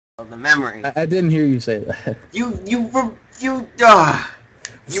the memory. I didn't hear you say that. You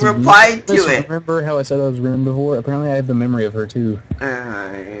See, replied to you it. remember how I said I was ruined before? Apparently I have the memory of her too.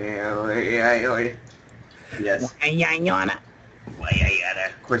 Yes. Of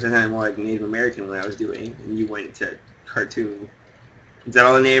course, I sounded more like Native American when I was doing, and you went to cartoon. Is that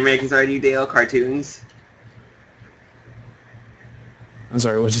all the Native Americans are to you, Dale? Cartoons? I'm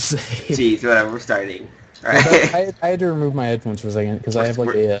sorry, what'd you say? Jeez, whatever, we're starting. Alright. I had to remove my headphones for a second because I have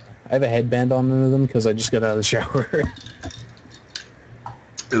like I have a headband on under them because I just got out of the shower.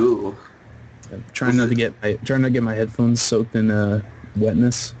 Ooh. I'm trying not to get my headphones soaked in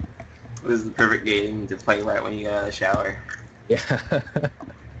wetness. This is the perfect game to play right when you get out of the shower. Yeah.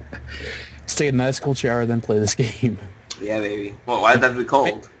 Just take a nice cold shower, then play this game. Yeah, baby. Well, why does that have to be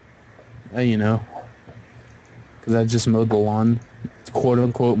cold? You know. Because I just mowed the lawn.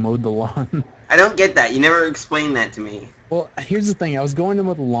 Quote-unquote mowed the lawn. I don't get that. You never explained that to me. Well, here's the thing. I was going to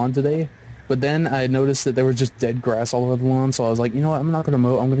mow the lawn today, but then I noticed that there was just dead grass all over the lawn, so I was like, you know what, I'm not going to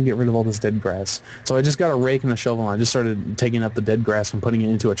mow. I'm going to get rid of all this dead grass. So I just got a rake and a shovel, and I just started taking up the dead grass and putting it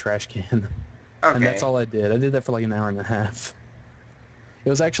into a trash can. Okay. And that's all I did. I did that for like an hour and a half. It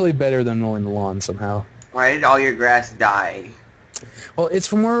was actually better than mowing the lawn somehow. Why did all your grass die? Well, it's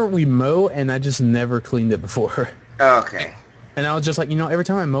from where we mow, and I just never cleaned it before. Okay. And I was just like, every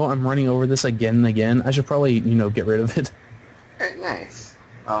time I mow, I'm running over this again and again. I should probably, get rid of it. Nice.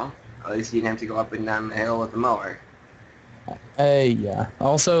 Well, at least you didn't have to go up and down the hill with the mower. Yeah.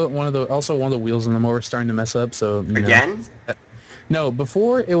 Also, one of the wheels on the mower is starting to mess up. So again? No,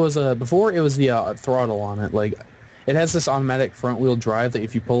 before it was the throttle on it. Like, it has this automatic front wheel drive that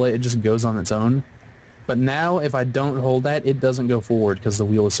if you pull it, it just goes on its own. But now, if I don't hold that, it doesn't go forward because the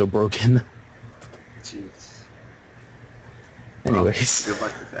wheel is so broken. Jeez. Anyways. Well, good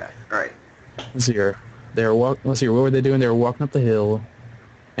luck with that. All right. Let's see here. Let's see here. What were they doing? They were walking up the hill,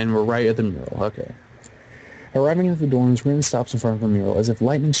 and we're right at the mural. Okay. Arriving at the dorms, Rin stops in front of the mural as if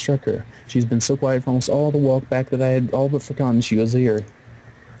lightning struck her. She's been so quiet for almost all the walk back that I had all but forgotten she was here.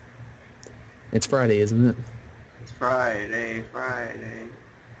 It's Friday, isn't it? It's Friday.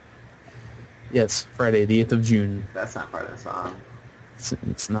 Yes, Friday, the 8th of June. That's not part of the song.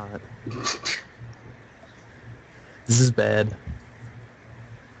 It's not. This is bad.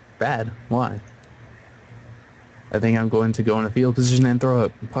 Bad? Why? I think I'm going to go in a fetal position and throw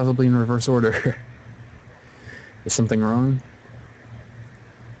up, possibly in reverse order. Is something wrong?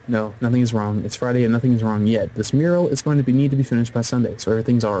 No, nothing is wrong. It's Friday and nothing is wrong yet. This mural is going to need to be finished by Sunday, so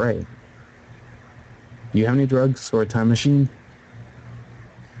everything's alright. Do you have any drugs or a time machine?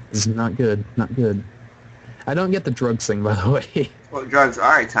 This is not good. Not good. I don't get the drugs thing, by the way. Well, drugs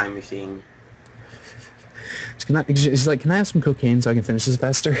are a time machine. She's like, can I have some cocaine so I can finish this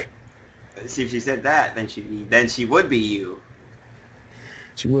faster? See, if she said that, then she would be you.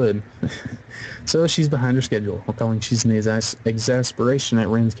 She would. So she's behind her schedule. While calling she's in exasperation at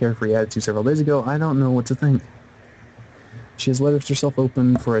Rain's carefree attitude several days ago, I don't know what to think. She has left herself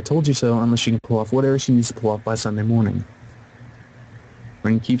open for I told you so unless she can pull off whatever she needs to pull off by Sunday morning.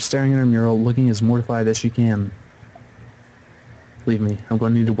 Rain keeps staring at her mural, looking as mortified as she can. Believe me, I'm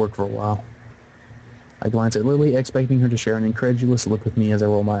going to need to work for a while. I glance at Lily, expecting her to share an incredulous look with me as I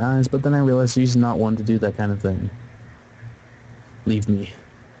roll my eyes, but then I realize she's not one to do that kind of thing. Leave me.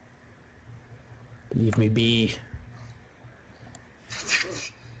 Leave me be.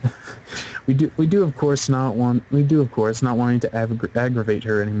 We do of course not wanting to aggravate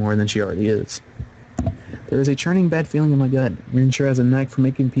her any more than she already is. There is a churning bad feeling in my gut. Rin sure has a knack for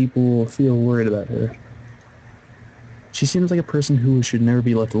making people feel worried about her. She seems like a person who should never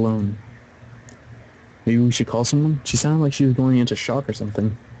be left alone. Maybe we should call someone? She sounded like she was going into shock or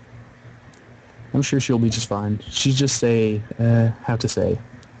something. I'm sure she'll be just fine. She's just how to say.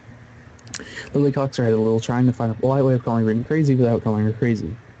 Lily cocks her head a little, trying to find a polite way of calling Rin crazy without calling her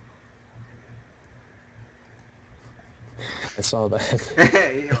crazy. I saw that.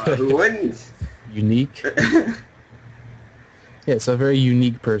 Who wouldn't? Unique? Yeah, it's a very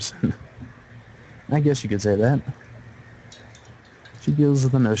unique person. I guess you could say that. She deals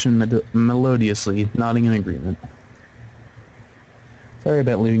with the notion melodiously, nodding in agreement. Sorry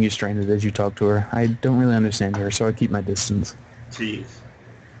about leaving you stranded as you talk to her. I don't really understand her, so I keep my distance. Jeez.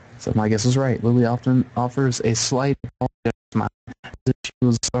 So my guess was right. Lily often offers a slight smile, as if she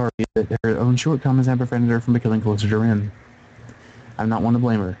was sorry that her own shortcomings had prevented her from becoming closer to Rin. I'm not one to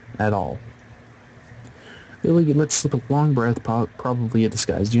blame her, at all. Lily lets slip a long breath, probably a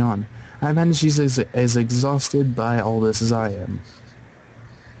disguised yawn. I imagine she's as exhausted by all this as I am.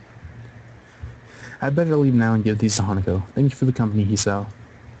 I'd better leave now and give these to Hanako. Thank you for the company, Hisao.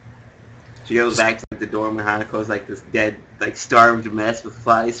 She goes back to the dorm and Hanako's like this dead, like starved mess with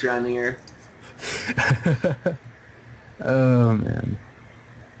flies surrounding her. Oh, man.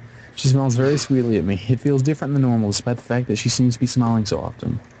 She smiles very sweetly at me. It feels different than normal, despite the fact that she seems to be smiling so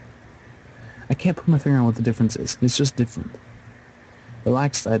often. I can't put my finger on what the difference is. It's just different.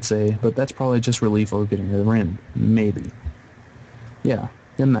 Relaxed, I'd say, but that's probably just relief over getting her in. Maybe. Yeah,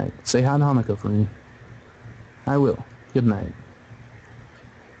 good night. Say hi to Hanako for me. I will. Good night.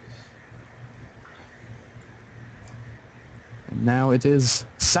 And now it is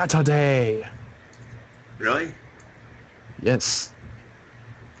Saturday! Really? Yes.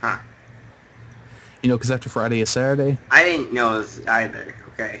 Huh. You know, because after Friday is Saturday? I didn't know this either.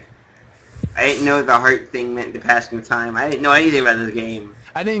 Okay. I didn't know the heart thing meant the passing of time. I didn't know anything about this game.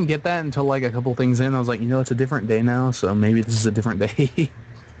 I didn't get that until like a couple things in. I was like, you know, it's a different day now, so maybe this is a different day.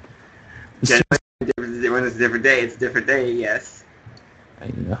 When it's a different day, it's a different day, yes. I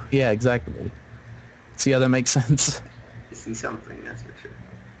know. Yeah, exactly. See how that makes sense? I see something, that's for sure.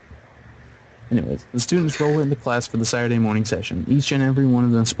 Anyways, the students roll into class for the Saturday morning session, each and every one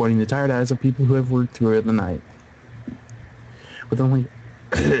of them sporting the tired eyes of people who have worked throughout the night. With only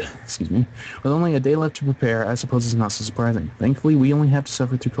excuse me, with only a day left to prepare, I suppose it's not so surprising. Thankfully, we only have to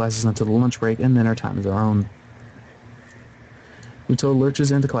suffer through classes until the lunch break, and then our time is our own. Muto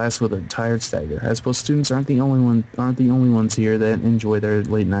lurches into class with a tired stagger. I suppose students aren't the only ones here that enjoy their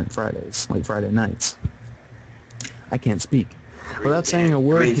late Friday nights. I can't speak. Without saying a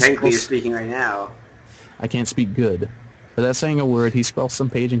word, technically you're speaking right now. I can't speak good. Without saying a word, he spells some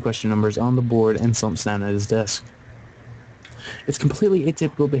page and question numbers on the board and slumps down at his desk. It's completely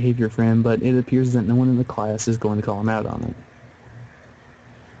atypical behavior for him, but it appears that no one in the class is going to call him out on it.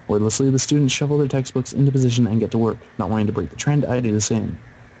 Wordlessly, the students shuffle their textbooks into position and get to work. Not wanting to break the trend, I do the same.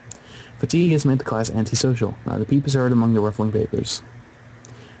 Fatigue has made the class antisocial. Not a peep is heard among the ruffling papers.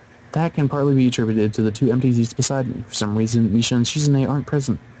 That can partly be attributed to the two empty seats beside me. For some reason, Misha and Shizune aren't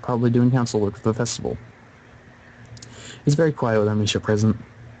present, probably doing council work for the festival. It's very quiet without Misha present.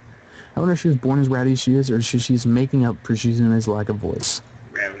 I wonder if she was born as rowdy as she is, or if she's making up for Shizune's lack of voice.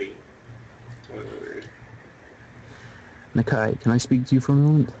 Rowdy. Nakai, can I speak to you for a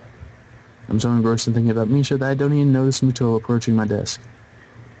moment? I'm so engrossed in thinking about Misha that I don't even notice Muto approaching my desk.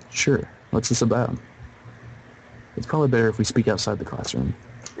 Sure, what's this about? It's probably better if we speak outside the classroom.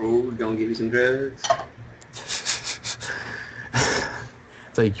 Oh, don't give you some drugs.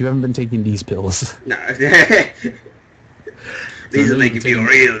 It's like, you haven't been taking these pills. No. These will make you feel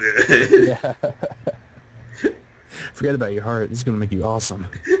real good. Yeah. Forget about your heart. This is going to make you awesome.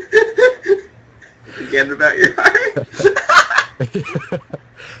 Forget about your heart?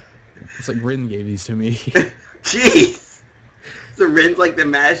 It's like Rin gave these to me. Jeez! So Rin's like the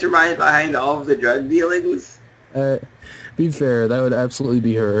mastermind behind all of the drug dealings? Be fair, that would absolutely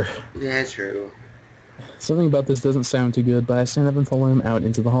be her. Yeah, true. Something about this doesn't sound too good, but I stand up and follow him out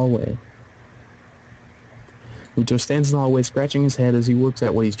into the hallway. Muto stands in the hallway, scratching his head as he works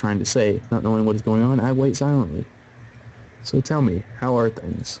out what he's trying to say. Not knowing what is going on, I wait silently. So tell me, how are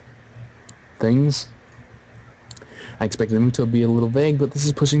things? Things? I expected Muto to be a little vague, but this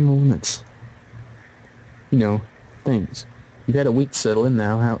is pushing the limits. You know, things. You've had a week to settle in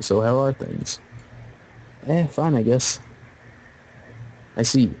now, how are things? Fine, I guess. I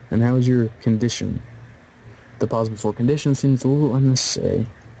see. And how is your condition? The pause before condition seems a little unnecessary.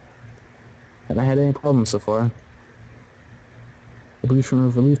 Have I had any problems so far? A brief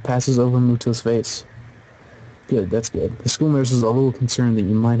of relief passes over Muto's face. Good, that's good. The school nurse is a little concerned that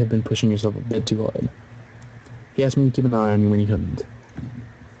you might have been pushing yourself a bit too hard. He asked me to keep an eye on you when you couldn't.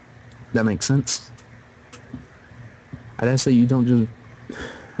 That makes sense. I'd ask that you don't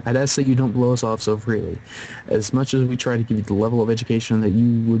blow us off so freely. As much as we try to give you the level of education that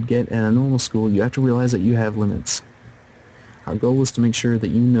you would get at a normal school, you have to realize that you have limits. Our goal is to make sure that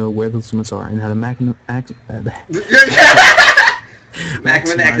you know where those limits are and how to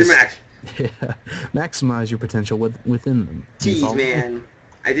maximize your potential within them. Jeez, man.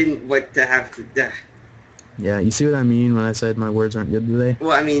 I didn't want to have to... Yeah, you see what I mean when I said my words aren't good today?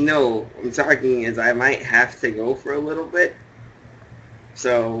 Well, I mean, no. I'm talking as I might have to go for a little bit.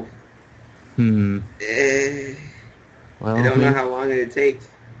 So... Well, I don't know how long it'll take.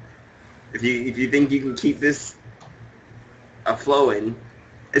 If you think you can keep this flowing,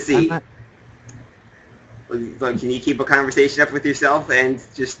 let's see. Can you keep a conversation up with yourself and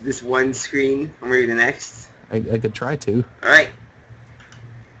just this one screen from where to the next? I could try to. All right.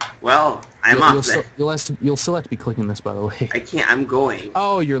 Well, I'm off then. You'll still have to be clicking this, by the way. I can't. I'm going.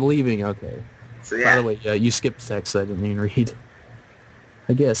 Oh, you're leaving. Okay. So yeah. By the way, you skipped text. I didn't even read.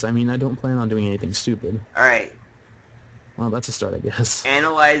 I guess. I mean, I don't plan on doing anything stupid. All right. Well, that's a start, I guess.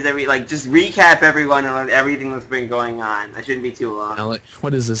 Analyze just recap everyone on everything that's been going on. That shouldn't be too long. Now,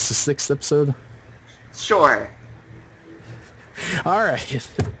 what is this, the 6th episode? Sure. All right.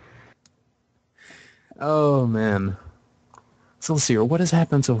 Oh, man. So let's see here. What has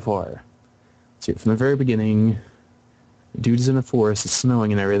happened so far? Let's see, from the very beginning, dude is in a forest, it's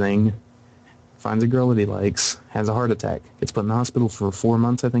snowing and everything, finds a girl that he likes, has a heart attack, gets put in the hospital for 4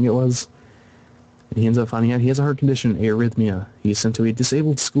 months, I think it was, and he ends up finding out he has a heart condition, arrhythmia. He's sent to a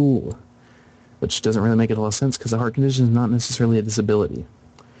disabled school, which doesn't really make a lot of sense because a heart condition is not necessarily a disability.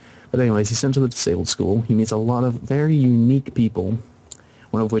 But anyways, he's sent to the disabled school. He meets a lot of very unique people,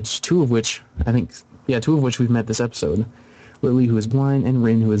 two of which we've met this episode. Lily, who is blind, and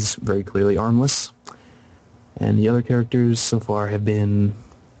Rin, who is very clearly armless. And the other characters so far have been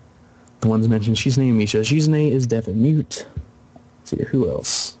the ones mentioned. Shizune and Misha. Shizune is deaf and mute. Let's see here, who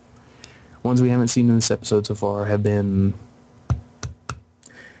else? Ones we haven't seen in this episode so far have been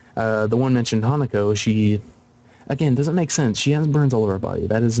the one mentioned, Hanako. She, again, doesn't make sense. She has burns all over her body.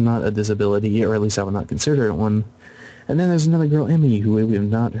 That is not a disability, or at least I would not consider it one. And then there's another girl, Emmy, who we have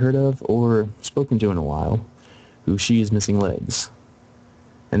not heard of or spoken to in a while, who she is missing legs.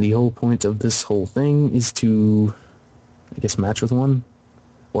 And the whole point of this whole thing is to, I guess, match with one.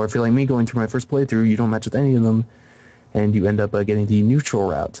 Or if you're like me going through my first playthrough, you don't match with any of them, and you end up getting the neutral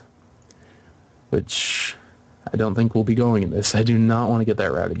route, which I don't think we'll be going in this. I do not want to get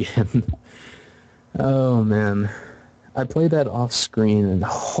that route again. Oh, man. I played that off screen, and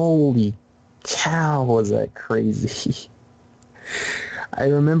holy cow, was that crazy. I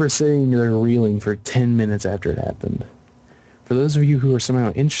remember sitting there reeling for 10 minutes after it happened. For those of you who are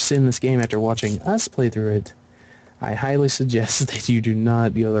somehow interested in this game after watching us play through it, I highly suggest that you do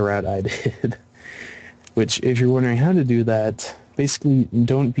not go the route I did. Which, if you're wondering how to do that, basically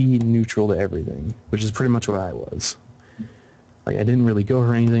don't be neutral to everything, which is pretty much what I was. Like, I didn't really go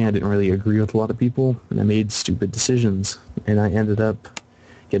for anything, I didn't really agree with a lot of people, and I made stupid decisions, and I ended up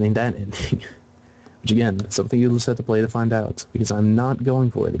getting that ending. Which, again, something you'll just have to play to find out, because I'm not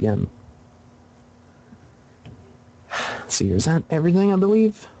going for it again. Let's see, is that everything, I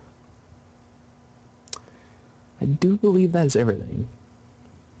believe? I do believe that is everything.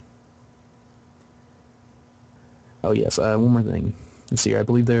 Oh, yes, one more thing. Let's see here, I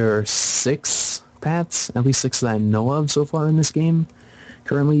believe there are 6 paths, at least 6 that I know of so far in this game.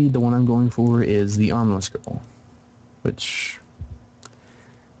 Currently, the one I'm going for is the armless girl, which...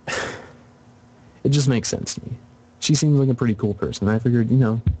 it just makes sense to me. She seems like a pretty cool person. I figured,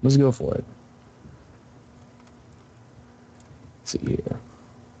 let's go for it. Let's see here.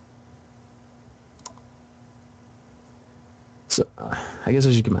 So, I guess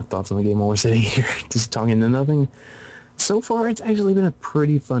I should get my thoughts on the game while we're sitting here, just talking to nothing. So far, it's actually been a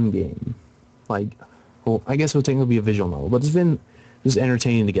pretty fun game. Like, well, I guess it would technically be a visual novel, but it's been just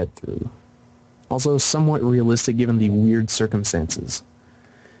entertaining to get through. Also, somewhat realistic given the weird circumstances.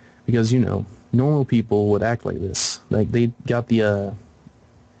 Because, normal people would act like this. Like, they got the,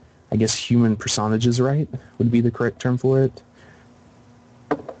 I guess human personages right, would be the correct term for it.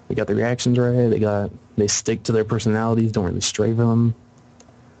 They got the reactions right, they stick to their personalities, don't really stray from them.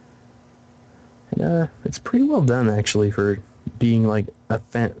 And, it's pretty well done, actually, for being, like, a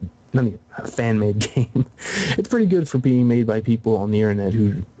fan-made game. It's pretty good for being made by people on the internet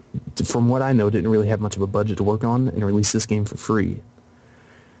who, from what I know, didn't really have much of a budget to work on and release this game for free.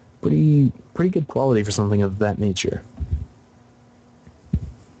 Pretty good quality for something of that nature.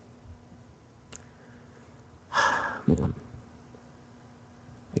 Man.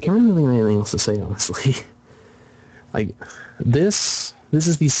 I can't really think of anything else to say, honestly. Like, this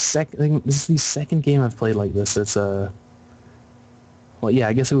is the second game I've played like this. It's well, yeah,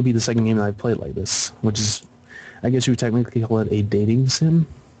 I guess it would be the second game that I've played like this, which is, I guess you would technically call it a dating sim.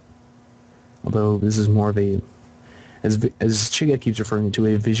 Although this is more of a, as Chiga keeps referring to,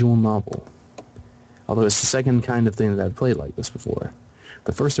 a visual novel. Although it's the second kind of thing that I've played like this before.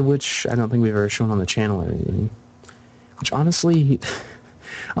 The first of which I don't think we've ever shown on the channel or anything. Which honestly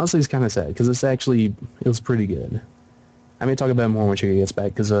is kind of sad, because it was pretty good. I may talk about it more when Chica gets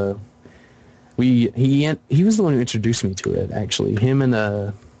back, because he was the one who introduced me to it, actually. Him and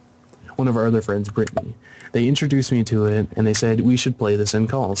one of our other friends, Brittany. They introduced me to it, and they said we should play this in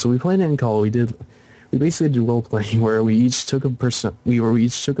call. So we played it in call. We basically did role playing where we each took a person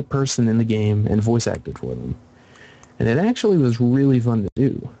in the game and voice acted for them, and it actually was really fun to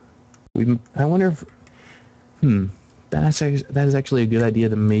do. I wonder if that is actually a good idea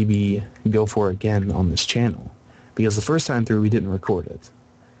to maybe go for again on this channel, because the first time through we didn't record it.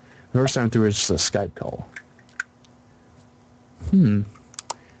 The first time through it was just a Skype call.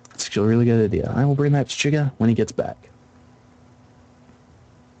 It's actually a really good idea. I will bring that to Chiga when he gets back.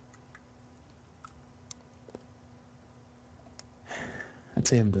 I'd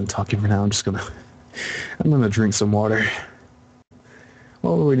say I'm done talking for now. I'm gonna drink some water.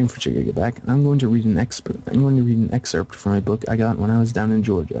 While we're waiting for Chica to get back, I'm going to read an excerpt from a book I got when I was down in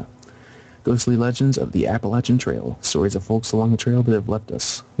Georgia. Ghostly Legends of the Appalachian Trail. Stories of folks along the trail that have left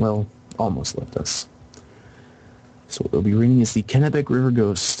us. Well, almost left us. So what we'll be reading is The Kennebec River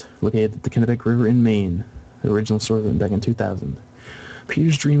Ghost, located at the Kennebec River in Maine. The original story written back in 2000.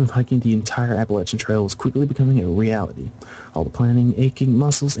 Peter's dream of hiking the entire Appalachian Trail was quickly becoming a reality. All the planning, aching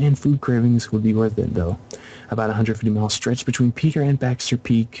muscles, and food cravings would be worth it, though. About a 150-mile stretch between Peter and Baxter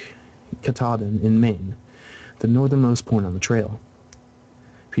Peak, Katawa in Maine, the northernmost point on the trail.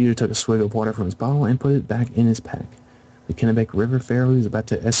 Peter took a swig of water from his bottle and put it back in his pack. The Kennebec River ferry was about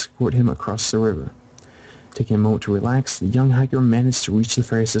to escort him across the river. Taking a moment to relax, the young hiker managed to reach the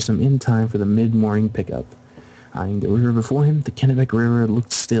ferry system in time for the mid-morning pickup. Eyeing the river before him, the Kennebec River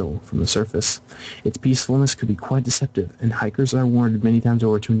looked still from the surface. Its peacefulness could be quite deceptive, and hikers are warned many times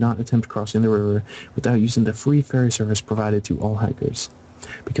over to not attempt crossing the river without using the free ferry service provided to all hikers.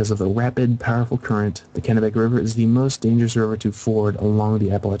 Because of the rapid, powerful current, the Kennebec River is the most dangerous river to ford along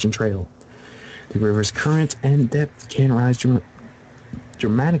the Appalachian Trail. The river's current and depth can rise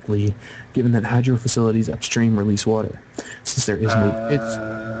dramatically, given that hydro facilities upstream release water. Since there is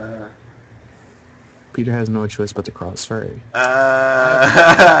no... Peter has no choice but to cross ferry.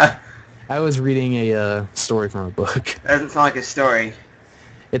 I was reading a story from a book. That doesn't sound like a story.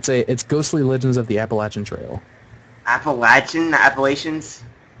 It's Ghostly Legends of the Appalachian Trail. Appalachians? Appalachian.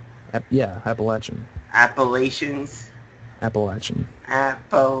 Appalachians? Appalachian.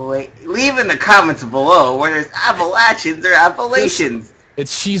 Leave in the comments below where there's Appalachians or Appalachians.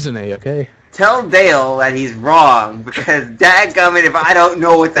 It's Shizune, okay? Tell Dale that he's wrong, because dadgummit if I don't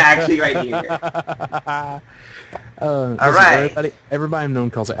know what's actually right here. Alright. Everybody I've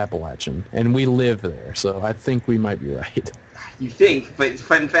known calls it Appalachian, and we live there, so I think we might be right. You think, but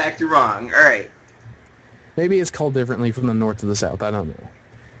fun fact, you're wrong. Alright. Maybe it's called differently from the north to the south, I don't know.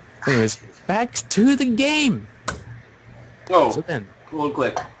 Anyways, back to the game! Whoa, so cool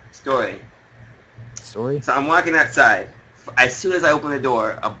quick. Story? So I'm walking outside. As soon as I open the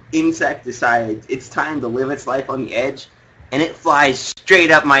door, an insect decides it's time to live its life on the edge, and it flies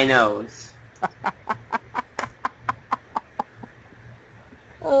straight up my nose.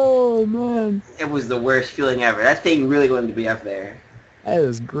 Oh, man. It was the worst feeling ever. That thing really wanted to be up there. That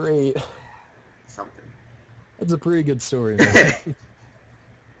is great. Something. That's a pretty good story, man.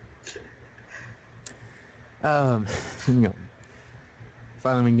 Hang on.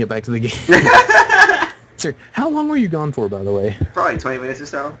 Finally, we can get back to the game. Sir, how long were you gone for, by the way? Probably 20 minutes or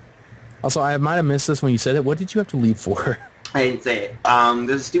so. Also, I might have missed this when you said it. What did you have to leave for? I didn't say it.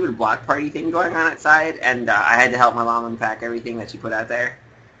 There's a stupid block party thing going on outside, and I had to help my mom unpack everything that she put out there.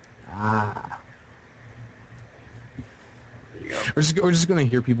 Ah. There you go. We're just going to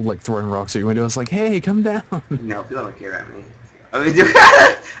hear people, like, throwing rocks at your window. It's like, hey, come down. No, people don't care about me.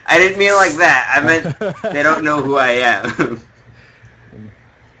 I didn't mean it like that. I meant they don't know who I am.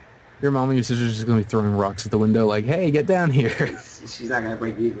 Your mom and your sister's just going to be throwing rocks at the window like, hey, get down here. She's not going to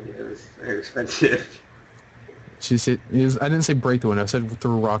break the window. It was very expensive. She said, I didn't say break the window. I said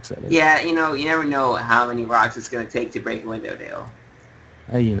throw rocks at it. Yeah, you never know how many rocks it's going to take to break a window, Dale.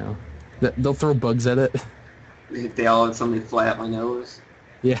 Hey, they'll throw bugs at it. They all suddenly fly up my nose.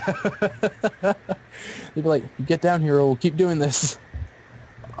 Yeah. They'd be like, get down here or we'll keep doing this.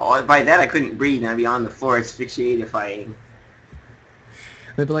 Oh, by that I couldn't breathe and I'd be on the floor asphyxiatifying.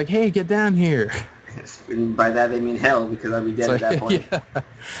 They'd be like, hey, get down here. And by that they mean hell, because I'd be dead at that point. Yeah.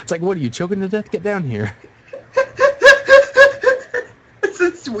 It's like, what are you, choking to death? Get down here.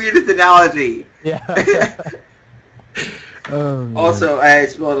 It's the weirdest analogy. Yeah. Also, I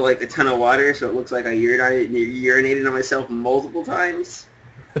spilled like a ton of water, so it looks like I urinated on myself multiple times.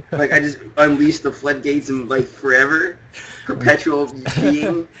 Like I just unleashed the floodgates and like forever, perpetual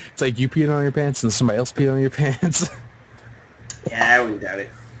peeing. It's like you peed on your pants and somebody else peed on your pants. Yeah, I wouldn't doubt it.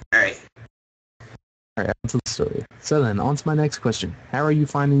 Alright. Alright, on to the story. So then, on to my next question. How are you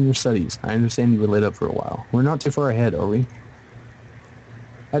finding your studies? I understand you were laid up for a while. We're not too far ahead, are we?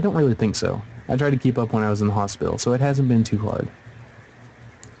 I don't really think so. I tried to keep up when I was in the hospital, so it hasn't been too hard.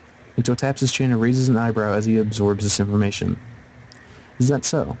 Ito taps his chin and raises an eyebrow as he absorbs this information. Is that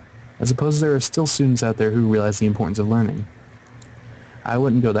so? I suppose there are still students out there who realize the importance of learning. I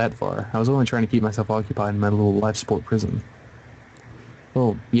wouldn't go that far. I was only trying to keep myself occupied in my little life support prison.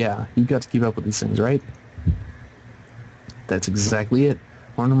 Well, yeah, you've got to keep up with these things, right? That's exactly it.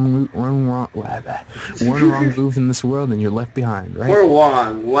 One wrong move in this world and you're left behind, right?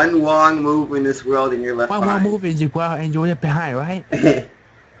 One wrong move in this world and you're left behind. One wrong move and you're left behind, right?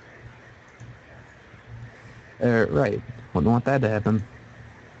 Right. Wouldn't want that to happen.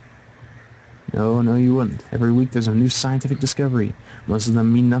 No, you wouldn't. Every week there's a new scientific discovery. Most of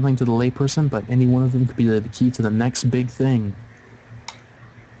them mean nothing to the layperson, but any one of them could be the key to the next big thing.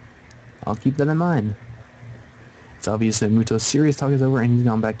 I'll keep that in mind. It's obvious that Muto's serious talk is over and he's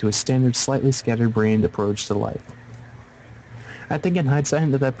gone back to his standard, slightly scatterbrained approach to life. I think in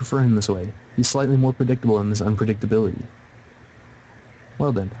hindsight that I prefer him this way. He's slightly more predictable in this unpredictability.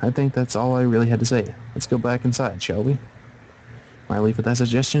 Well then, I think that's all I really had to say. Let's go back inside, shall we? My leap with that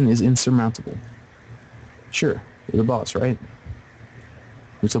suggestion is insurmountable. Sure, you're the boss, right?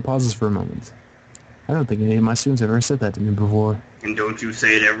 Muto pauses for a moment. I don't think any of my students have ever said that to me before. And don't you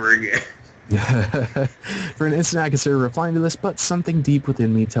say it ever again. For an instant I consider replying to this, but something deep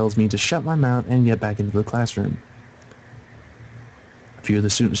within me tells me to shut my mouth and get back into the classroom. A few of the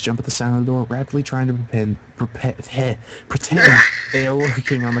students jump at the sound of the door, rapidly trying to pretend they are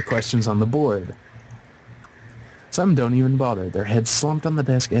working on the questions on the board. Some don't even bother, their heads slumped on the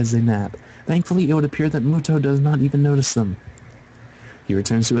desk as they nap. Thankfully, it would appear that Muto does not even notice them. He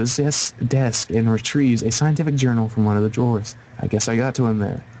returns to his desk and retrieves a scientific journal from one of the drawers. I guess I got to him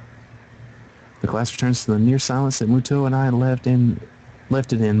there. The class returns to the near silence that Muto and I left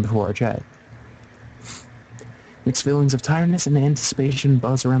it in before our chat. Mixed feelings of tiredness and anticipation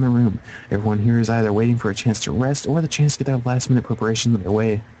buzz around the room. Everyone here is either waiting for a chance to rest or the chance to get their last-minute preparations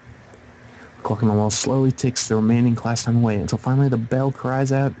underway. The clock on the wall slowly ticks the remaining class time away until finally the bell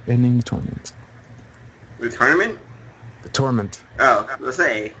cries out, ending the tournament. The tournament? The tournament. Oh, let's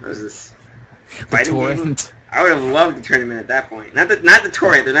say, was this The fighting tournament. game? I would have loved the tournament at that point. Not the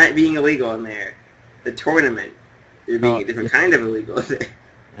torrent. They're not being illegal in there. The tournament. They're being a different kind of illegal in there.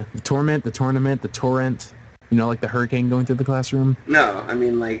 The tournament, the torrent. You know, like the hurricane going through the classroom? No, I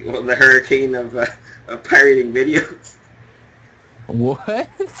mean the hurricane of pirating videos. What?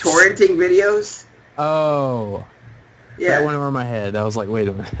 Torrenting videos? Oh. Yeah. That went over my head. I was like, wait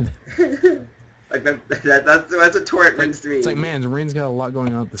a minute. Like that's what torrent means to me. It's like, man, Rain's got a lot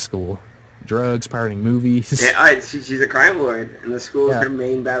going on at the school. Drugs, pirating movies. Yeah, she's a crime lord, and the school is her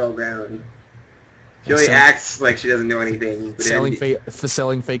main battleground. She only acts like she doesn't know anything. But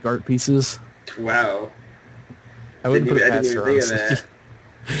selling fake art pieces. Wow. I wouldn't put it I past didn't her, even think of honestly.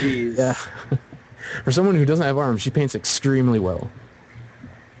 that. Jeez. Yeah. For someone who doesn't have arms, she paints extremely well.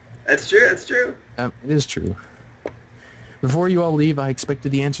 That's true. That's true. It is true. Before you all leave, I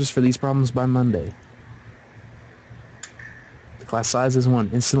expected the answers for these problems by Monday. The class sighs as one,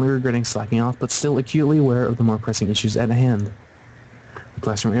 instantly regretting slacking off, but still acutely aware of the more pressing issues at hand. The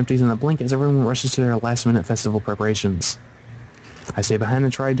classroom empties in a blink as everyone rushes to their last-minute festival preparations. I stay behind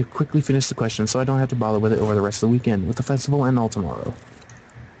and try to quickly finish the question so I don't have to bother with it over the rest of the weekend, with the festival and all tomorrow.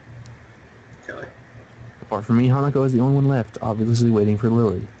 Kelly. Apart from me, Hanako is the only one left, obviously waiting for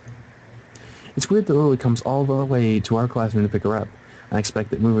Lily. It's weird that Lily comes all the way to our classroom to pick her up. I expect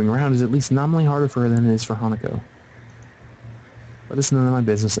that moving around is at least nominally harder for her than it is for Hanako. But it's none of my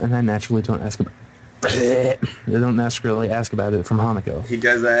business, and I naturally don't ask about I don't naturally ask about it from Hanako. He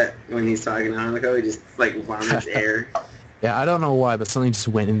does that when he's talking to Hanako. He just vomits air. Yeah, I don't know why, but something just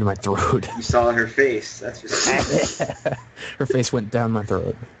went into my throat. You saw her face. That's just Her face went down my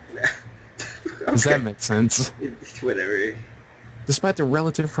throat. Okay. Does that make sense? Whatever. Despite the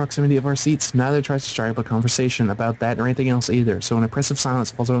relative proximity of our seats, neither tries to strike up a conversation about that or anything else either, so an oppressive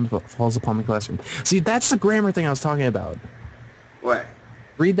silence falls upon the classroom. See, that's the grammar thing I was talking about. What?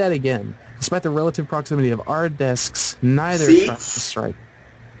 Read that again. Despite the relative proximity of our desks, neither Seats? tries to strike.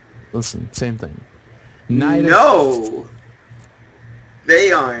 Listen, same thing. Neither. No!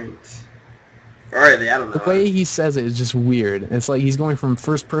 They aren't. Or are they? I don't know. The way he says it is just weird. It's like he's going from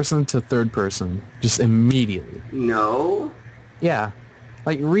first person to third person, just immediately. No? Yeah.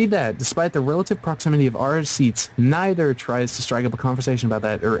 Like, read that. Despite the relative proximity of our seats, neither tries to strike up a conversation about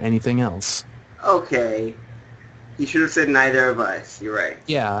that or anything else. Okay. He should have said neither of us. You're right.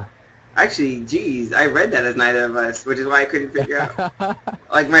 Yeah. Actually, geez, I read that as neither of us, which is why I couldn't figure out.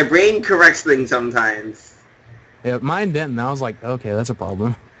 Like, my brain corrects things sometimes. Yeah, mine didn't. I was like, okay, that's a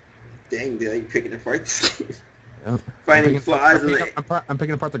problem. Dang, they're like picking apart this game. Yep. Finding flaws in I'm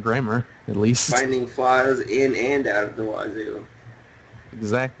picking apart the grammar, at least. Finding flaws in and out of the wazoo.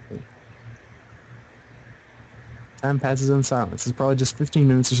 Exactly. Time passes in silence. It's probably just 15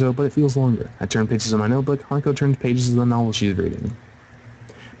 minutes or so, but it feels longer. I turn pages of my notebook. Hanako turns pages of the novel she's reading.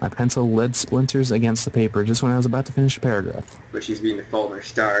 My pencil lead splinters against the paper just when I was about to finish a paragraph. But she's being the Fault in Her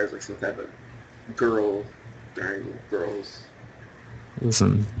Stars, like some type of girl during girls.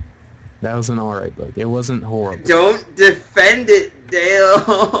 Listen, that was an alright book. It wasn't horrible. Don't defend it,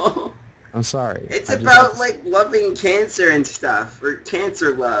 Dale! I'm sorry. It's about, like, loving cancer and stuff, or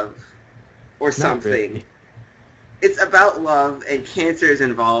cancer love, or something. Really. It's about love, and cancer is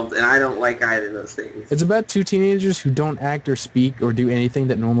involved, and I don't like either of those things. It's about two teenagers who don't act or speak or do anything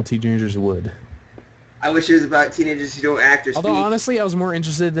that normal teenagers would. I wish it was about teenagers who don't act or speak. Although, honestly, I was more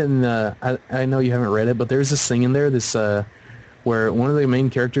interested in, I know you haven't read it, but there's this thing in there, where one of the main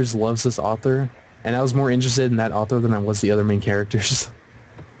characters loves this author, and I was more interested in that author than I was the other main characters.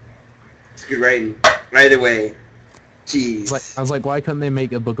 It's good writing. Right away. Jeez. I was like, why couldn't they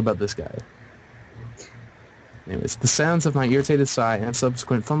make a book about this guy? Anyways, the sounds of my irritated sigh and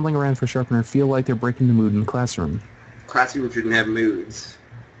subsequent fumbling around for sharpener feel like they're breaking the mood in the classroom. Classroom shouldn't have moods.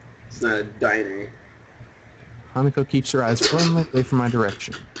 It's not a diner. Hanako keeps her eyes firmly away from my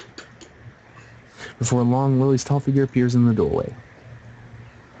direction. Before long, Lily's tall figure appears in the doorway.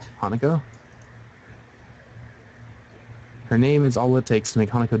 Hanako? Her name is all it takes to make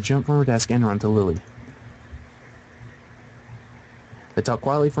Hanako jump from her desk and run to Lily. They talk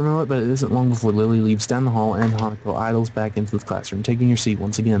quietly for a moment, but it isn't long before Lily leaves down the hall and Hanako idles back into the classroom, taking her seat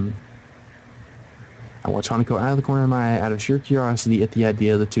once again. I watch Hanako out of the corner of my eye out of sheer curiosity at the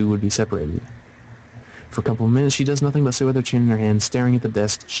idea the two would be separated. For a couple of minutes, she does nothing but sit with her chin in her hand, staring at the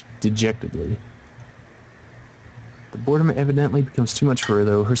desk dejectedly. The boredom evidently becomes too much for her,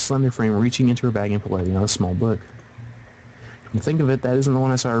 though, her slender frame reaching into her bag and pulling out a small book. Come to think of it, that isn't the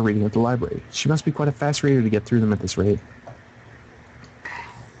one I saw her reading at the library. She must be quite a fast reader to get through them at this rate.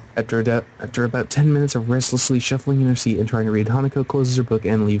 After about 10 minutes of restlessly shuffling in her seat and trying to read, Hanako closes her book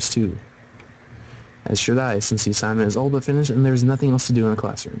and leaves too. As should I, since the assignment is all but finished and there's nothing else to do in the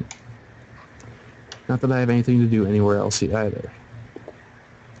classroom. Not that I have anything to do anywhere else either.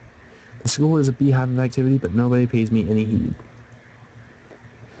 The school is a beehive of activity, but nobody pays me any heed.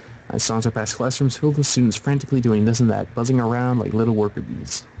 I saunter past classrooms filled with students frantically doing this and that, buzzing around like little worker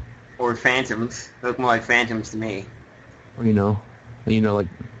bees. Or phantoms. They look more like phantoms to me. Or, like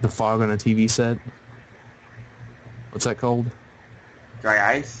the fog on a TV set. What's that called?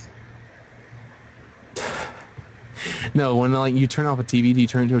 Dry ice? No, when you turn off a TV, do you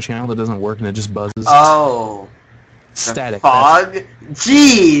turn it to a channel that doesn't work and it just buzzes? Oh. Static. Fog?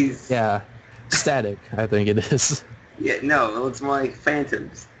 Jeez! Yeah. Static, I think it is. Yeah, no, it looks more like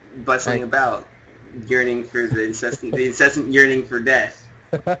phantoms bustling about, yearning for the incessant yearning for death.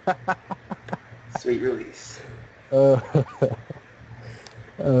 Sweet release. Oh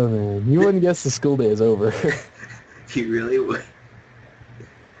man, you wouldn't guess the school day is over. You really would.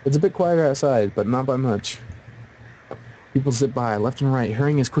 It's a bit quieter outside, but not by much. People zip by, left and right,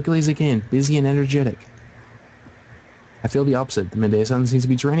 hurrying as quickly as they can, busy and energetic. I feel the opposite. The midday sun seems to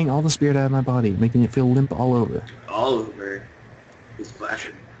be draining all the spirit out of my body, making it feel limp all over. All over? He's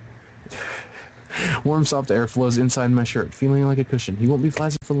flashing. Warm, soft air flows inside my shirt, feeling like a cushion. He won't be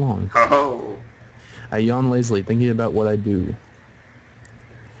flaccid for long. Oh. I yawn lazily, thinking about what I do.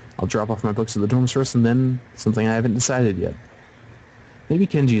 I'll drop off my books at the dorms first, and then something I haven't decided yet. Maybe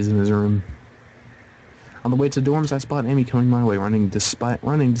Kenji is in his room. On the way to dorms, I spot Amy coming my way, running despite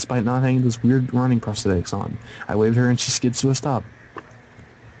not having those weird running prosthetics on. I wave her, and she skids to a stop.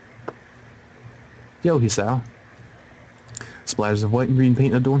 Yo, Hisao. Splatters of white and green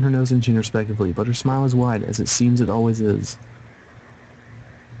paint adorn her nose and chin respectively, but her smile is wide, as it seems it always is.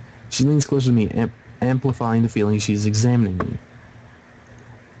 She leans closer to me, amplifying the feeling she's examining me.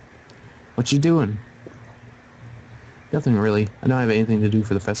 What you doing? Nothing really. I don't have anything to do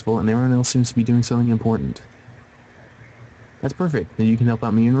for the festival, and everyone else seems to be doing something important. That's perfect. Then you can help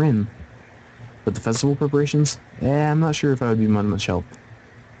out me and Rin. But the festival preparations? I'm not sure if I would be much help.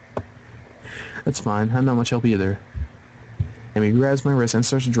 That's fine. I'm not much help either. Amy grabs my wrist and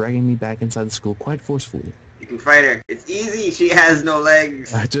starts dragging me back inside the school quite forcefully. You can fight her. It's easy. She has no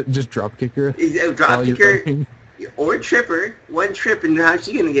legs. Just drop kick her? Drop kick her. Or trip her. One trip, and how's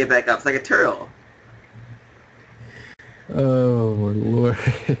she going to get back up? It's like a turtle. Oh, my lord.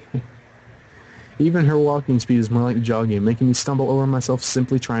 Even her walking speed is more like jogging, making me stumble over myself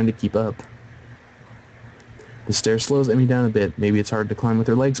simply trying to keep up. The stair slows Amy down a bit. Maybe it's hard to climb with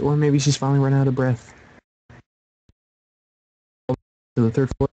her legs, or maybe she's finally run out of breath. To the third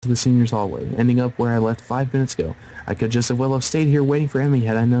floor of the seniors' hallway, ending up where I left 5 minutes ago. I could just as well have stayed here waiting for Amy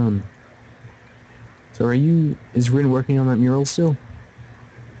had I known. So is Rin working on that mural still?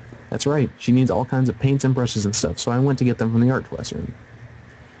 That's right, she needs all kinds of paints and brushes and stuff, so I went to get them from the art classroom.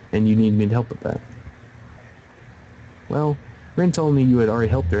 And you need me to help with that. Well, Rin told me you had already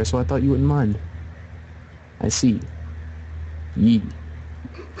helped her, so I thought you wouldn't mind. I see. Yee.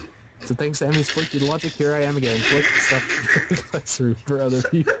 So thanks to Emmy's flicky logic, here I am again, collecting stuff in the classroom for other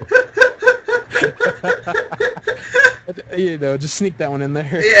people. Just sneak that one in there.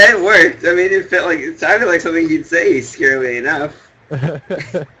 Yeah, it worked. I mean, it sounded like something you'd say, scarily enough.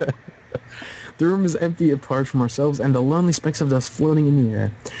 The The room is empty apart from ourselves and the lonely specks of dust floating in the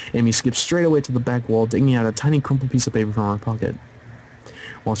air. Amy skips straight away to the back wall, digging out a tiny crumpled piece of paper from her pocket.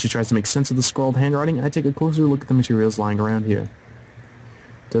 While she tries to make sense of the scrawled handwriting, I take a closer look at the materials lying around here.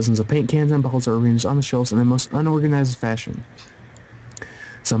 Dozens of paint cans and bottles are arranged on the shelves in the most unorganized fashion.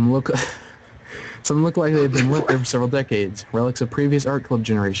 Some look like they've been left there for several decades, relics of previous art club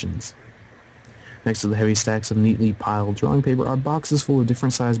generations. Next to the heavy stacks of neatly piled drawing paper are boxes full of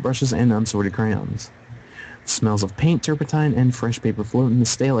different sized brushes and unsorted crayons. The smells of paint, turpentine, and fresh paper float in the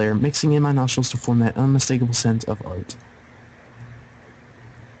stale air, mixing in my nostrils to form that unmistakable scent of art.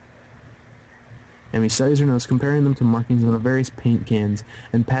 Amy studies her notes, comparing them to markings on the various paint cans,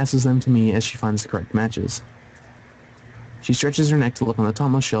 and passes them to me as she finds the correct matches. She stretches her neck to look on the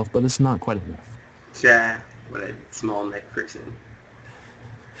topmost shelf, but it's not quite enough. Yeah, what a small neck person.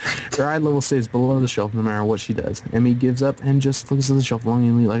 Her eye level stays below the shelf no matter what she does. Amy gives up and just looks at the shelf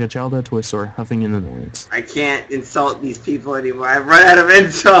longingly like a child at a toy store, huffing in annoyance. I can't insult these people anymore. I've run out of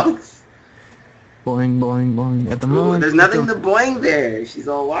insults. Boing, boing, boing. At the moment... There's nothing to boing there. She's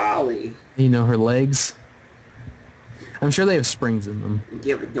all wobbly. You know, her legs. I'm sure they have springs in them.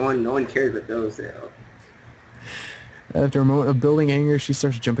 Yeah, but no one cares about those, though. After a moment of building anger, she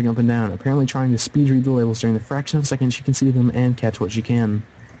starts jumping up and down, apparently trying to speed read the labels during the fraction of a second she can see them and catch what she can.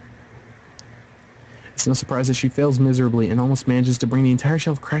 It's no surprise that she fails miserably and almost manages to bring the entire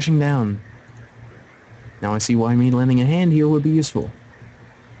shelf crashing down. Now I see why me lending a hand here would be useful.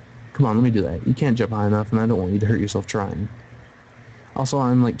 Come on, let me do that. You can't jump high enough, and I don't want you to hurt yourself trying. Also,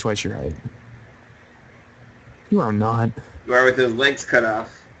 I'm like twice your height. You are not. You are with those legs cut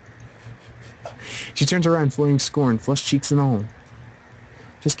off. She turns around, flirting scorn, flushed cheeks and all.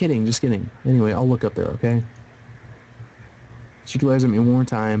 Just kidding, just kidding. Anyway, I'll look up there, okay? She glares at me one more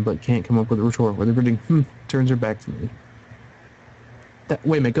time, but can't come up with a retort. With a gritting, turns her back to me.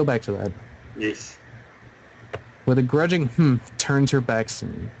 Wait a minute, go back to that. Yes. With a grudging, turns her back to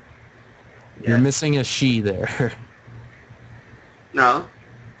me. Yes. You're missing a she there. No.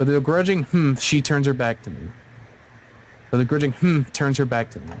 With a grudging, she turns her back to me. With a grudging, turns her back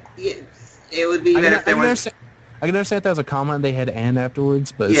to me. Yeah. It would be better if they weren't... I can understand if that was a comment they had and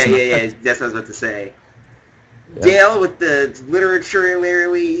afterwards, but... Yeah, that's what I was about to say. Yeah. Dale with the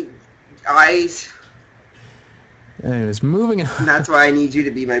literaturally eyes. Anyways, moving on. That's why I need you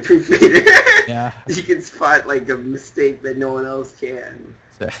to be my proofreader. Yeah. You can spot, like, a mistake that no one else can.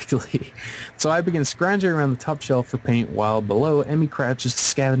 Exactly. So I begin scrounging around the top shelf for paint, while below, Emmy crouches to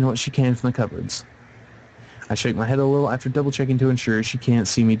scavenge what she can from the cupboards. I shake my head a little after double-checking to ensure she can't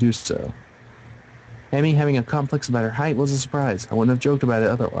see me do so. Emmy having a complex about her height was a surprise. I wouldn't have joked about it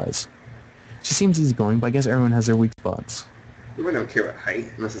otherwise. She seems easygoing, but I guess everyone has their weak spots. People don't care about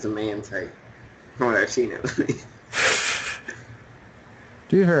height, unless it's a man's height. From what I've seen, at least.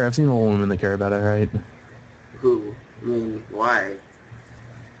 To be fair, I've seen old women that care about her height. Who? I mean, why?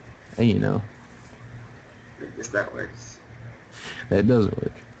 Hey, you know. I guess that works. That does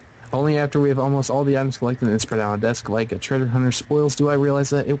work. Only after we have almost all the items collected and spread out on a desk like a treasure hunter's spoils do I realize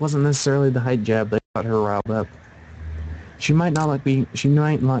that it wasn't necessarily the height jab that got her riled up. She might not like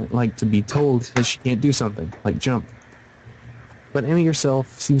to be told that she can't do something, like jump. But Emmy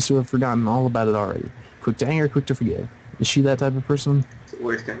herself seems to have forgotten all about it already. Quick to anger, quick to forgive. Is she that type of person? It's the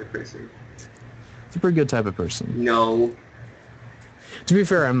worst kind of person. It's a pretty good type of person. No. To be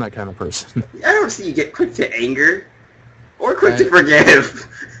fair, I'm that kind of person. I don't see you get quick to anger. Or quick to forgive.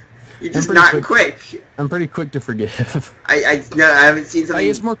 You're just not quick. I'm pretty quick to forgive. I haven't seen something...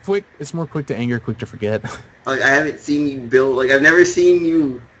 It's more quick to anger, quick to forget. Like, I haven't seen you build... Like, I've never seen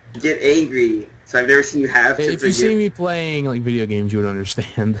you get angry. So I've never seen you have to If forgive. you see me playing, like, video games, you would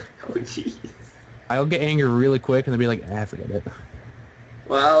understand. Oh, jeez. I'll get angry really quick, and they'll be like, forget it.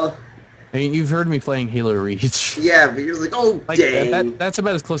 Well... I mean, you've heard me playing Halo Reach. Yeah, but you're just like, oh, like, dang. That's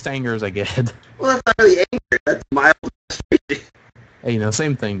about as close to anger as I get. Well, that's not really anger. That's mild frustration. Hey,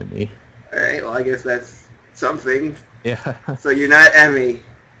 same thing to me. Alright, well, I guess that's something. Yeah. So you're not Emmy.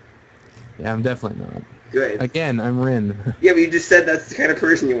 Yeah, I'm definitely not. Good. Again, I'm Rin. Yeah, but you just said that's the kind of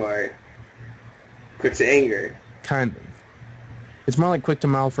person you are. Quick to anger. Kind of. It's more like quick to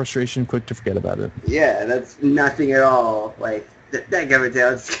mild frustration, quick to forget about it. Yeah, that's nothing at all. Like, that got it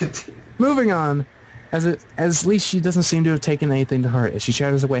down. Moving on. As least she doesn't seem to have taken anything to heart, as she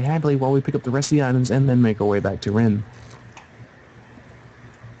chatters away happily while we pick up the rest of the items and then make our way back to Rin.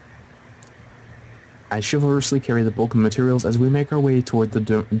 I chivalrously carry the bulk of materials as we make our way toward the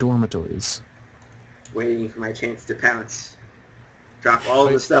dormitories. Waiting for my chance to pounce. Drop all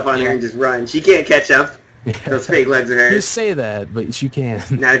the stuff on her and just run. She can't catch up. Yeah. Those fake legs of hers. You say that, but she can.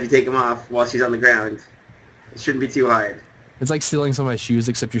 Not if you take them off while she's on the ground. It shouldn't be too hard. It's like stealing somebody's shoes,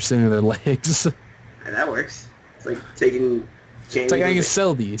 except you're sitting on their legs. And that works. It's like taking candy. It's like I can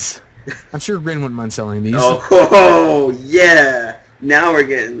sell these. I'm sure Rin wouldn't mind selling these. Oh, yeah. Now we're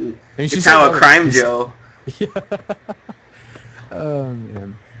getting Katawa Crime Joe. Yeah. Oh,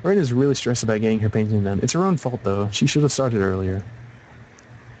 man. Rin is really stressed about getting her painting done. It's her own fault, though. She should have started earlier.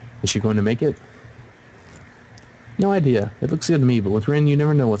 Is she going to make it? No idea. It looks good to me, but with Rin, you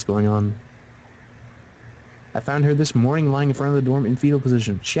never know what's going on. I found her this morning lying in front of the dorm in fetal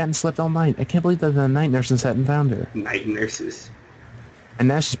position. She hadn't slept all night. I can't believe that the night nurses hadn't found her. Night nurses. And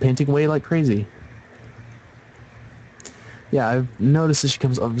now she's painting away like crazy. Yeah, I've noticed that she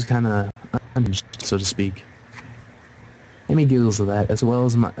comes off as kind of unhinged, so to speak. Amy giggles at that, as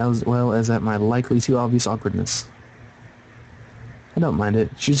well as at my likely too obvious awkwardness. I don't mind it.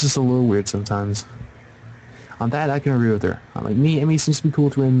 She's just a little weird sometimes. On that, I can agree with her. Unlike me, Amy seems to be cool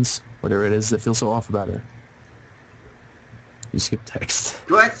with Rins, whatever it is that feels so off about her. You skip text.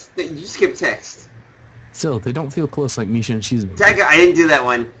 What? You skip text. Still, they don't feel close like Misha and Shizume. I didn't do that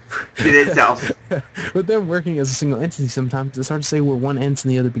one. It did itself. With them working as a single entity sometimes, it's hard to say where one ends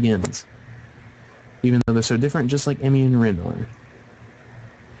and the other begins. Even though they're so different, just like Emi and Rin are.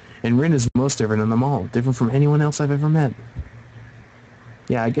 And Rin is most different in them all, different from anyone else I've ever met.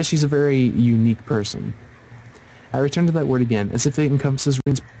 Yeah, I guess she's a very unique person. I return to that word again, as if it encompasses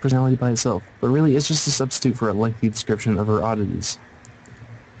Rin's personality by itself, but really it's just a substitute for a lengthy description of her oddities.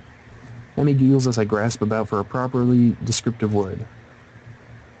 Emi giggles as I grasp about for a properly descriptive word.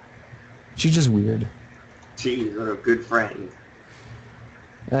 She's just weird. Jeez, what a good friend.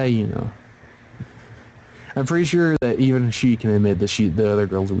 You know. I'm pretty sure that even she can admit that the other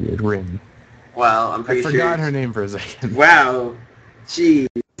girl's weird, Rin. Well, I'm pretty sure. I forgot her name for a second. Wow. Jeez.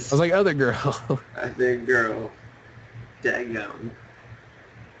 I was like, other girl. Other girl. Daggone.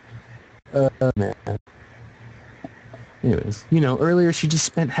 Man. Anyways, you know, earlier she just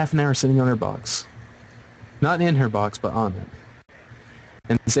spent half an hour sitting on her box. Not in her box, but on it.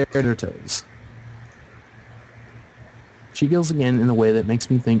 And stared at her toes. She giggles again in a way that makes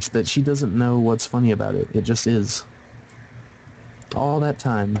me think that she doesn't know what's funny about it. It just is. All that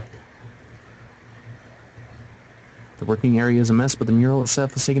time. The working area is a mess, but the mural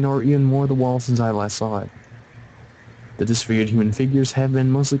itself has taken over even more of the wall since I last saw it. The disfigured human figures have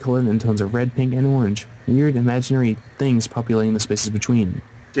been mostly colored in tones of red, pink, and orange. Weird, imaginary things populating the spaces between.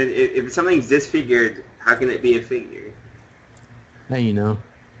 If something's disfigured, how can it be a figure? Hey, you know.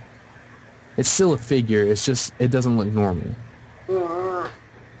 It's still a figure, it's just, it doesn't look normal.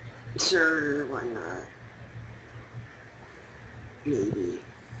 Sure, why not? Maybe.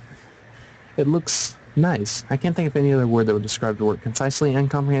 It looks nice. I can't think of any other word that would describe the work concisely and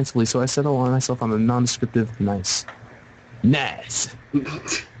comprehensively, so I settle on myself on a non-descriptive nice. Nice!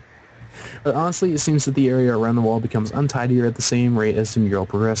 But honestly, it seems that the area around the wall becomes untidier at the same rate as the mural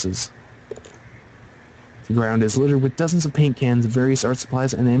progresses. The ground is littered with dozens of paint cans, various art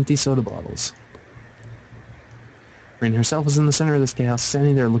supplies, and empty soda bottles. Rin herself is in the center of this chaos,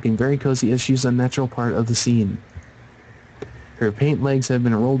 standing there looking very cozy as she's a natural part of the scene. Her pant legs have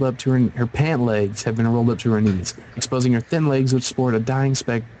been rolled up to her knees, exposing her thin legs which sport a drying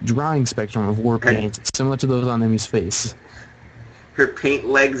spectrum of war paint, similar to those on Emi's face. Her paint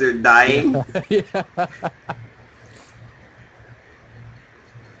legs are dying? Yeah.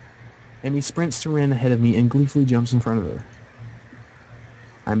 Emi sprints to Rin ahead of me and gleefully jumps in front of her.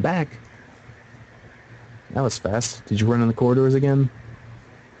 I'm back. That was fast. Did you run in the corridors again?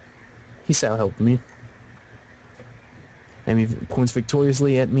 Hisao helped me. Emi points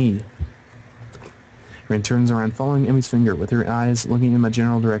victoriously at me. Rin turns around, following Emi's finger, with her eyes looking in my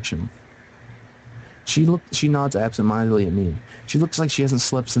general direction. She nods absent-mindedly at me. She looks like she hasn't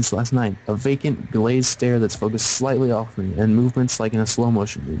slept since last night, a vacant, glazed stare that's focused slightly off me, and movements like in a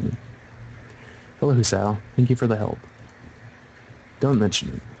slow-motion movement. Hello, Hisao. Thank you for the help. Don't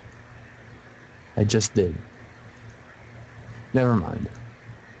mention it. I just did. Never mind.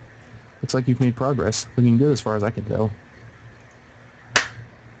 Looks like you've made progress. Looking good as far as I can tell.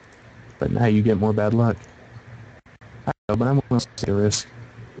 But now you get more bad luck. I know, but I'm willing to take a risk.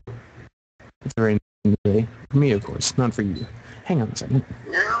 It's a very nice day. For me, of course. Not for you. Hang on a second.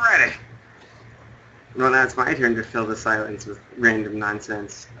 You're ready. Well, now it's my turn to fill the silence with random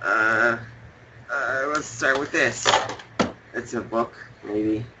nonsense. Let's start with this. It's a book,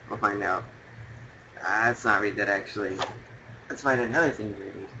 maybe. We'll find out. Let's not read that, actually. Let's find another thing to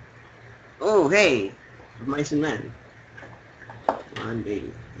read. Oh, hey! Mice and Men. Come on,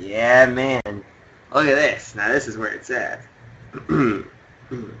 baby. Yeah, man. Look at this. Now, this is where it's at.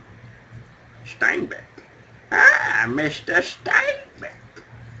 Steinbeck. Ah, Mr. Steinbeck.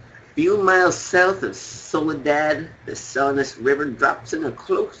 few miles south of Soledad, the Salinas River drops in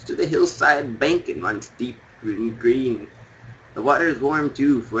close to the hillside bank and runs deep in green. The water is warm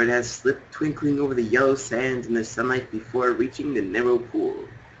too, for it has slipped twinkling over the yellow sands in the sunlight before reaching the narrow pool.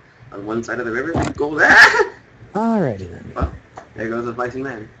 On one side of the river, gold. Ah! Alrighty then. Well, there goes the fighting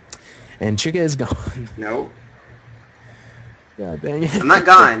man. And Chica is gone. No. God dang it. I'm not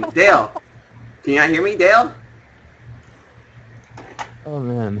gone. Dale. Can you not hear me, Dale? Oh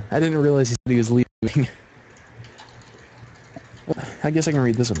man, I didn't realize he said he was leaving. I guess I can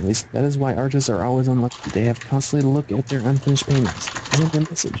read this one at least. That is why artists are always unlucky. They have constantly to look at their unfinished paintings. I read the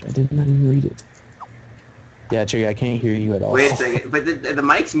message. I did not even read it. Yeah, Chica, I can't hear you at all. Wait a second. But the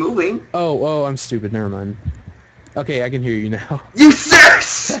mic's moving. Oh, I'm stupid. Never mind. Okay, I can hear you now. You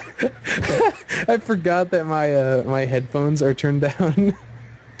sirs! I forgot that my my headphones are turned down.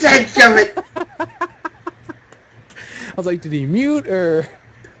 Dadgummit! I was like, did he mute or?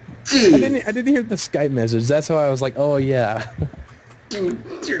 Jeez. I didn't hear the Skype message. That's why I was like, oh yeah.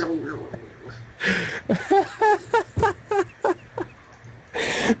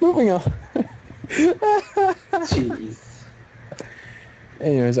 Moving on. Jeez.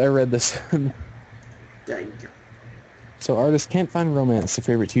 Anyways, I read this one. Dang. So artists can't find romance. Their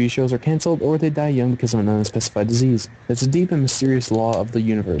favorite TV shows are canceled or they die young because of an unspecified disease. It's a deep and mysterious law of the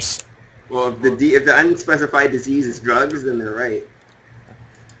universe. Well, if the unspecified disease is drugs, then they're right.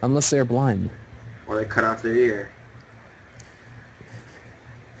 Unless they're blind. Or they cut off their ear.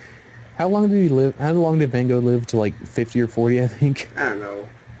 How long did he live? How long did Van Gogh live? To like 50 or 40, I think? I don't know.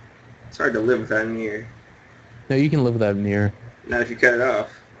 It's hard to live without an ear. No, you can live without an ear. Not if you cut it off.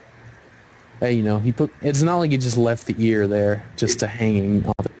 Hey, you know, it's not like he just left the ear there just to hanging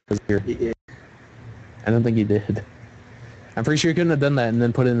off his ear. Yeah. I don't think he did. I'm pretty sure he couldn't have done that and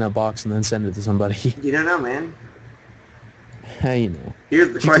then put it in a box and then send it to somebody. You don't know, man. Hey, you know.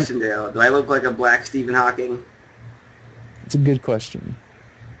 Here's the question, Dale. Do I look like a black Stephen Hawking? It's a good question.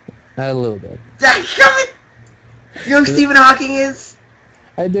 Not a little bit. Dadgummit! You know who Stephen Hawking is?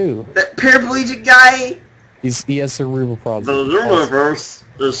 I do. That paraplegic guy? He has cerebral problems. The universe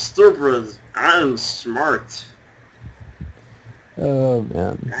is stupid. I'm smart. Oh,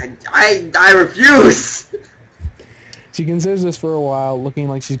 man. I refuse! She considers this for a while, looking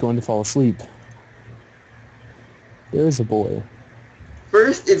like she's going to fall asleep. There is a boy.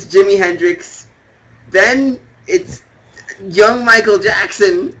 First, it's Jimi Hendrix. Then, it's young Michael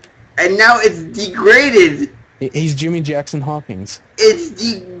Jackson. And now it's degraded. He's Jimmy Jackson Hawkins. It's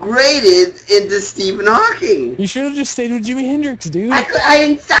degraded into Stephen Hawking. You should have just stayed with Jimi Hendrix, dude. I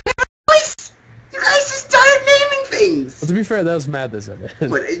didn't say voice. You guys just started naming things. Well, to be fair, that was Madness of it.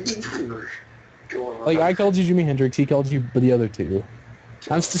 Like, I called you Jimi Hendrix, he called you the other two.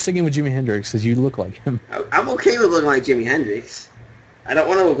 I'm still sticking with Jimi Hendrix because you look like him. I'm okay with looking like Jimi Hendrix. I don't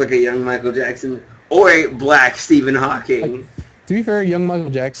want to look like a young Michael Jackson or a black Stephen Hawking. To be fair, young Michael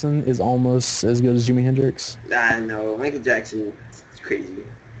Jackson is almost as good as Jimi Hendrix. I know, Michael Jackson is crazy.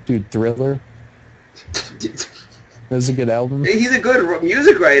 Dude, Thriller. That's a good album. He's a good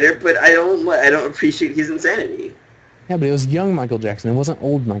music writer, but I don't appreciate his insanity. Yeah, but it was young Michael Jackson. It wasn't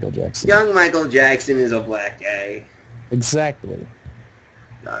old Michael Jackson. Young Michael Jackson is a black guy. Exactly.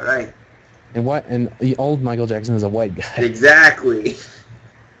 All right. And the old Michael Jackson is a white guy. Exactly.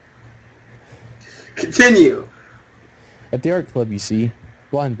 Continue. At the art club, you see,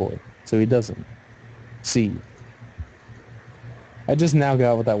 blind boy, so he doesn't see. I just now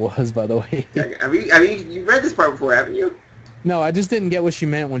got what that was, by the way. You read this part before, haven't you? No, I just didn't get what she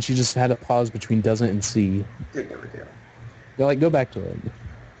meant when she just had a pause between doesn't and see. Go back to it.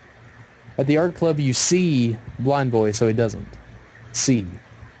 At the art club, you see blind boy, so he doesn't see.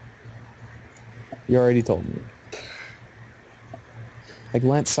 You already told me. I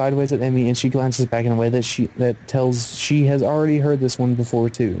glance sideways at Emmy, and she glances back in a way that tells she has already heard this one before,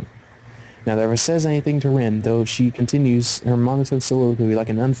 too. Now, never says anything to Ren, though she continues her monotone soliloquy like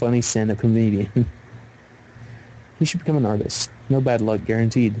an unfunny stand-up comedian. He should become an artist. No bad luck,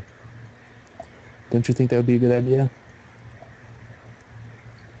 guaranteed. Don't you think that would be a good idea?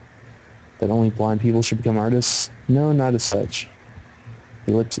 That only blind people should become artists? No, not as such.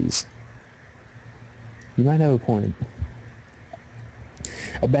 Ellipses. You might have a point.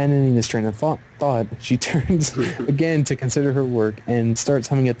 Abandoning this train of thought, she turns again to consider her work and starts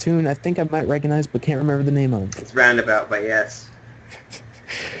humming a tune I think I might recognize but can't remember the name of. It's Roundabout by Yes.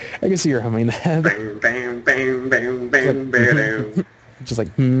 I can see her humming that. Bang, bang, bang, bang, bang, bang. Just like,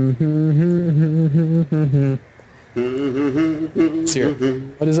 See her.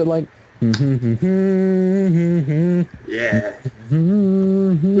 What is it like? Yeah.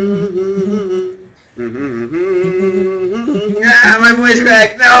 My my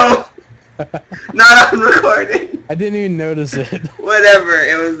track. No! Not on recording. I didn't even notice it. Whatever.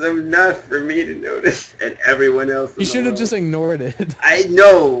 It was enough for me to notice, and everyone else. You should have just ignored it. I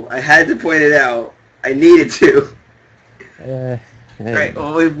know. I had to point it out. I needed to. Right.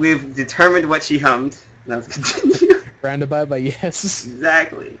 Well, we've determined what she hummed. Let's continue. Roundabout by yes.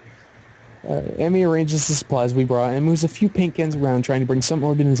 Exactly. Emmy arranges the supplies we brought and moves a few paint cans around, trying to bring some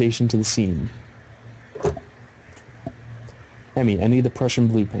organization to the scene. Emmy, I need the Prussian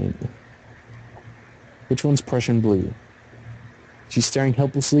blue paint. Which one's Prussian blue? She's staring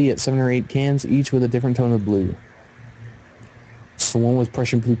helplessly at 7 or 8 cans, each with a different tone of blue. It's the one with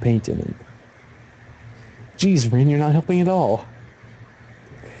Prussian blue paint in it. Jeez, Rin, you're not helping at all.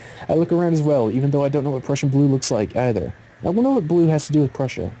 I look around as well, even though I don't know what Prussian blue looks like either. I wonder what blue has to do with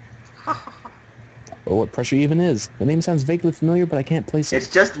Prussia. Or what Prussia even is. The name sounds vaguely familiar, but I can't place it. It's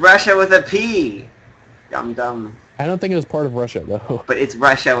just Russia with a P. Dumb. I don't think it was part of Russia, though. But it's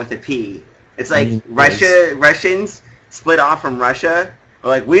Russia with a P. It's like Russians split off from Russia. Are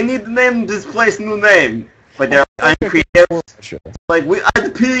like, we need to name this place new name. But they're uncreative. Like, we add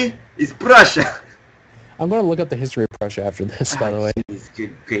the P, it's Prussia. I'm going to look up the history of Prussia after this, by the way. Geez,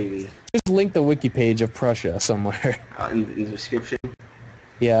 good gravy. Just link the wiki page of Prussia somewhere. In the description?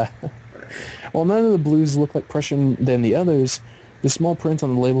 Yeah. While none of the blues look like Prussian than the others, the small print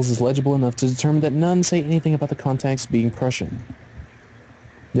on the labels is legible enough to determine that none say anything about the contacts being Prussian.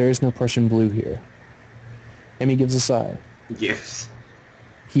 There is no Prussian blue here. Emmy gives a sigh. Yes.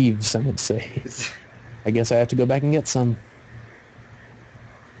 Heaves, I would say. I guess I have to go back and get some.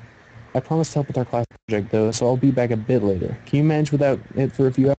 I promised to help with our class project, though, so I'll be back a bit later. Can you manage without it for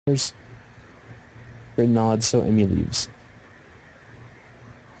a few hours? Rin nods, so Emmy leaves.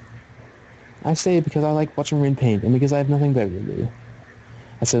 I stay because I like watching Rin paint, and because I have nothing better to do.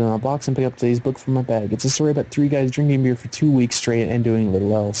 I sit on a box and pick up today's book from my bag. It's a story about 3 guys drinking beer for 2 weeks straight and doing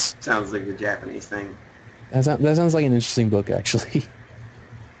little else. Sounds like the Japanese thing. That sounds like an interesting book, actually.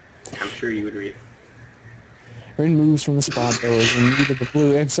 I'm sure you would read. Rin moves from the spot, though, as in need of the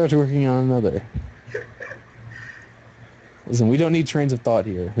blue, and starts working on another. Listen, we don't need trains of thought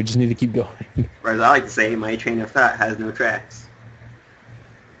here. We just need to keep going. Or as I like to say, my train of thought has no tracks.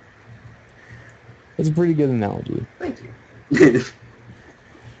 That's a pretty good analogy. Thank you.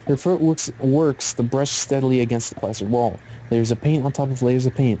 Her foot works the brush steadily against the plastered wall. Layers of paint on top of layers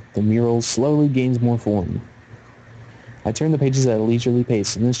of paint. The mural slowly gains more form. I turn the pages at a leisurely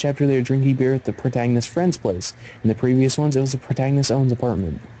pace. In this chapter, they're drinking beer at the protagonist's friend's place. In the previous ones, it was the protagonist's own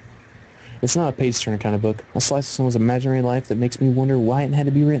apartment. It's not a page-turner kind of book. A slice of someone's imaginary life that makes me wonder why it had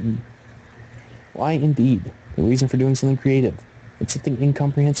to be written. Why, indeed? The reason for doing something creative. It's something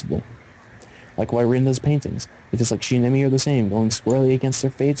incomprehensible. Like why Rin does paintings. Because like she and Emmy are the same, going squarely against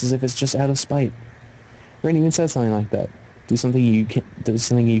their fates as if it's just out of spite. Rin even said something like that. Do something you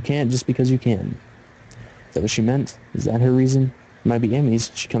can't just because you can. Is that what she meant? Is that her reason? It might be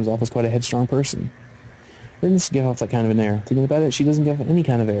Emmy's. She comes off as quite a headstrong person. Rin doesn't give off that kind of an air. Thinking about it, she doesn't give off any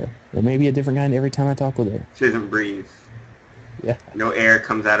kind of air. Or maybe a different kind every time I talk with her. She doesn't breathe. Yeah. No air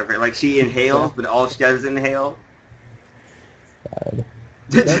comes out of her. Like she inhales, but all she does is inhale. God.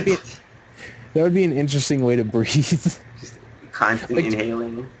 That would be an interesting way to breathe. Just constant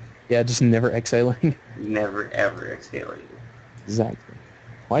inhaling. Yeah, just never exhaling. Never, ever exhaling. Exactly.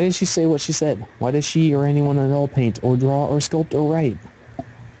 Why did she say what she said? Why does she or anyone at all paint, or draw, or sculpt, or write?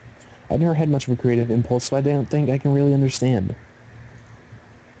 I've never had much of a creative impulse, so I don't think I can really understand.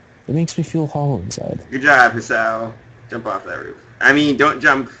 It makes me feel hollow inside. Good job, Hisao. Jump off that roof. I mean, don't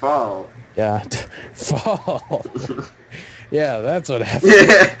jump, fall. Yeah, fall. Yeah, that's what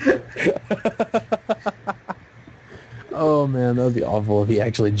happened. Oh man, that would be awful if he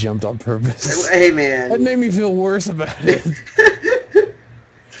actually jumped on purpose. Hey man. That made me feel worse about it.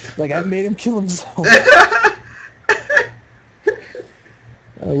 Like I made him kill himself.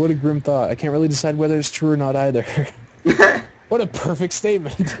 What a grim thought. I can't really decide whether it's true or not either. What a perfect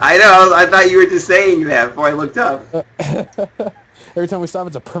statement. I know, I thought you were just saying that before I looked up. Every time we stop,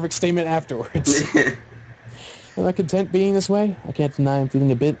 it's a perfect statement afterwards. Am I content being this way? I can't deny I'm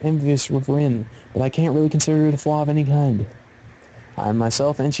feeling a bit envious of Rin, but I can't really consider it a flaw of any kind. I'm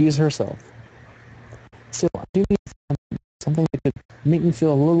myself, and she is herself. Still, I do need something that could make me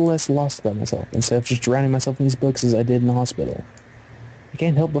feel a little less lost about myself, instead of just drowning myself in these books as I did in the hospital. I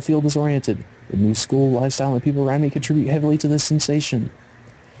can't help but feel disoriented. The new school lifestyle and people around me contribute heavily to this sensation.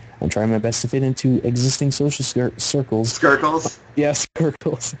 I'm trying my best to fit into existing social circles. Skirkles? Yeah,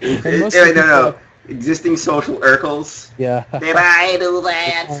 circles. No. Existing social urkles. Yeah. Did I do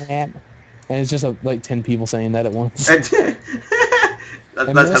that? And it's just like 10 people saying that at once. That's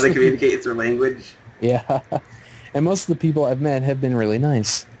how they communicate. It's their language. Yeah. And most of the people I've met have been really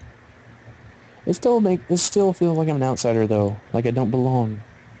nice. It still feels like I'm an outsider, though, like I don't belong.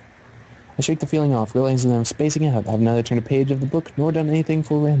 I shake the feeling off, realizing that I'm spacing out. I've neither turned a page of the book nor done anything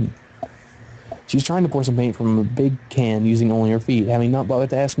for Ren. She's trying to pour some paint from a big can using only her feet, having not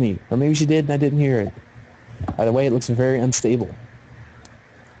bothered to ask me. Or maybe she did and I didn't hear it. Either way, it looks very unstable.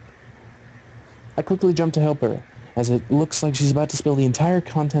 I quickly jump to help her, as it looks like she's about to spill the entire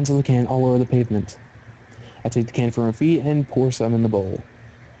contents of the can all over the pavement. I take the can from her feet and pour some in the bowl.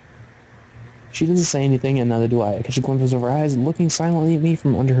 She doesn't say anything, and neither do I. I catch a glimpse of her eyes looking silently at me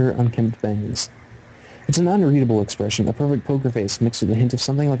from under her unkempt bangs. It's an unreadable expression, a perfect poker face mixed with a hint of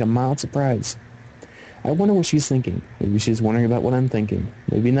something like a mild surprise. I wonder what she's thinking. Maybe she's wondering about what I'm thinking.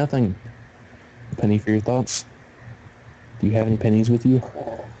 Maybe nothing. A penny for your thoughts? Do you have any pennies with you?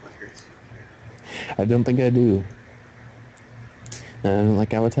 I don't think I do. And I don't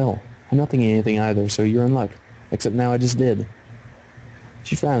like how I tell. I'm not thinking anything either, so you're in luck. Except now I just did.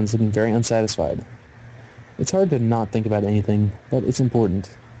 She frowns, looking very unsatisfied. It's hard to not think about anything, but it's important.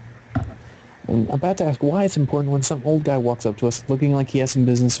 I'm about to ask why it's important when some old guy walks up to us looking like he has some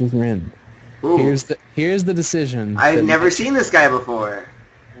business with Rin. Ooh. Here's the decision. I've never seen this guy before.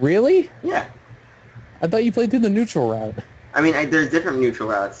 Really? Yeah. I thought you played through the neutral route. I mean, there's different neutral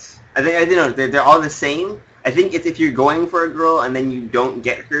routes. I don't know. They're all the same. I think it's if you're going for a girl and then you don't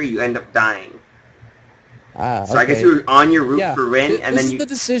get her, you end up dying. Ah, so I guess you were on your route for Rin, and then This is the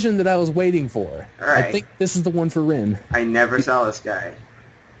decision that I was waiting for. All right. I think this is the one for Rin. I never saw this guy.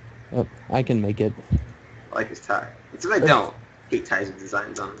 Oh, I can make it. I like his tie. It's what I don't. Hate ties with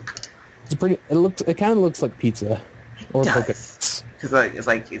designs on them. It's pretty. It kind of looks like pizza, or poke. Because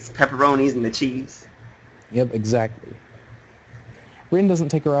it's pepperonis and the cheese. Yep, exactly. Rin doesn't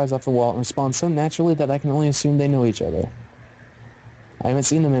take her eyes off the wall and responds so naturally that I can only assume they know each other. I haven't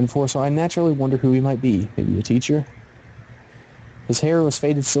seen the man before, so I naturally wonder who he might be. Maybe a teacher? His hair is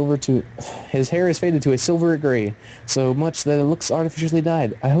faded to a silvery gray, so much that it looks artificially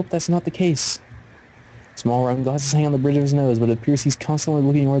dyed. I hope that's not the case. Small round glasses hang on the bridge of his nose, but it appears he's constantly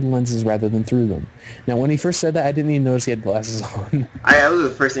looking over the lenses rather than through them. Now, when he first said that, I didn't even notice he had glasses on. That was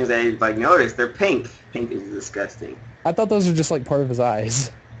the first things I noticed. They're pink. Pink is disgusting. I thought those were just like part of his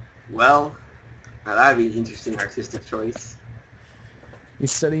eyes. Well, now that would be an interesting artistic choice.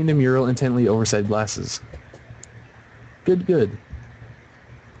 He's studying the mural intently over said glasses. Good.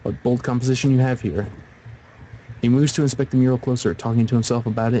 What bold composition you have here. He moves to inspect the mural closer, talking to himself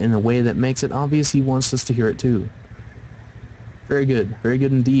about it in a way that makes it obvious he wants us to hear it too. Very good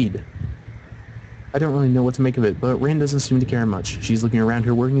indeed. I don't really know what to make of it, but Rin doesn't seem to care much. She's looking around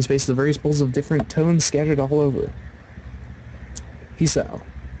her working space at the various bowls of different tones scattered all over. Hisao.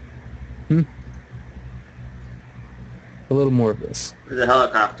 A little more of this. There's a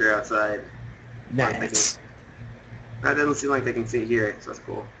helicopter outside. Nice. That doesn't seem like they can see here, so that's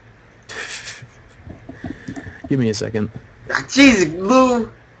cool. Give me a second. Jeez, Lou!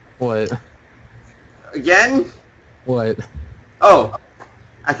 What? Again? What? Oh,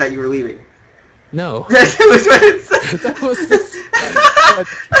 I thought you were leaving. No. That was what it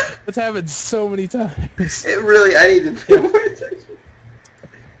said. That's happened so many times. I need to pay more attention.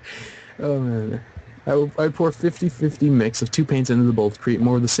 Oh man. I pour 50-50 mix of two paints into the bowl to create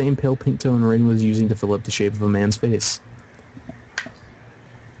more of the same pale pink tone Rain was using to fill up the shape of a man's face.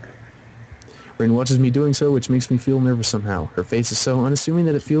 Rain watches me doing so, which makes me feel nervous somehow. Her face is so unassuming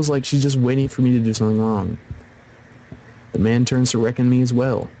that it feels like she's just waiting for me to do something wrong. The man turns to reckon me as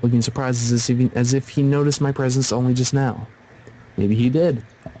well, looking surprised as if he noticed my presence only just now. Maybe he did.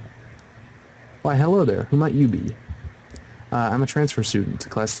 Why, hello there. Who might you be? I'm a transfer student,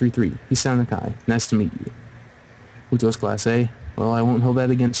 class 3-3. Hisao Nakai. Nice to meet you. Uto's class A. Well, I won't hold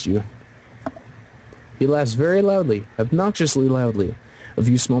that against you. He laughs very loudly, obnoxiously loudly. A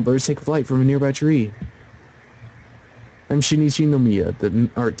few small birds take flight from a nearby tree. I'm Shinichi Nomiya, the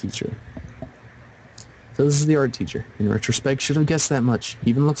art teacher. So this is the art teacher. In retrospect, should have guessed that much. He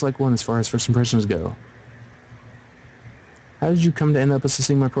even looks like one as far as first impressions go. How did you come to end up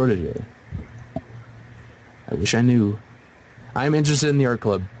assisting my protege? I wish I knew. I'm interested in the art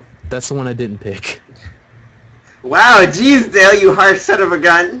club. That's the one I didn't pick. Wow, jeez, Dale, you harsh son of a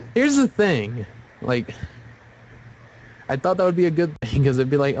gun. Here's the thing. I thought that would be a good thing, because it'd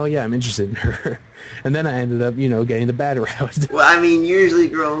be like, oh yeah, I'm interested in her. And then I ended up, getting the bad route. Well, I mean, usually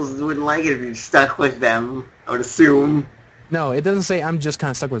girls wouldn't like it if you're stuck with them, I would assume. No, it doesn't say I'm just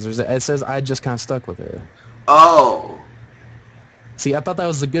kind of stuck with her. It says I just kind of stuck with her. Oh. See, I thought that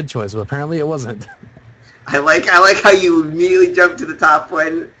was the good choice, but apparently it wasn't. I like how you immediately jump to the top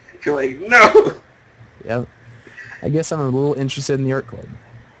one. You're like, no. Yep. I guess I'm a little interested in the art club.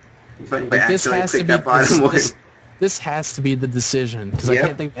 Funny, but this has to be that bottom one. This has to be the decision, because I Yep.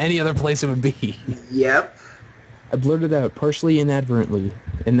 can't think of any other place it would be. Yep. I blurted out, partially inadvertently.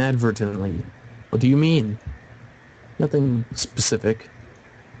 What do you mean? Nothing specific.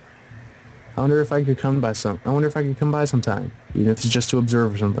 I wonder if I could come by sometime, even if it's just to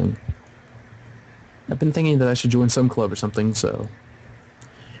observe or something. I've been thinking that I should join some club or something, so...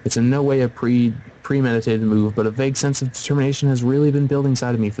 It's in no way a premeditated move, but a vague sense of determination has really been building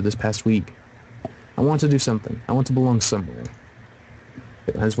inside of me for this past week. I want to do something. I want to belong somewhere.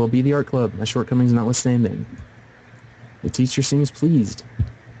 It might as well be the art club, my shortcomings notwithstanding. The teacher seems pleased.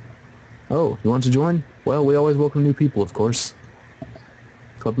 Oh, you want to join? Well, we always welcome new people, of course.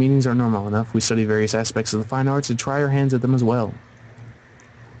 Club meetings are normal enough. We study various aspects of the fine arts and try our hands at them as well.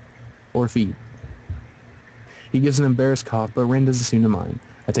 Or feet. He gives an embarrassed cough, but Ren doesn't seem to mind.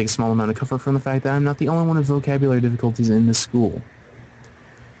 I take a small amount of comfort from the fact that I'm not the only one with vocabulary difficulties in this school.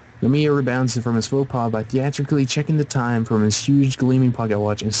 Nomiya rebounds from his faux pas by theatrically checking the time from his huge gleaming pocket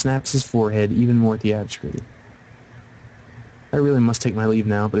watch and snaps his forehead even more theatrically. I really must take my leave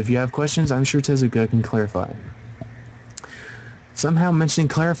now, but if you have questions, I'm sure Tezuka can clarify. Somehow mentioning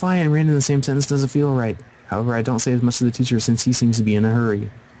clarify and Ren in the same sentence doesn't feel right. However, I don't say as much to the teacher since he seems to be in a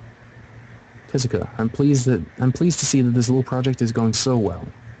hurry. Tezuka, I'm pleased to see that this little project is going so well.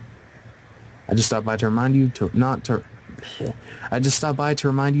 I just stopped by to remind you to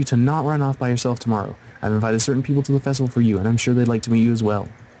not run off by yourself tomorrow. I've invited certain people to the festival for you, and I'm sure they'd like to meet you as well.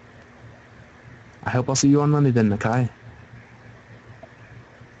 I hope I'll see you on Monday then, Nakai.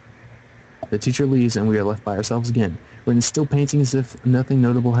 The teacher leaves, and we are left by ourselves again. Ren is still painting as if nothing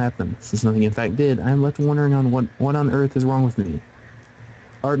notable happened. Since nothing in fact did, I am left wondering on what on earth is wrong with me.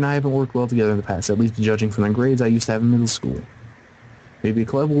 Art and I haven't worked well together in the past, at least judging from the grades I used to have in middle school. Maybe a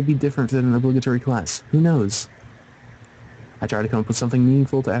club will be different than an obligatory class. Who knows? I try to come up with something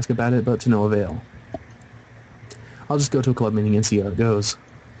meaningful to ask about it, but to no avail. I'll just go to a club meeting and see how it goes.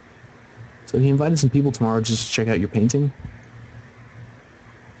 So he invited some people tomorrow just to check out your painting?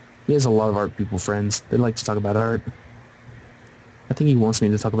 He has a lot of art people friends. They like to talk about art. I think he wants me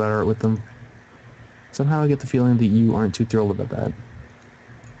to talk about art with them. Somehow I get the feeling that you aren't too thrilled about that.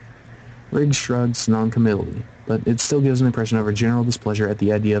 Riggs shrugs non-committally, but it still gives an impression of her general displeasure at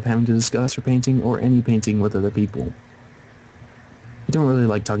the idea of having to discuss her painting or any painting with other people. I don't really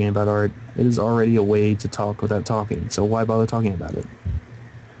like talking about art. It is already a way to talk without talking, so why bother talking about it?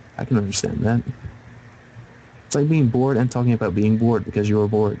 I can understand that. It's like being bored and talking about being bored because you are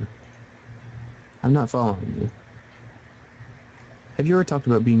bored. I'm not following you. Have you ever talked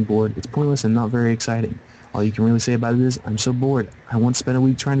about being bored? It's pointless and not very exciting. All you can really say about it is, I'm so bored. I once spent a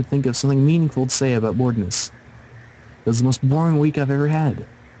week trying to think of something meaningful to say about boredness. It was the most boring week I've ever had.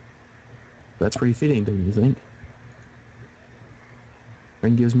 That's pretty fitting, don't you think?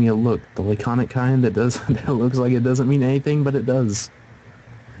 Ren gives me a look, the laconic kind that looks like it doesn't mean anything, but it does.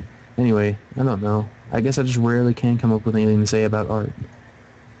 Anyway, I don't know. I guess I just rarely can come up with anything to say about art.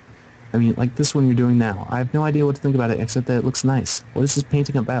 I mean, like this one you're doing now. I have no idea what to think about it except that it looks nice. What is this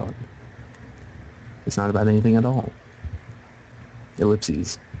painting about? It's not about anything at all.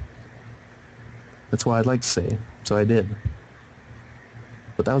 Ellipses. That's what I'd like to say, so I did.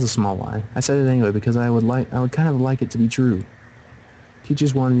 But that was a small lie. I said it anyway because I would kind of like it to be true.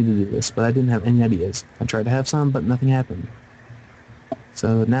 Teachers wanted me to do this, but I didn't have any ideas. I tried to have some, but nothing happened.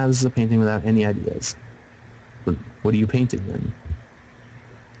 So now this is a painting without any ideas. But what are you painting then?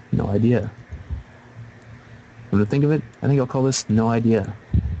 No idea. Come to think of it, I think I'll call this No Idea.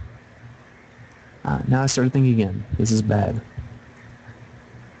 Now I started thinking again. This is bad.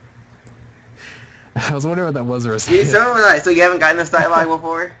 I was wondering what that was, or So you haven't gotten this dialogue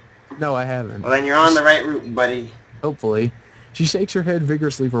before? No, I haven't. Well, then you're on the right route, buddy. Hopefully. She shakes her head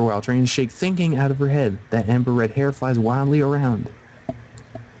vigorously for a while, trying to shake thinking out of her head. That amber red hair flies wildly around.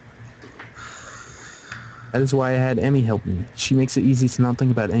 That is why I had Emmy help me. She makes it easy to not think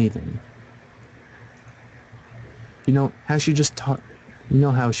about anything. You know how she just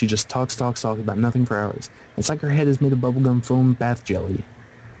talks about nothing for hours. It's like her head is made of bubblegum foam bath jelly.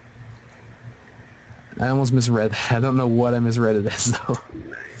 I almost misread that. I don't know what I misread it as, though.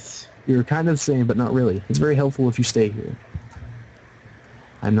 Nice. You're kind of the same, but not really. It's very helpful if you stay here.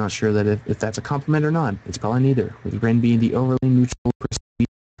 I'm not sure that if that's a compliment or not. It's probably neither, with Ren being the overly neutral person.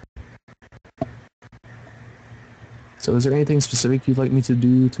 So is there anything specific you'd like me to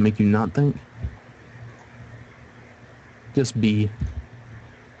do to make you not think? Just be.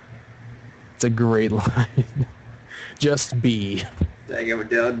 It's a great line. Just be. Dang it,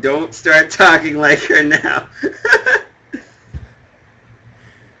 Adele. Don't start talking like her now.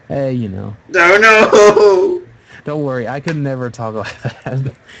 Hey, you know. No. Don't worry, I could never talk like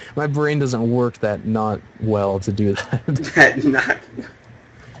that. My brain doesn't work that not well to do that. That not.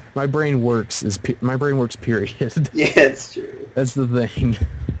 My brain works, period. Yeah, it's true. That's the thing.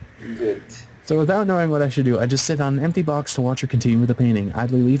 Good. So without knowing what I should do, I just sit on an empty box to watch her continue with the painting,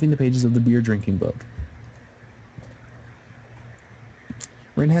 idly leaving the pages of the beer-drinking book.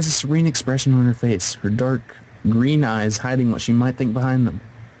 Rin has a serene expression on her face, her dark green eyes hiding what she might think behind them.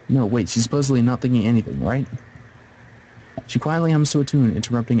 No, wait, she's supposedly not thinking anything, right? She quietly hums to a tune,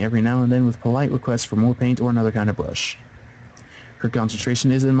 interrupting every now and then with polite requests for more paint or another kind of brush. Her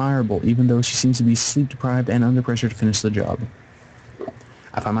concentration is admirable, even though she seems to be sleep-deprived and under pressure to finish the job.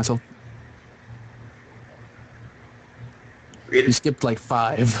 I find myself... You skipped like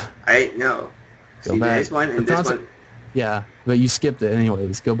 5. I know. Go See, back. this one and this one. Yeah, but you skipped it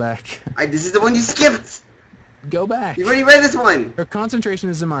anyways. Go back. This is the one you skipped! Go back. You've already read this one! Her concentration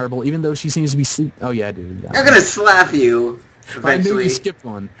is admirable, even though she seems to be sleep... Oh, yeah, dude. I'm gonna slap you. Eventually. I knew you skipped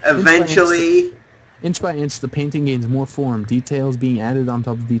one. Eventually. Inch by inch, the painting gains more form, details being added on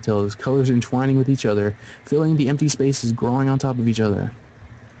top of details, colors entwining with each other, filling the empty spaces growing on top of each other.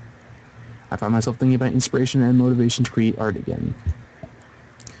 I find myself thinking about inspiration and motivation to create art again.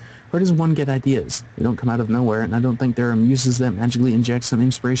 Where does one get ideas? They don't come out of nowhere, and I don't think there are muses that magically inject some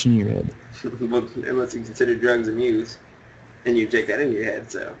inspiration in your head. Well, unless you consider drugs a muse. And you inject that in your head,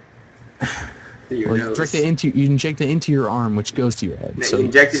 so... Well, you inject it into your arm, which goes to your head. No, so you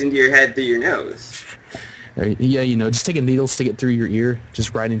inject it into your head through your nose. Yeah, just take a needle, stick it through your ear,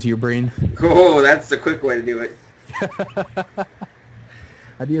 just right into your brain. Oh, that's the quick way to do it.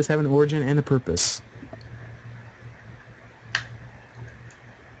 Ideas have an origin and a purpose.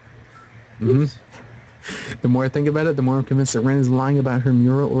 The more I think about it, the more I'm convinced that Ren is lying about her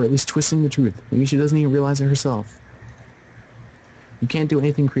mural, or at least twisting the truth. Maybe she doesn't even realize it herself. You can't do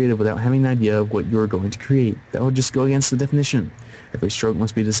anything creative without having an idea of what you're going to create. That would just go against the definition. Every stroke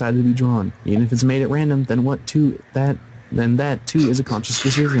must be decided to be drawn. Even if it's made at random, then that too is a conscious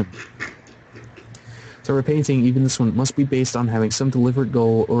decision. So for painting, even this one must be based on having some deliberate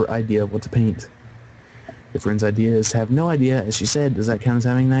goal or idea of what to paint. If Ren's idea is to have no idea, as she said, does that count as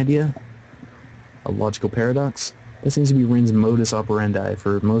having an idea? A logical paradox? That seems to be Ren's modus operandi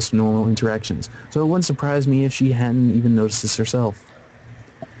for most normal interactions, so it wouldn't surprise me if she hadn't even noticed this herself.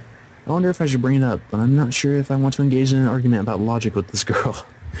 I wonder if I should bring it up, but I'm not sure if I want to engage in an argument about logic with this girl.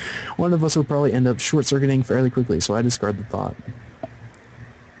 One of us will probably end up short-circuiting fairly quickly, so I discard the thought.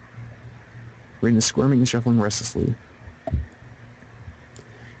 Ren is squirming and shuffling restlessly.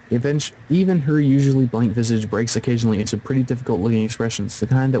 Even her usually blank visage breaks occasionally into pretty difficult-looking expressions, the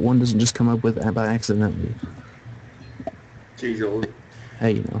kind that one doesn't just come up with by accidentally. She's old.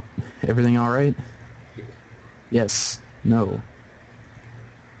 Hey, everything all right? Yes. No.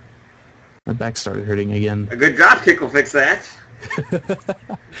 My back started hurting again. A good drop kick will fix that.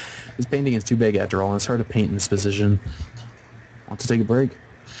 This painting is too big after all, and it's hard to paint in this position. Want to take a break?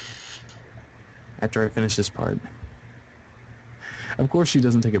 After I finish this part. Of course she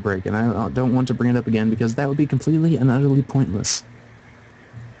doesn't take a break, and I don't want to bring it up again because that would be completely and utterly pointless.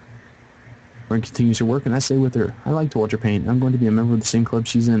 Ren continues her work, and I stay with her. I like to watch her paint. I'm going to be a member of the same club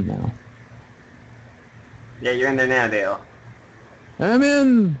she's in now. Yeah, you're in there now, Dale. I'm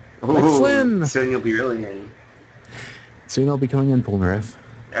in! Like Flynn! Soon you'll be really in. Soon I'll be coming in, Polnareff.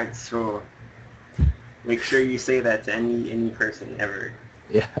 That's cool. Make sure you say that to any person ever.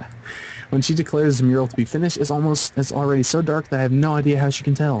 Yeah. When she declares the mural to be finished, it's already so dark that I have no idea how she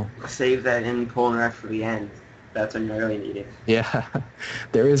can tell. Save that in Polnareff for the end. That's when you really need it. Yeah.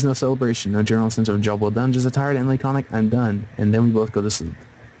 There is no celebration, no general sense of job well done, just a tired and laconic, I'm done. And then we both go to sleep.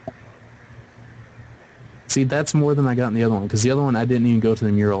 See, that's more than I got in the other one, because the other one I didn't even go to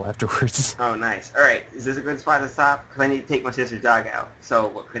the mural afterwards. Oh, nice. Alright, is this a good spot to stop? Because I need to take my sister's dog out. So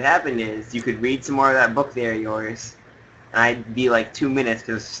what could happen is you could read some more of that book there of yours, and I'd be like 2 minutes,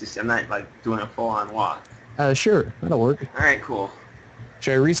 because I'm not like doing a full-on walk. Sure. That'll work. Alright, cool.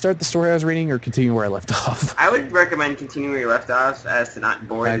 Should I restart the story I was reading, or continue where I left off? I would recommend continuing where you left off, as to not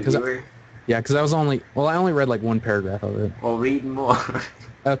bore the viewer. Yeah, because I only read like one paragraph of it. Well, read more.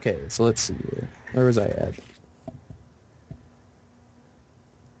 Okay, so let's see here. Where was I at?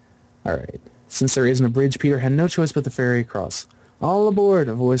 Alright. Since there isn't a bridge, Peter had no choice but to ferry across. All aboard,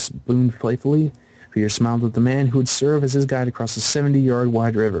 a voice boomed playfully. Peter smiled at the man who would serve as his guide across the 70-yard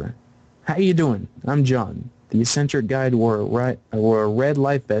wide river. How you doing? I'm John. The eccentric guide wore a red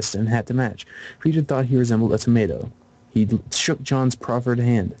life vest and hat to match. Peter thought he resembled a tomato. He shook John's proffered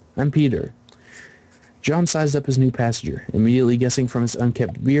hand. I'm Peter. John sized up his new passenger, immediately guessing from his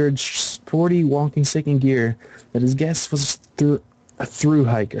unkempt beard, sporty walking stick, and gear that his guest was a through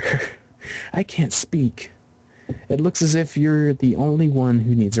hiker. I can't speak. It looks as if you're the only one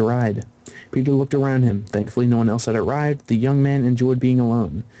who needs a ride. Peter looked around him. Thankfully, no one else had arrived. The young man enjoyed being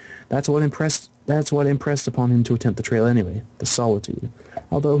alone. That's what impressed upon him to attempt the trail anyway, the solitude.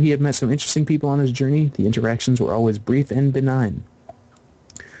 Although he had met some interesting people on his journey, the interactions were always brief and benign.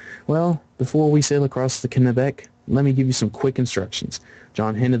 Well, before we sail across the Kennebec, let me give you some quick instructions.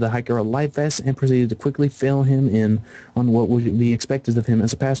 John handed the hiker a life vest and proceeded to quickly fill him in on what would be expected of him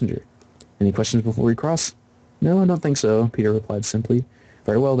as a passenger. Any questions before we cross? No, I don't think so, Peter replied simply.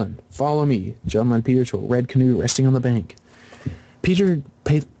 Very well then, follow me. John led Peter to a red canoe resting on the bank. I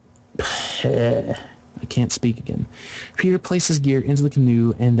can't speak again. Peter placed his gear into the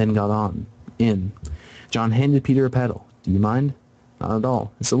canoe and then got in. John handed Peter a paddle. Do you mind? Not at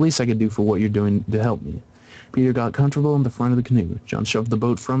all. It's the least I could do for what you're doing to help me. Peter got comfortable in the front of the canoe. John shoved the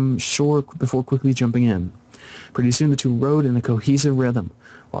boat from shore before quickly jumping in. Pretty soon the two rowed in a cohesive rhythm.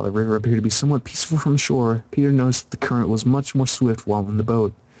 While the river appeared to be somewhat peaceful from shore, Peter noticed the current was much more swift while in the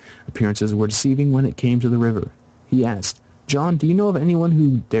boat. Appearances were deceiving when it came to the river. He asked, John, do you know of anyone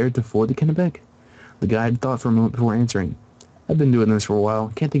who dared to ford the Kennebec? The guide thought for a moment before answering. I've been doing this for a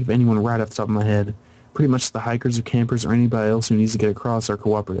while. Can't think of anyone right off the top of my head. Pretty much the hikers or campers or anybody else who needs to get across are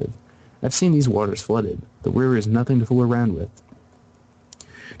cooperative. I've seen these waters flooded. The river is nothing to fool around with.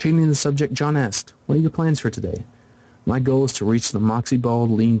 Changing the subject, John asked, what are your plans for today? My goal is to reach the Moxie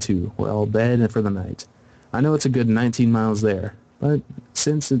Bald lean-to, where I'll bed for the night. I know it's a good 19 miles there, but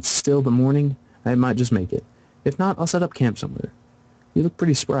since it's still the morning, I might just make it. If not, I'll set up camp somewhere. You look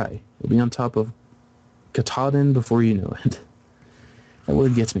pretty spry. You'll be on top of Katawa before you know it. That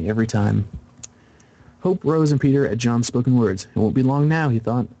word gets me every time. Hope rose in Peter at John's spoken words. It won't be long now, he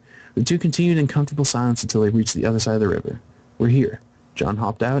thought. The two continued in comfortable silence until they reached the other side of the river. We're here. John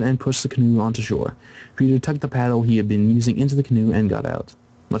hopped out and pushed the canoe onto shore. Peter tucked the paddle he had been using into the canoe and got out.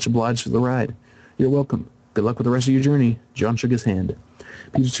 Much obliged for the ride. You're welcome. Good luck with the rest of your journey. John shook his hand.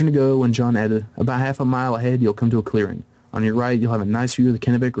 Peter turned to go when John added, about half a mile ahead you'll come to a clearing. On your right you'll have a nice view of the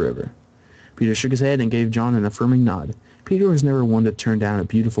Kennebec River. Peter shook his head and gave John an affirming nod. Peter was never one to turn down a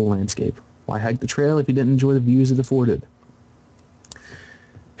beautiful landscape. Why hike the trail if he didn't enjoy the views it afforded?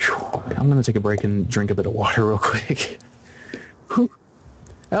 Whew. I'm going to take a break and drink a bit of water real quick.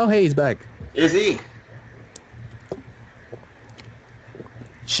 Oh, hey, he's back. Is he?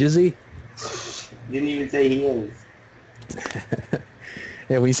 Shizzy? Didn't even say he is.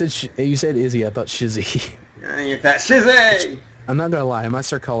 Yeah, when you said Izzy, I thought Shizzy. You're that Shizzy! I'm not going to lie, I might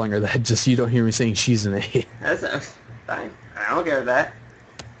start calling her that just so you don't hear me saying she's an A. That's fine. I don't care with that.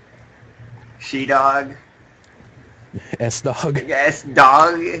 She-dog. S-dog.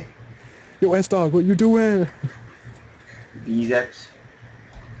 S-dog. Yo, S-dog, what you doing? Biceps.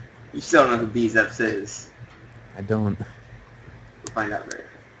 You still don't know who Biceps is. I don't. We'll find out later.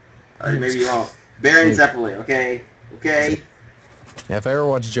 Or maybe you won't. Baron Zeppeli, okay? Okay? Yeah, if I ever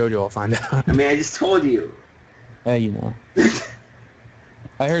watch JoJo, I'll find out. I mean, I just told you. Yeah, you know.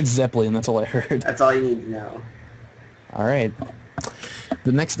 I heard Zeppeli, and that's all I heard. That's all you need to know. All right.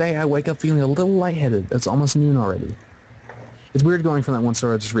 The next day, I wake up feeling a little lightheaded. It's almost noon already. It's weird going from that one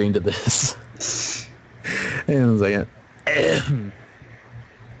story I just reading to this. Hang on a second.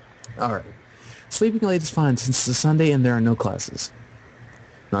 All right. Sleeping late is fine since it's a Sunday and there are no classes.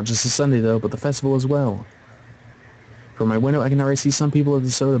 Not just a Sunday, though, but the festival as well. From my window, I can already see some people at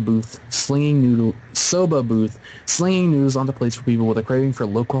the soba booth slinging noodles onto plates for people with a craving for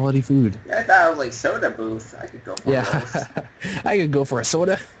low-quality food. Yeah, I thought it was like soda booth. I could go for those. I could go for a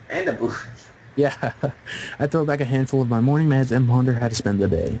soda. And a booth. Yeah. I throw back a handful of my morning meds and ponder how to spend the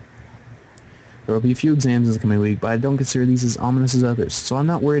day. There will be a few exams in the coming week, but I don't consider these as ominous as others, so I'm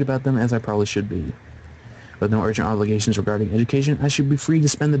not worried about them as I probably should be. With no urgent obligations regarding education, I should be free to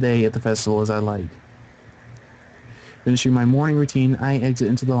spend the day at the festival as I like. Finishing my morning routine, I exit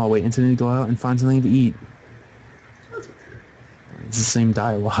into the hallway, intending to go out and find something to eat. It's the same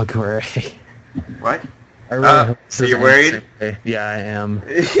dialogue, where What? I really hope so you're worried? Yeah, I am.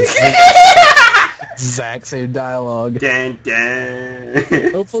 Exact same dialogue. Dun,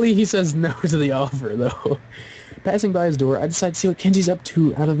 dun. Hopefully he says no to the offer, though. Passing by his door, I decide to see what Kenji's up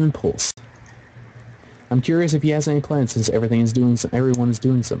to out of impulse. I'm curious if he has any plans since everyone is doing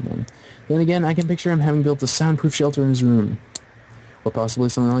something. Then again, I can picture him having built a soundproof shelter in his room. Or possibly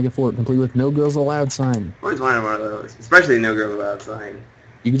something like a fort, complete with "No Girls Allowed" sign. Always wanted one of those, especially "No Girls Allowed" sign.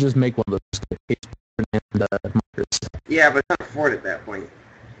 You could just make one of those and markers. Yeah, but it's not a fort at that point.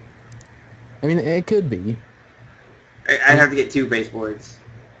 I mean, it could be. I'd have to get 2 baseboards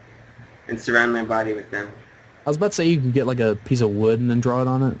and surround my body with them. I was about to say you could get like a piece of wood and then draw it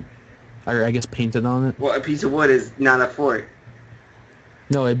on it. Or I guess paint it on it. Well, a piece of wood is not a fort.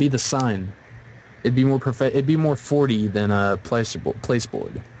 No, it'd be the sign. It'd be more It'd be more 40 than a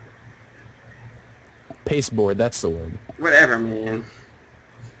placeboard. Pasteboard, that's the word. Whatever, man.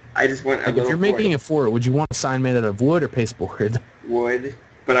 I just want a Like little if you're fort. making a fort, would you want a sign made out of wood or pasteboard? Wood.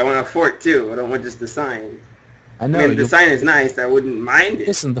 But I want a fort, too. I don't want just the sign. I know. I mean, if the sign is nice, I wouldn't mind it.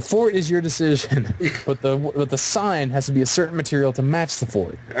 Listen, the fort is your decision, but the sign has to be a certain material to match the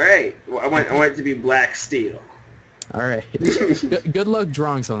fort. All right. Well, I want it to be black steel. All right. Good luck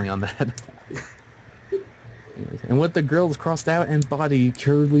drawing something on that. And with the girls crossed out and body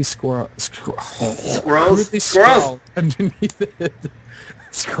curvely Squirrels? underneath it.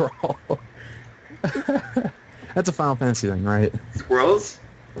 Scroll. That's a Final Fantasy thing, right? Squirrels?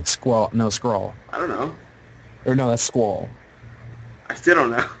 Squall. No, scrawl. I don't know. Or no, that's squall. I still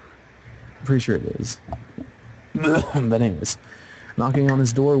don't know. I'm pretty sure it is. But anyways, knocking on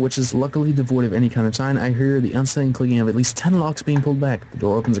his door, which is luckily devoid of any kind of sign, I hear the unsettling clicking of at least 10 locks being pulled back. The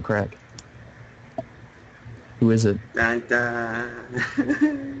door opens a crack. Who is it? Dun,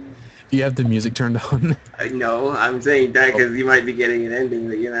 dun. Do you have the music turned on? No, I'm saying that because you might be getting an ending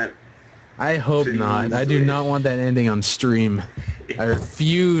that you're not. I hope not. I do not want that ending on stream. I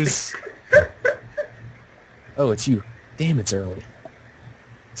refuse. Oh, it's you. Damn, it's early.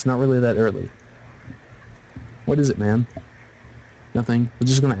 It's not really that early. What is it, man? Nothing. We're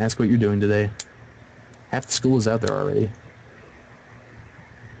just going to ask what you're doing today. Half the school is out there already.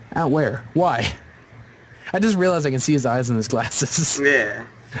 Out where? Why? I just realized I can see his eyes in his glasses. Yeah.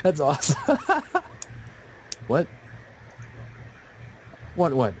 That's awesome. What?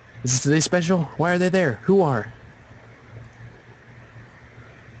 What? Is this today's special? Why are they there? Who are?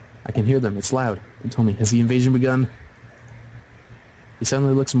 I can hear them. It's loud. They told me. Has the invasion begun? He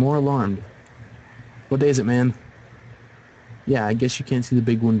suddenly looks more alarmed. What day is it, man? Yeah, I guess you can't see the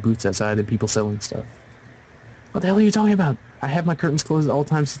big wooden booths outside and people selling stuff. What the hell are you talking about? I have my curtains closed at all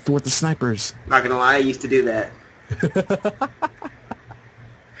times to thwart the snipers. Not gonna lie, I used to do that.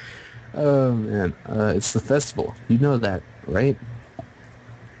 Oh, man. It's the festival. You know that, right?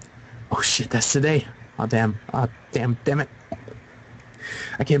 Oh, shit, that's today. Oh, damn. Oh, damn it.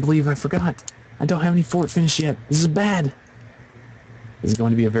 I can't believe I forgot. I don't have any fort finished yet. This is bad. This is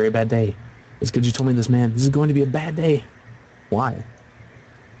going to be a very bad day. It's good you told me this, man. This is going to be a bad day. Why?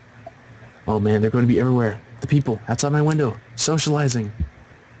 Oh, man, they're going to be everywhere. The people outside my window, socializing.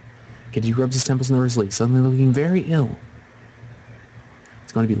 Kid rubs his temples nervously, suddenly looking very ill.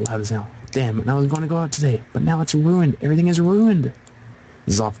 It's going to be loud as hell. Damn, and I was going to go out today, but now it's ruined. Everything is ruined.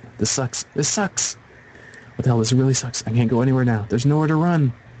 This is awful. This sucks. This sucks. What the hell? This really sucks. I can't go anywhere now. There's nowhere to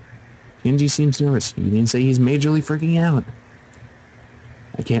run. Kenji seems nervous. You didn't say he's majorly freaking out.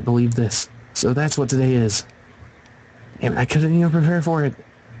 I can't believe this. So that's what today is. Damn, I couldn't even prepare for it.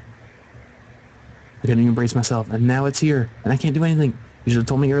 I couldn't even brace myself, and now it's here, and I can't do anything. You should have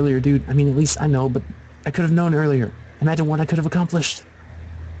told me earlier, dude. I mean, at least I know, but I could have known earlier. Imagine what I could have accomplished.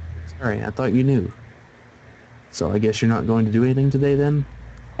 Sorry, I thought you knew. So I guess you're not going to do anything today, then?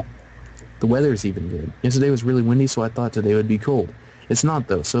 The weather's even good. Yesterday was really windy, so I thought today would be cold. It's not,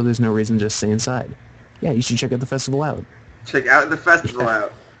 though, so there's no reason to just stay inside. Yeah, you should check out the festival out. Check out the festival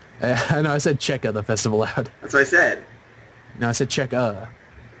out. I know, I said check out the festival out. That's what I said. No, I said check Oh,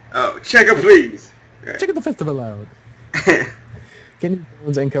 check it, please. Right. Check out the festival out. Kenny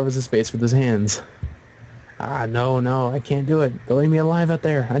groans and covers his face with his hands. Ah, no, I can't do it. They'll leave me alive out